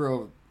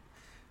through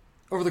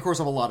over the course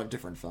of a lot of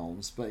different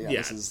films. But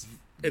this is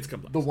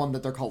the one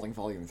that they're calling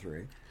Volume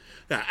 3.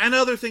 Yeah, and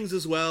other things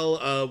as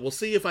well. We'll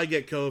see if I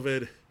get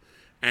COVID.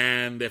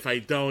 And if I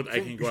don't, I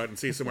can go out and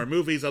see some more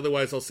movies.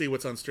 Otherwise, I'll see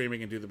what's on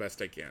streaming and do the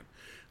best I can.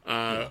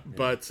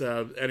 But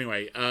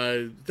anyway,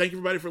 thank you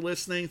everybody for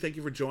listening. Thank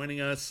you for joining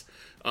us.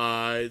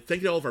 Thank you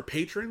to all of our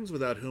patrons,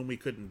 without whom we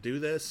couldn't do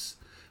this.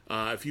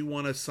 If you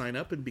want to sign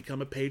up and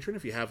become a patron,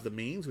 if you have the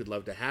means, we'd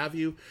love to have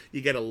you.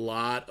 You get a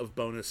lot of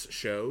bonus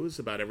shows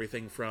about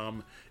everything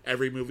from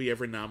every movie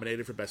ever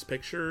nominated for Best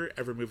Picture,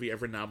 every movie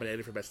ever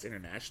nominated for Best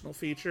International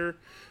Feature,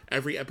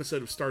 every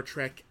episode of Star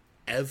Trek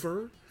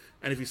ever.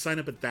 And if you sign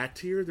up at that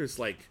tier, there's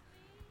like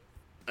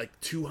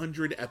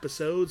 200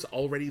 episodes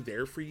already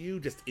there for you,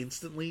 just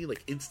instantly,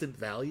 like instant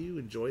value.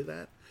 Enjoy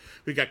that.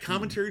 We've got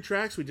commentary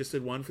tracks. We just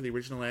did one for the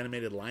original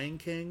animated Lion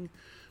King.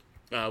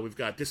 We've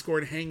got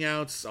Discord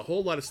hangouts, a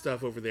whole lot of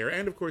stuff over there.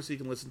 And of course, you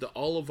can listen to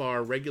all of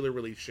our regular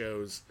release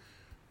shows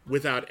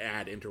without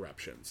ad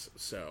interruptions.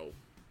 So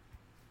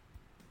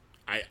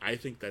I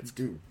think that's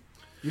good.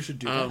 You should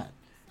do that.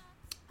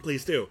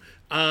 Please do.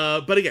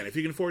 But again, if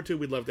you can afford to,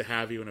 we'd love to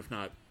have you. And if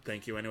not,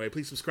 thank you anyway.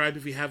 Please subscribe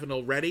if you haven't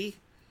already.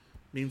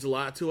 Means a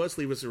lot to us.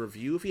 Leave us a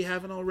review if you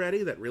haven't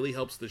already. That really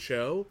helps the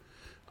show.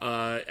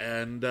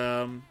 And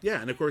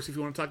of course, if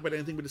you want to talk about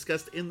anything we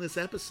discussed in this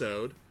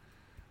episode,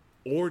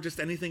 or just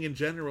anything in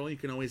general, you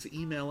can always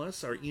email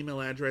us. Our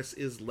email address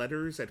is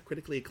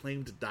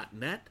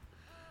letters@criticallyacclaimed.net.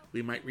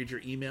 We might read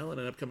your email in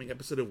an upcoming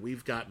episode of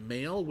We've Got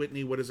Mail.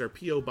 Whitney, what is our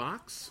P.O.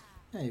 Box?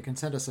 Yeah, you can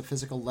send us a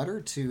physical letter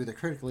to the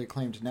Critically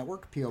Acclaimed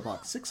Network, P.O.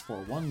 Box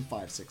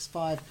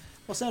 641565,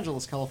 Los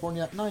Angeles,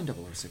 California,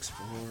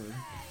 90064.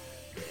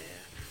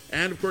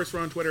 And, of course,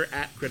 we're on Twitter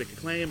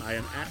 @CriticAcclaim. I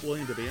am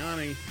 @William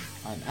Bibiani.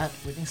 I'm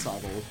 @Whitney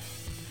Seibold.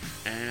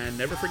 And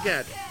never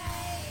forget,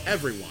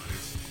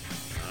 everyone's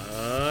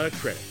a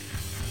critic.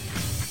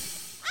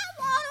 I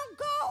want to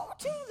go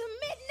to the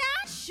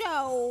midnight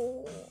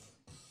show.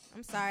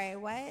 I'm sorry,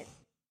 what?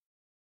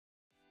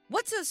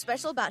 What's so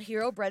special about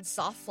Hero Bread's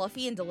soft,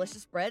 fluffy, and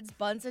delicious breads,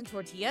 buns, and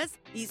tortillas?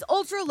 These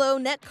ultra-low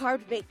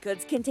net-carb baked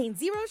goods contain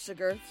zero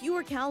sugar,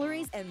 fewer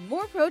calories, and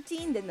more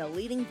protein than the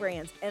leading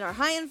brands, and are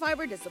high in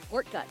fiber to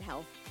support gut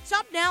health.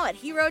 Shop now at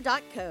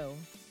hero.co.